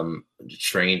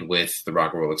trained with the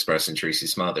Rock and Roll Express and Tracy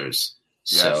Smothers.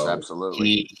 Yes, so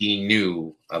absolutely. He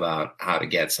knew about how to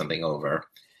get something over.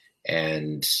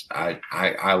 And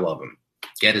I love him.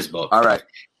 Get his book. All right.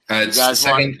 You guys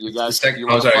want a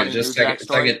New Jack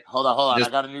story? Hold on. I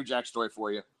got a New Jack story for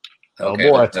you. Okay.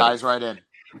 Oh, boy. It ties right in.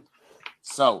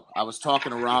 So I was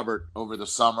talking to Robert over the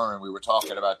summer, and we were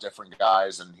talking about different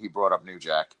guys, and he brought up New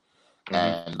Jack. Mm-hmm.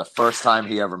 And the first time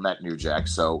he ever met New Jack.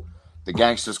 So the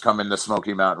gangsters come into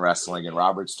Smoky Mountain Wrestling, and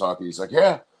Robert's talking. He's like,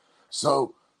 yeah,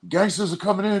 so gangsters are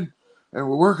coming in, and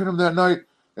we're working them that night,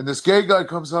 and this gay guy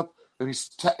comes up, and he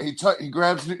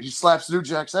slaps New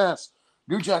Jack's ass.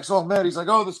 New Jack's all mad. He's like,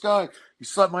 oh, this guy, he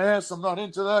slapped my ass. I'm not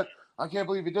into that. I can't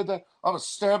believe he did that. I'm going to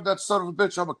stab that son of a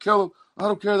bitch. I'm going to kill him. I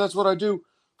don't care. That's what I do.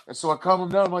 And so I calm him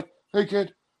down. I'm like, hey,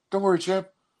 kid, don't worry, champ.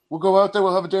 We'll go out there.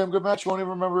 We'll have a damn good match. You won't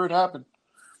even remember it happened.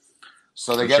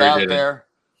 So they get out there.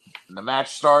 And the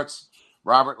match starts.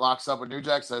 Robert locks up with New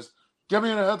Jack, says, get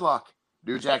me in a headlock.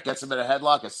 New Jack gets him in a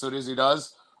headlock. As soon as he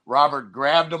does, Robert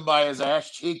grabbed him by his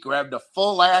ass cheek, grabbed a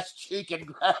full ass cheek and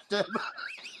grabbed him.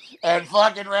 And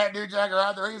fucking ran New Jack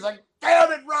around the ring. He's like,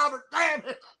 damn it, Robert, damn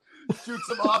it. Shoots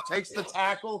him off, takes the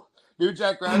tackle. New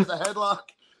Jack grabs the headlock.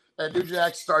 And New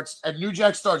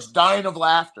Jack starts dying of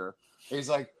laughter. He's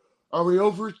like, are we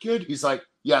over it, kid? He's like,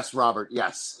 yes, Robert,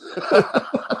 yes.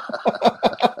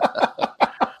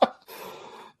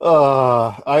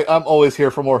 I'm always here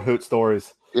for more hoot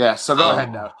stories. Yeah, so go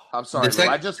ahead now. I'm sorry.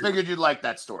 I just figured you'd like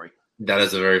that story. That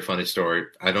is a very funny story.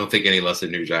 I don't think any less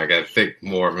of New Jack. I think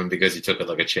more of him because he took it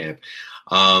like a champ.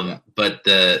 But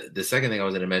the second thing I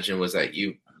was going to mention was that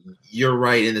you're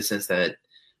right in the sense that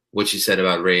what you said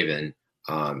about Raven,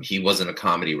 he wasn't a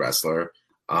comedy wrestler.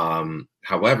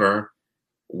 However,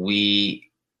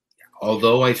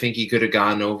 although I think he could have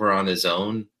gotten over on his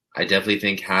own, I definitely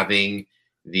think having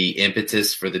the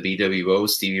impetus for the BWO,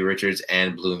 Stevie Richards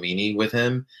and Blue Meanie with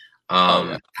him,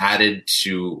 added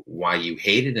to why you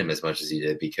hated him as much as you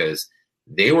did, because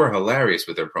they were hilarious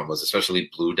with their promos, especially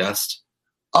Blue Dust.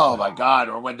 Oh my God!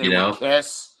 Or when they would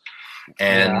kiss.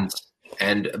 But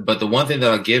the one thing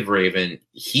that I'll give Raven,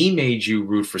 he made you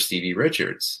root for Stevie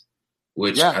Richards,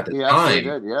 which at the time,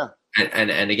 did, yeah.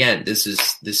 And again, this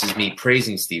is me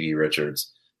praising Stevie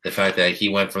Richards, the fact that he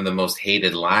went from the most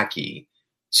hated lackey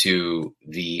to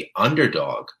the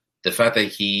underdog, the fact that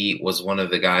he was one of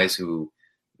the guys who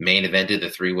main evented the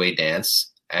 3-way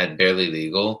dance at Barely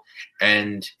Legal.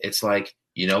 And it's like,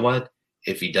 you know what?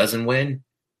 If he doesn't win,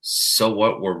 so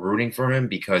what? We're rooting for him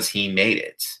because he made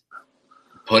it.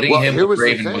 Putting him with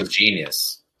Raven was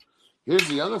genius. Here's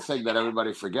the other thing that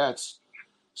everybody forgets.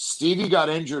 Stevie got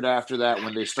injured after that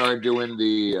when they started doing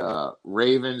the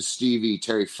Raven, Stevie,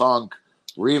 Terry Funk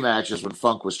rematches when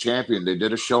Funk was champion. They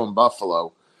did a show in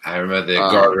Buffalo. I remember the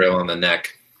guardrail on the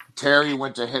neck. Terry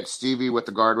went to hit Stevie with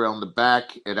the guardrail in the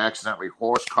back. It accidentally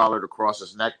horse-collared across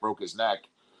his neck, broke his neck.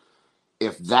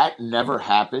 If that never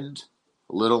happened,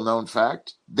 little known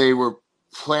fact, they were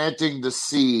planting the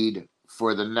seed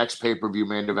for the next pay-per-view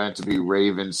main event to be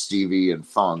Raven, Stevie, and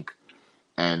Funk.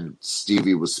 And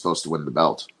Stevie was supposed to win the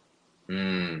belt.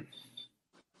 Mm.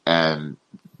 And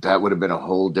that would have been a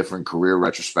whole different career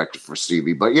retrospective for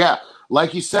Stevie. But yeah,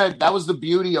 like you said, that was the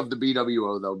beauty of the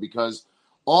BWO, though, because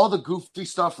all the goofy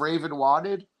stuff Raven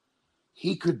wanted,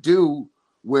 he could do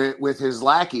with his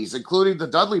lackeys, including the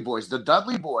Dudley Boys. The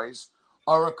Dudley Boys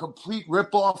are a complete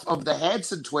ripoff of the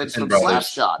Hanson twins from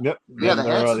Slapshot. Yep. Yeah, the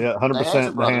Hanson,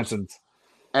 100% the Hansons.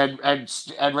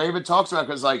 And Raven talks about it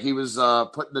because like he was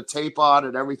putting the tape on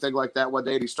and everything like that one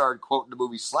day, and he started quoting the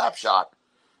movie Slapshot,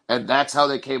 and that's how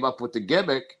they came up with the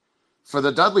gimmick for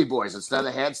the Dudley Boys. Instead of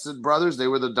the Hanson brothers, they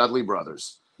were the Dudley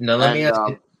brothers. Now let me ask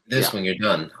you this when you're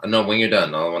done. No, when you're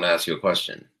done, I want to ask you a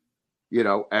question.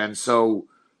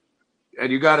 And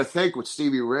you got to think with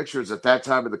Stevie Richards at that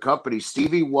time of the company,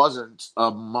 Stevie wasn't a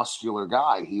muscular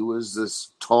guy. He was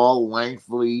this tall,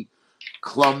 lengthy,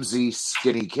 clumsy,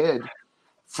 skinny kid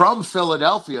from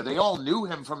Philadelphia. They all knew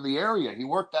him from the area.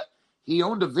 He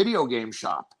owned a video game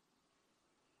shop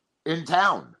in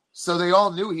town. So they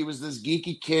all knew he was this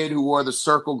geeky kid who wore the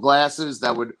circle glasses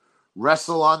that would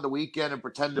wrestle on the weekend and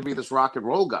pretend to be this rock and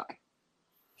roll guy.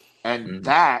 And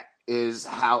that is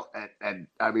how, and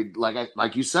I mean,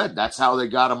 like you said, that's how they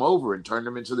got him over and turned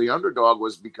him into the underdog,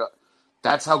 was because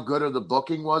that's how good of the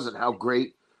booking was and how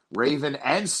great Raven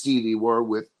and Stevie were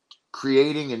with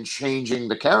creating and changing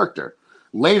the character.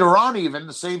 Later on, even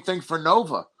the same thing for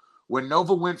Nova. When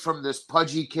Nova went from this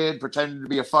pudgy kid pretending to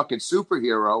be a fucking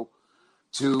superhero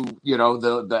to,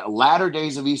 the latter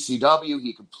days of ECW,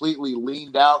 he completely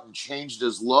leaned out and changed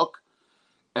his look.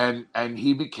 And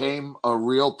he became a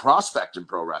real prospect in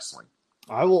pro wrestling.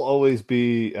 I will always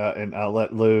be, and I'll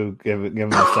let Lou give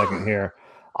him a second here.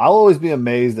 I'll always be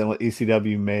amazed at what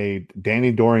ECW made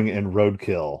Danny Doring and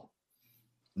Roadkill.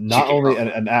 Not only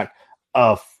an act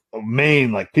of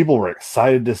main, like people were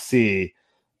excited to see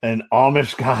an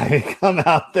Amish guy come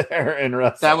out there and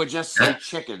wrestle. That would just say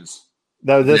chickens.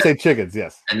 That would just say chickens,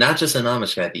 yes. And not just an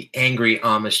Amish guy, the angry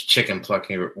Amish chicken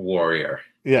plucking warrior.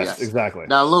 Yes, exactly.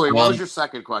 Now, Louis, what was your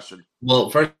second question? Well,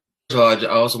 first of all, I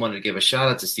also wanted to give a shout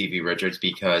out to Stevie Richards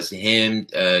because him,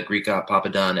 Greek God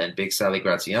Papadon, and Big Sally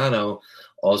Graziano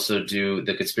also do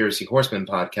the Conspiracy Horseman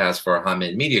podcast for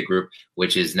Hamid Media Group,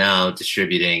 which is now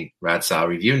distributing Rat Sal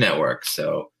Review Network.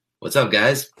 So, what's up,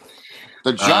 guys?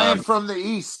 The giant from the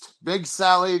East, Big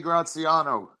Sally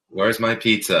Graziano. Where's my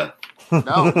pizza?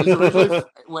 No,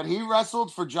 when he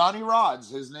wrestled for Johnny Rods,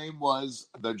 his name was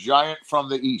the Giant from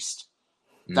the East.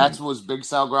 That was Big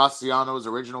Sal Graziano's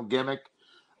original gimmick.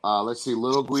 Let's see,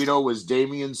 Little Guido was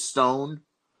Damian Stone.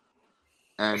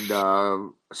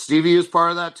 And Stevie is part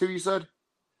of that too, you said?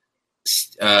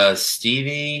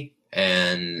 Stevie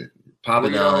and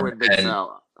Papadon. And Big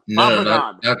Sal. No,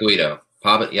 not Guido.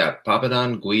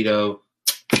 Papadon, Guido.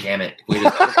 Damn it. Guido.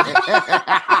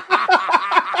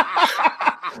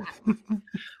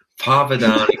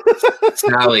 Papadon,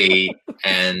 Sally,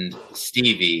 and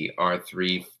Stevie are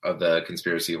three of the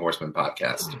Conspiracy Horseman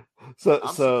podcast. So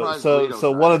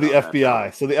one of the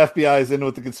FBI. So the FBI is in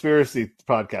with the Conspiracy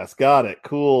podcast. Got it.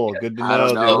 Cool. Good to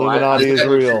know. The Illuminati is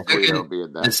real.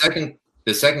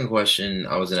 The second question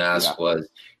I was going to ask was,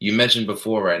 you mentioned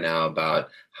before right now about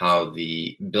how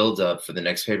the build-up for the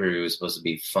next pay-per-view was supposed to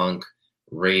be Funk,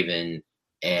 Raven,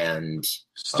 and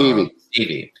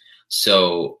Stevie.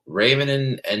 So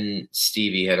Raven and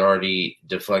Stevie had already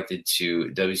deflected to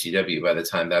WCW by the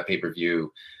time that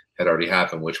pay-per-view had already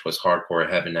happened, which was Hardcore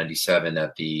Heaven 97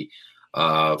 at the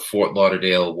Fort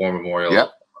Lauderdale War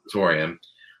Memorial Auditorium.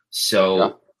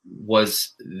 So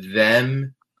was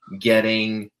them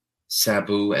getting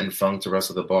Sabu and Funk to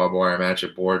wrestle the barbed wire match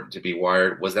at Board to be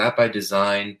Wired, was that by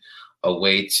design a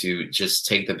way to just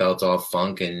take the belt off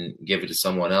Funk and give it to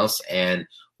someone else? And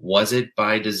was it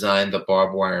by design the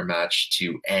barbed wire match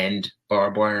to end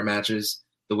barbed wire matches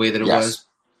the way that it was?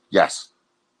 Yes.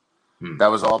 That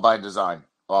was all by design,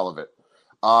 all of it.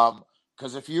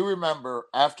 Because if you remember,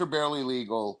 after Barely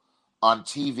Legal on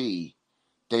TV,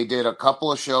 They did a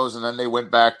couple of shows, and then they went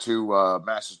back to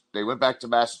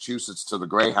Massachusetts to the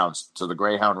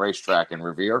Greyhound racetrack in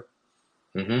Revere.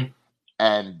 Mm-hmm.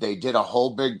 And they did a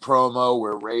whole big promo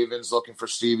where Raven's looking for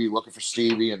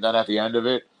Stevie, and then at the end of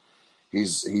it, he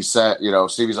said,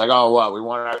 Stevie's like, "Oh, what? You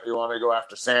want to go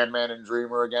after Sandman and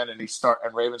Dreamer again?"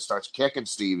 And Raven starts kicking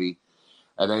Stevie,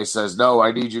 and then he says, "No,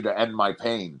 I need you to end my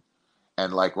pain."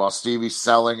 And like while Stevie's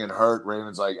selling and hurt,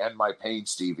 Raven's like, "End my pain,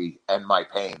 Stevie, end my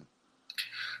pain."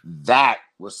 That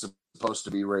was supposed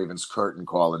to be Raven's curtain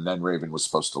call, and then Raven was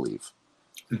supposed to leave.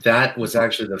 That was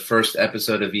actually the first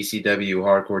episode of ECW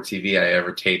Hardcore TV I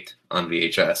ever taped on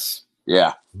VHS.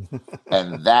 Yeah.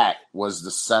 And that was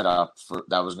the setup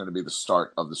that was going to be the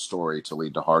start of the story to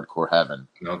lead to Hardcore Heaven.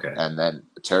 Okay. And then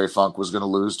Terry Funk was going to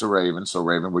lose to Raven, so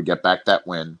Raven would get back that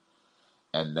win.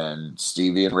 And then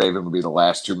Stevie and Raven would be the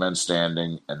last two men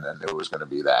standing, and then there was going to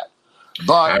be that.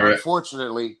 But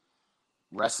unfortunately,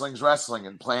 wrestling's wrestling,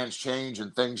 and plans change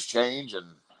and things change, and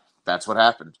that's what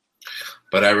happened.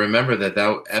 But I remember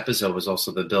that episode was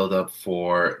also the build-up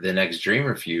for the next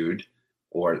Dreamer feud,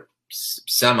 or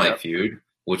semi-feud,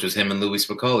 which was him and Louis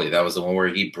Spicoli. That was the one where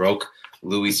he broke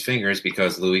Louis' fingers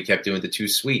because Louis kept doing the too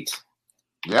sweet.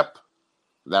 Yep.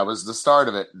 That was the start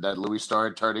of it, that Louis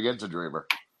started turning into Dreamer.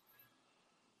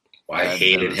 I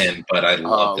hated him, but I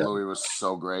loved him. Louis was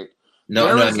so great.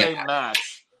 There was a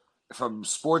match from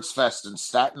Sports Fest in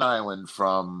Staten Island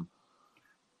from...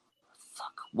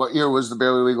 What year was the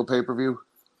Barely Legal pay-per-view?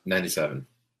 97.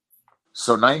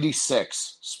 So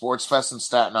 96, Sports Fest in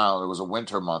Staten Island. It was a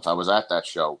winter month. I was at that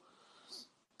show.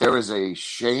 There is a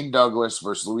Shane Douglas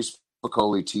versus Louis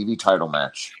Spicoli TV title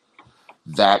match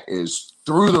that is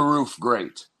through the roof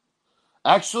great.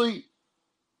 Actually,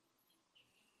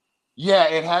 yeah,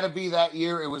 it had to be that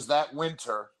year. It was that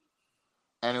winter.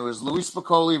 And it was Louis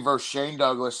Spicoli versus Shane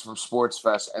Douglas from Sports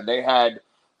Fest. And they had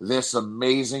this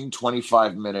amazing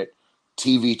 25-minute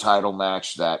TV title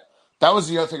match that was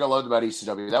the other thing I loved about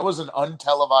ECW. That was an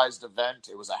untelevised event.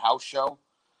 It was a house show,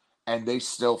 and they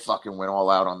still fucking went all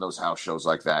out on those house shows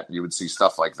like that. You would see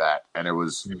stuff like that, and it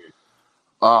was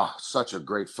such a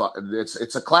great fun.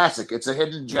 It's a classic. It's a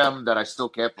hidden gem that I still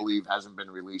can't believe hasn't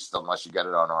been released unless you get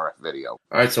it on RF video. All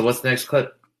right, so what's the next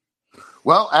clip?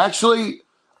 Well, actually,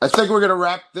 I think we're going to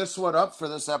wrap this one up for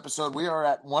this episode. We are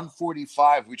at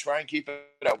 1:45. We try and keep it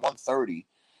at 1:30.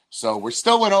 So we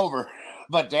still went over,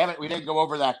 but damn it, we didn't go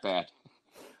over that bad.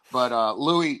 But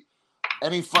Louis,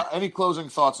 any closing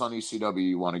thoughts on ECW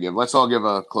you want to give? Let's all give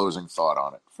a closing thought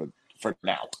on it for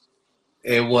now.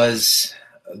 It was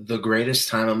the greatest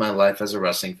time of my life as a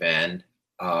wrestling fan.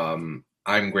 I'm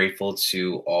grateful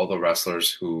to all the wrestlers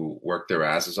who worked their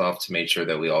asses off to make sure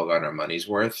that we all got our money's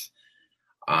worth.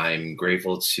 I'm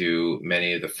grateful to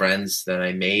many of the friends that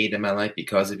I made in my life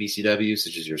because of ECW,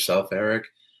 such as yourself, Eric.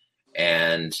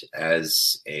 And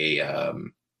as a, I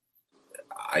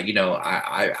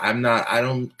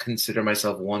don't consider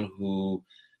myself one who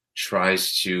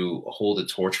tries to hold a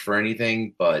torch for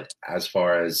anything, but as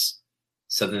far as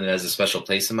something that has a special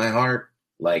place in my heart,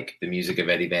 like the music of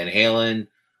Eddie Van Halen,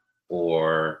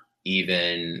 or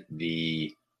even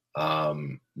the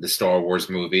Star Wars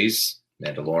movies,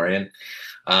 Mandalorian,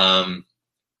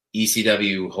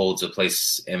 ECW holds a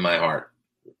place in my heart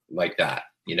like that.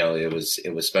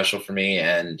 It was special for me,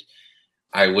 and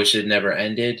I wish it never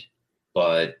ended,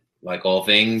 but like all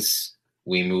things,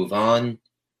 we move on,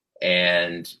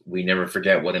 and we never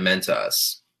forget what it meant to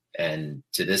us. And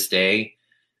to this day,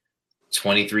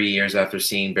 23 years after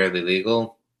seeing Barely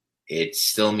Legal, it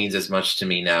still means as much to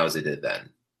me now as it did then,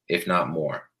 if not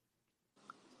more.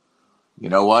 You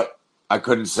know what? I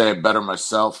couldn't say it better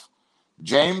myself.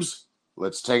 James,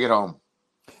 let's take it home.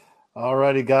 All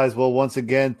righty, guys. Well, once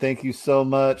again, thank you so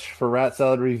much for Rat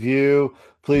Salad Review.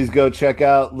 Please go check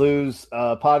out Lou's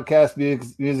podcast,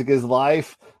 Music is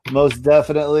Life, most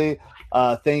definitely.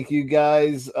 Thank you,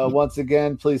 guys. Once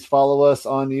again, please follow us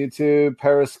on YouTube,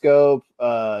 Periscope,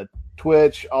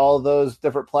 Twitch, all those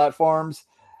different platforms.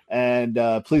 And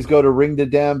please go to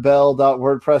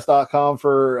ringthedamnbell.wordpress.com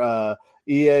for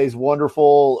EA's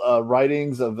wonderful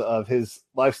writings of his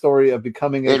life story of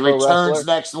becoming a pro wrestler. It returns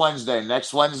next Wednesday.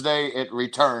 Next Wednesday, it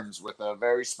returns with a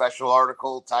very special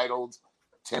article titled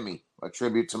Timmy, a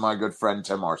tribute to my good friend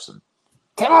Tim Arson.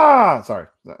 Sorry.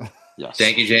 Yes.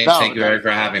 Thank you, James. Thank you, Eric,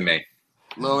 for having me.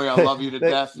 Louis, I love you to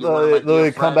death.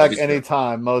 Louis, come back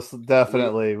anytime. Most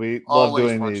definitely. We love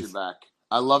doing these. You back.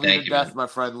 I love you to death, my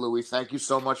friend Louis. Thank you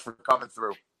so much for coming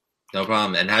through. No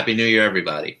problem. And Happy New Year,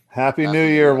 everybody. Happy New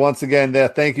Year once again.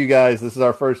 Thank you, guys. This is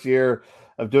our first year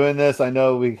of doing this. I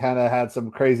know we kind of had some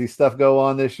crazy stuff go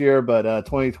on this year, but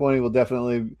 2020 will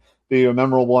definitely be a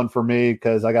memorable one for me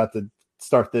because I got to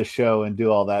start this show and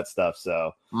do all that stuff.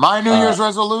 So my New Year's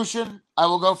resolution, I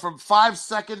will go from 5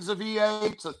 seconds of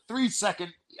EA to 3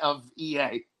 seconds of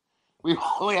EA. We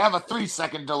only have a 3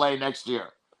 second delay next year.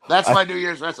 That's my New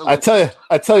Year's resolution.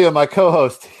 I tell you, my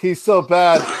co-host, he's so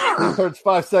bad, he turns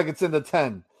 5 seconds into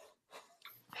 10.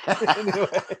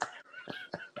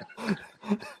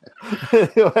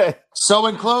 Anyway. So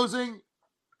in closing,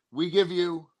 we give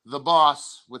you the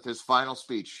boss with his final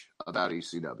speech about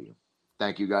ECW.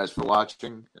 Thank you guys for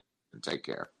watching, and take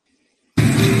care.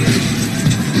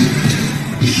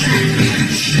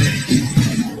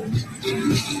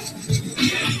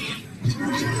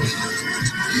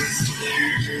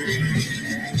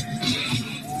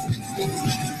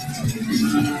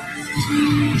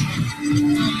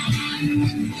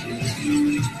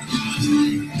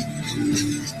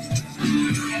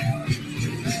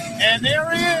 And there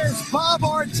he is, Bob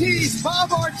Ortiz.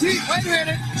 Bob Ortiz, wait a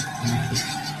minute.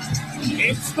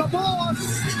 It's the boss.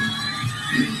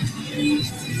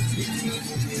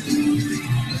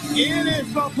 It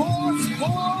is the boss,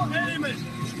 Paul Heyman.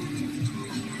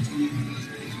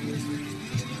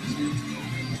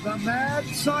 The mad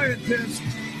scientist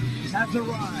has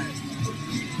arrived.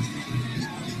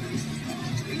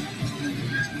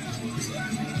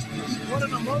 What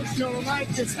an emotional night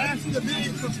this has to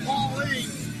be for Paul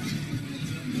Heyman.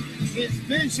 His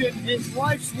vision, his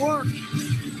life's work,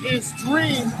 his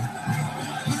dream,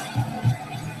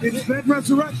 it's been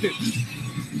resurrected.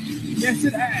 Yes,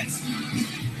 it has.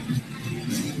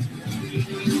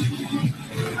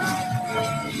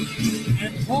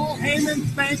 And Paul Heyman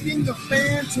thanking the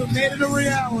fans who made it a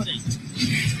reality.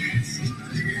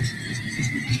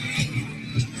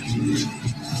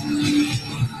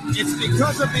 It's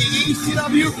because of the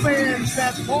ECW fans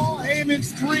that Paul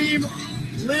Heyman's dream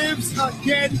lives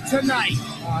again tonight.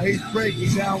 He's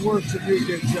breaking down worse than you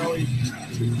did, Joey.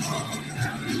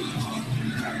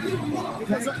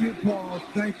 Thank you, Paul.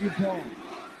 Thank you, Paul.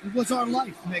 It was our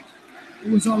life, Nick.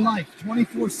 It was our life,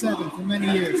 24/7 for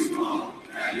many years.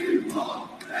 Thank you, Paul.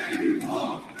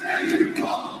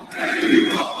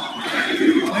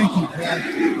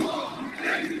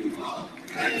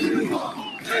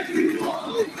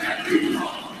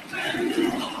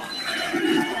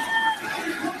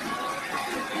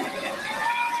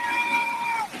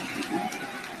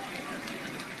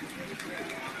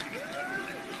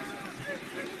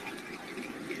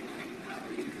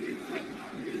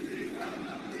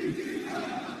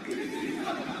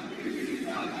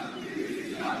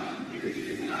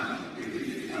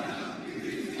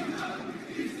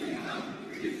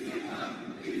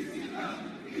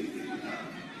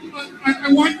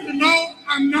 I want you to know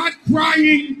I'm not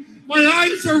crying. My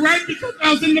eyes are red because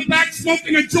I was in the back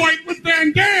smoking a joint with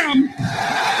Van Dam.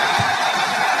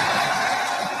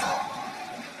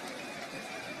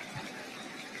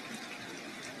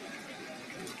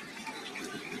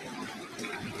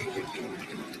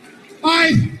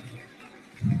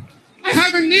 I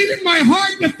haven't needed my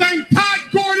heart to thank Todd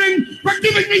Gordon for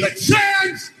giving me the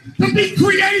chance to be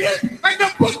creative and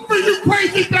to book for you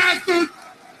crazy bastards.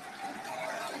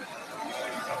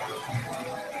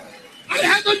 I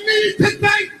have a need to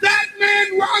thank that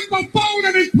man Ron Buffone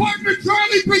and his partner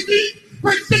Charlie Brigitte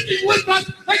for sticking with us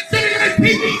and sitting in a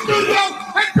TV studio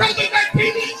and building that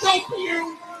TV show for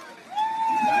you.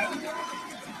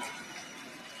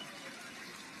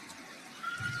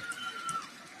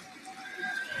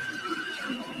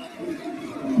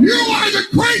 You are the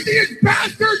craziest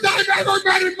bastards I've ever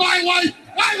met in my life.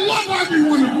 I love every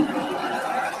one of you.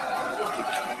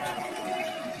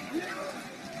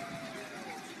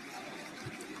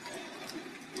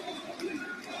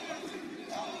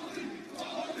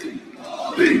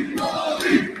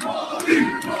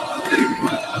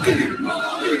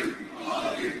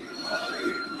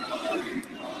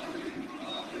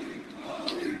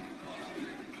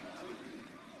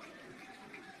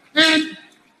 And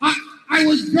I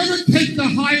was going to take the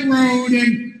high road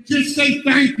and just say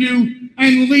thank you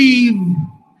and leave.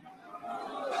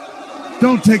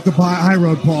 Don't take the high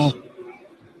road, Paul.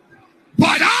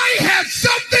 But I have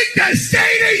something to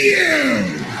say to you.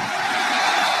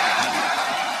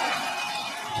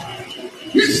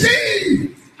 You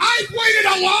see, I've waited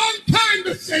a long time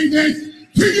to say this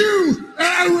to you,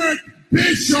 Eric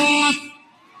Bischoff.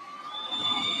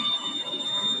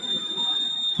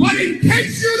 But in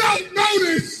case you don't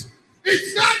notice,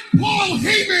 it's not Paul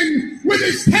Heyman with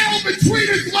his tail between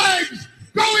his legs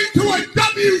going to a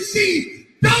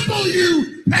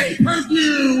WCW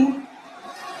pay-per-view.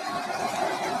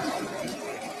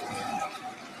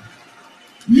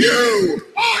 You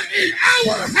are in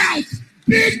our house,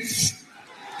 bitch.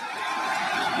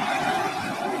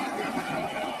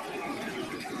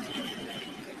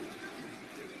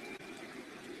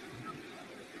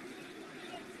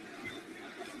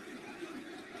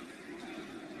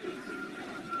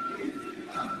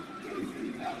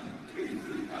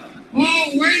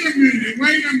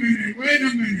 wait a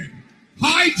minute.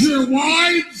 Hide your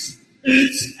wives.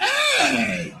 It's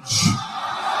Edge.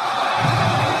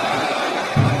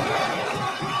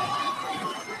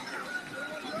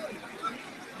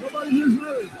 Nobody hears me.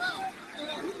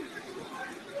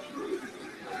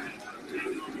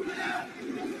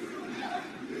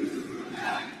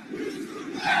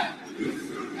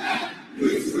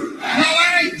 Well,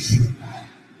 Edge,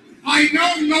 I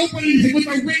know nobody with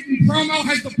a written promo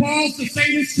has the balls to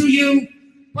say this to you,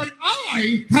 but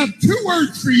I have 2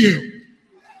 words for you.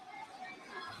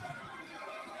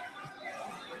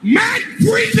 Matt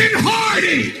Freaking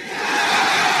Hardy!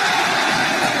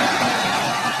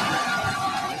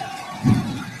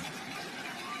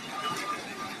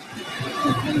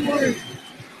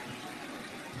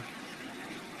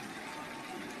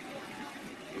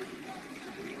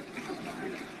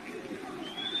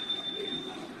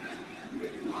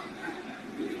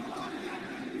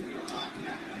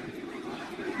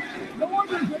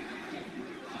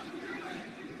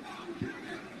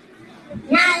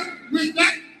 Well, with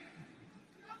that,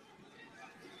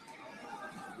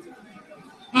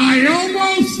 I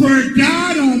almost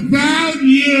forgot about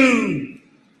you.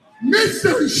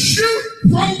 Mr. Shoot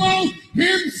Promo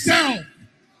himself.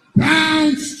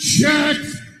 Bounce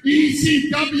checks.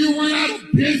 ECW went out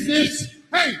of business.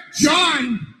 Hey,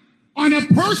 John, on a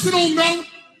personal note,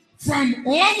 from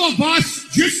all of us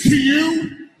just to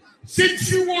you,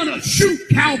 since you want to shoot,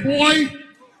 cowboy,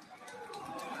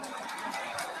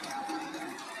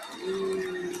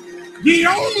 the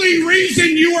only reason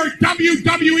you were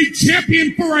WWE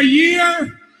champion for a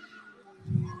year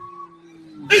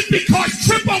is because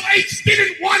Triple H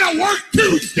didn't want to work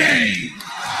Tuesday.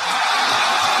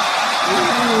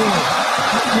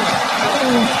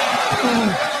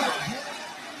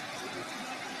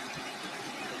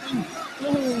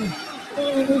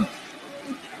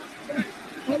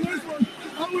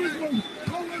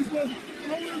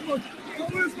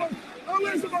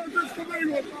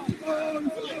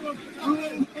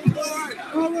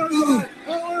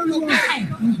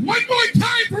 One more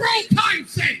time for old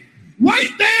time's sake.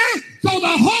 Right there so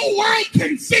the whole world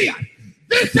can see it.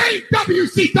 This ain't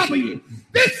WCW.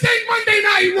 This ain't Monday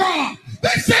Night Raw.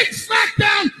 This ain't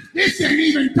SmackDown. This ain't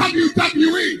even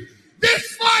WWE.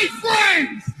 This, my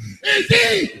friends, is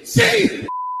ECW.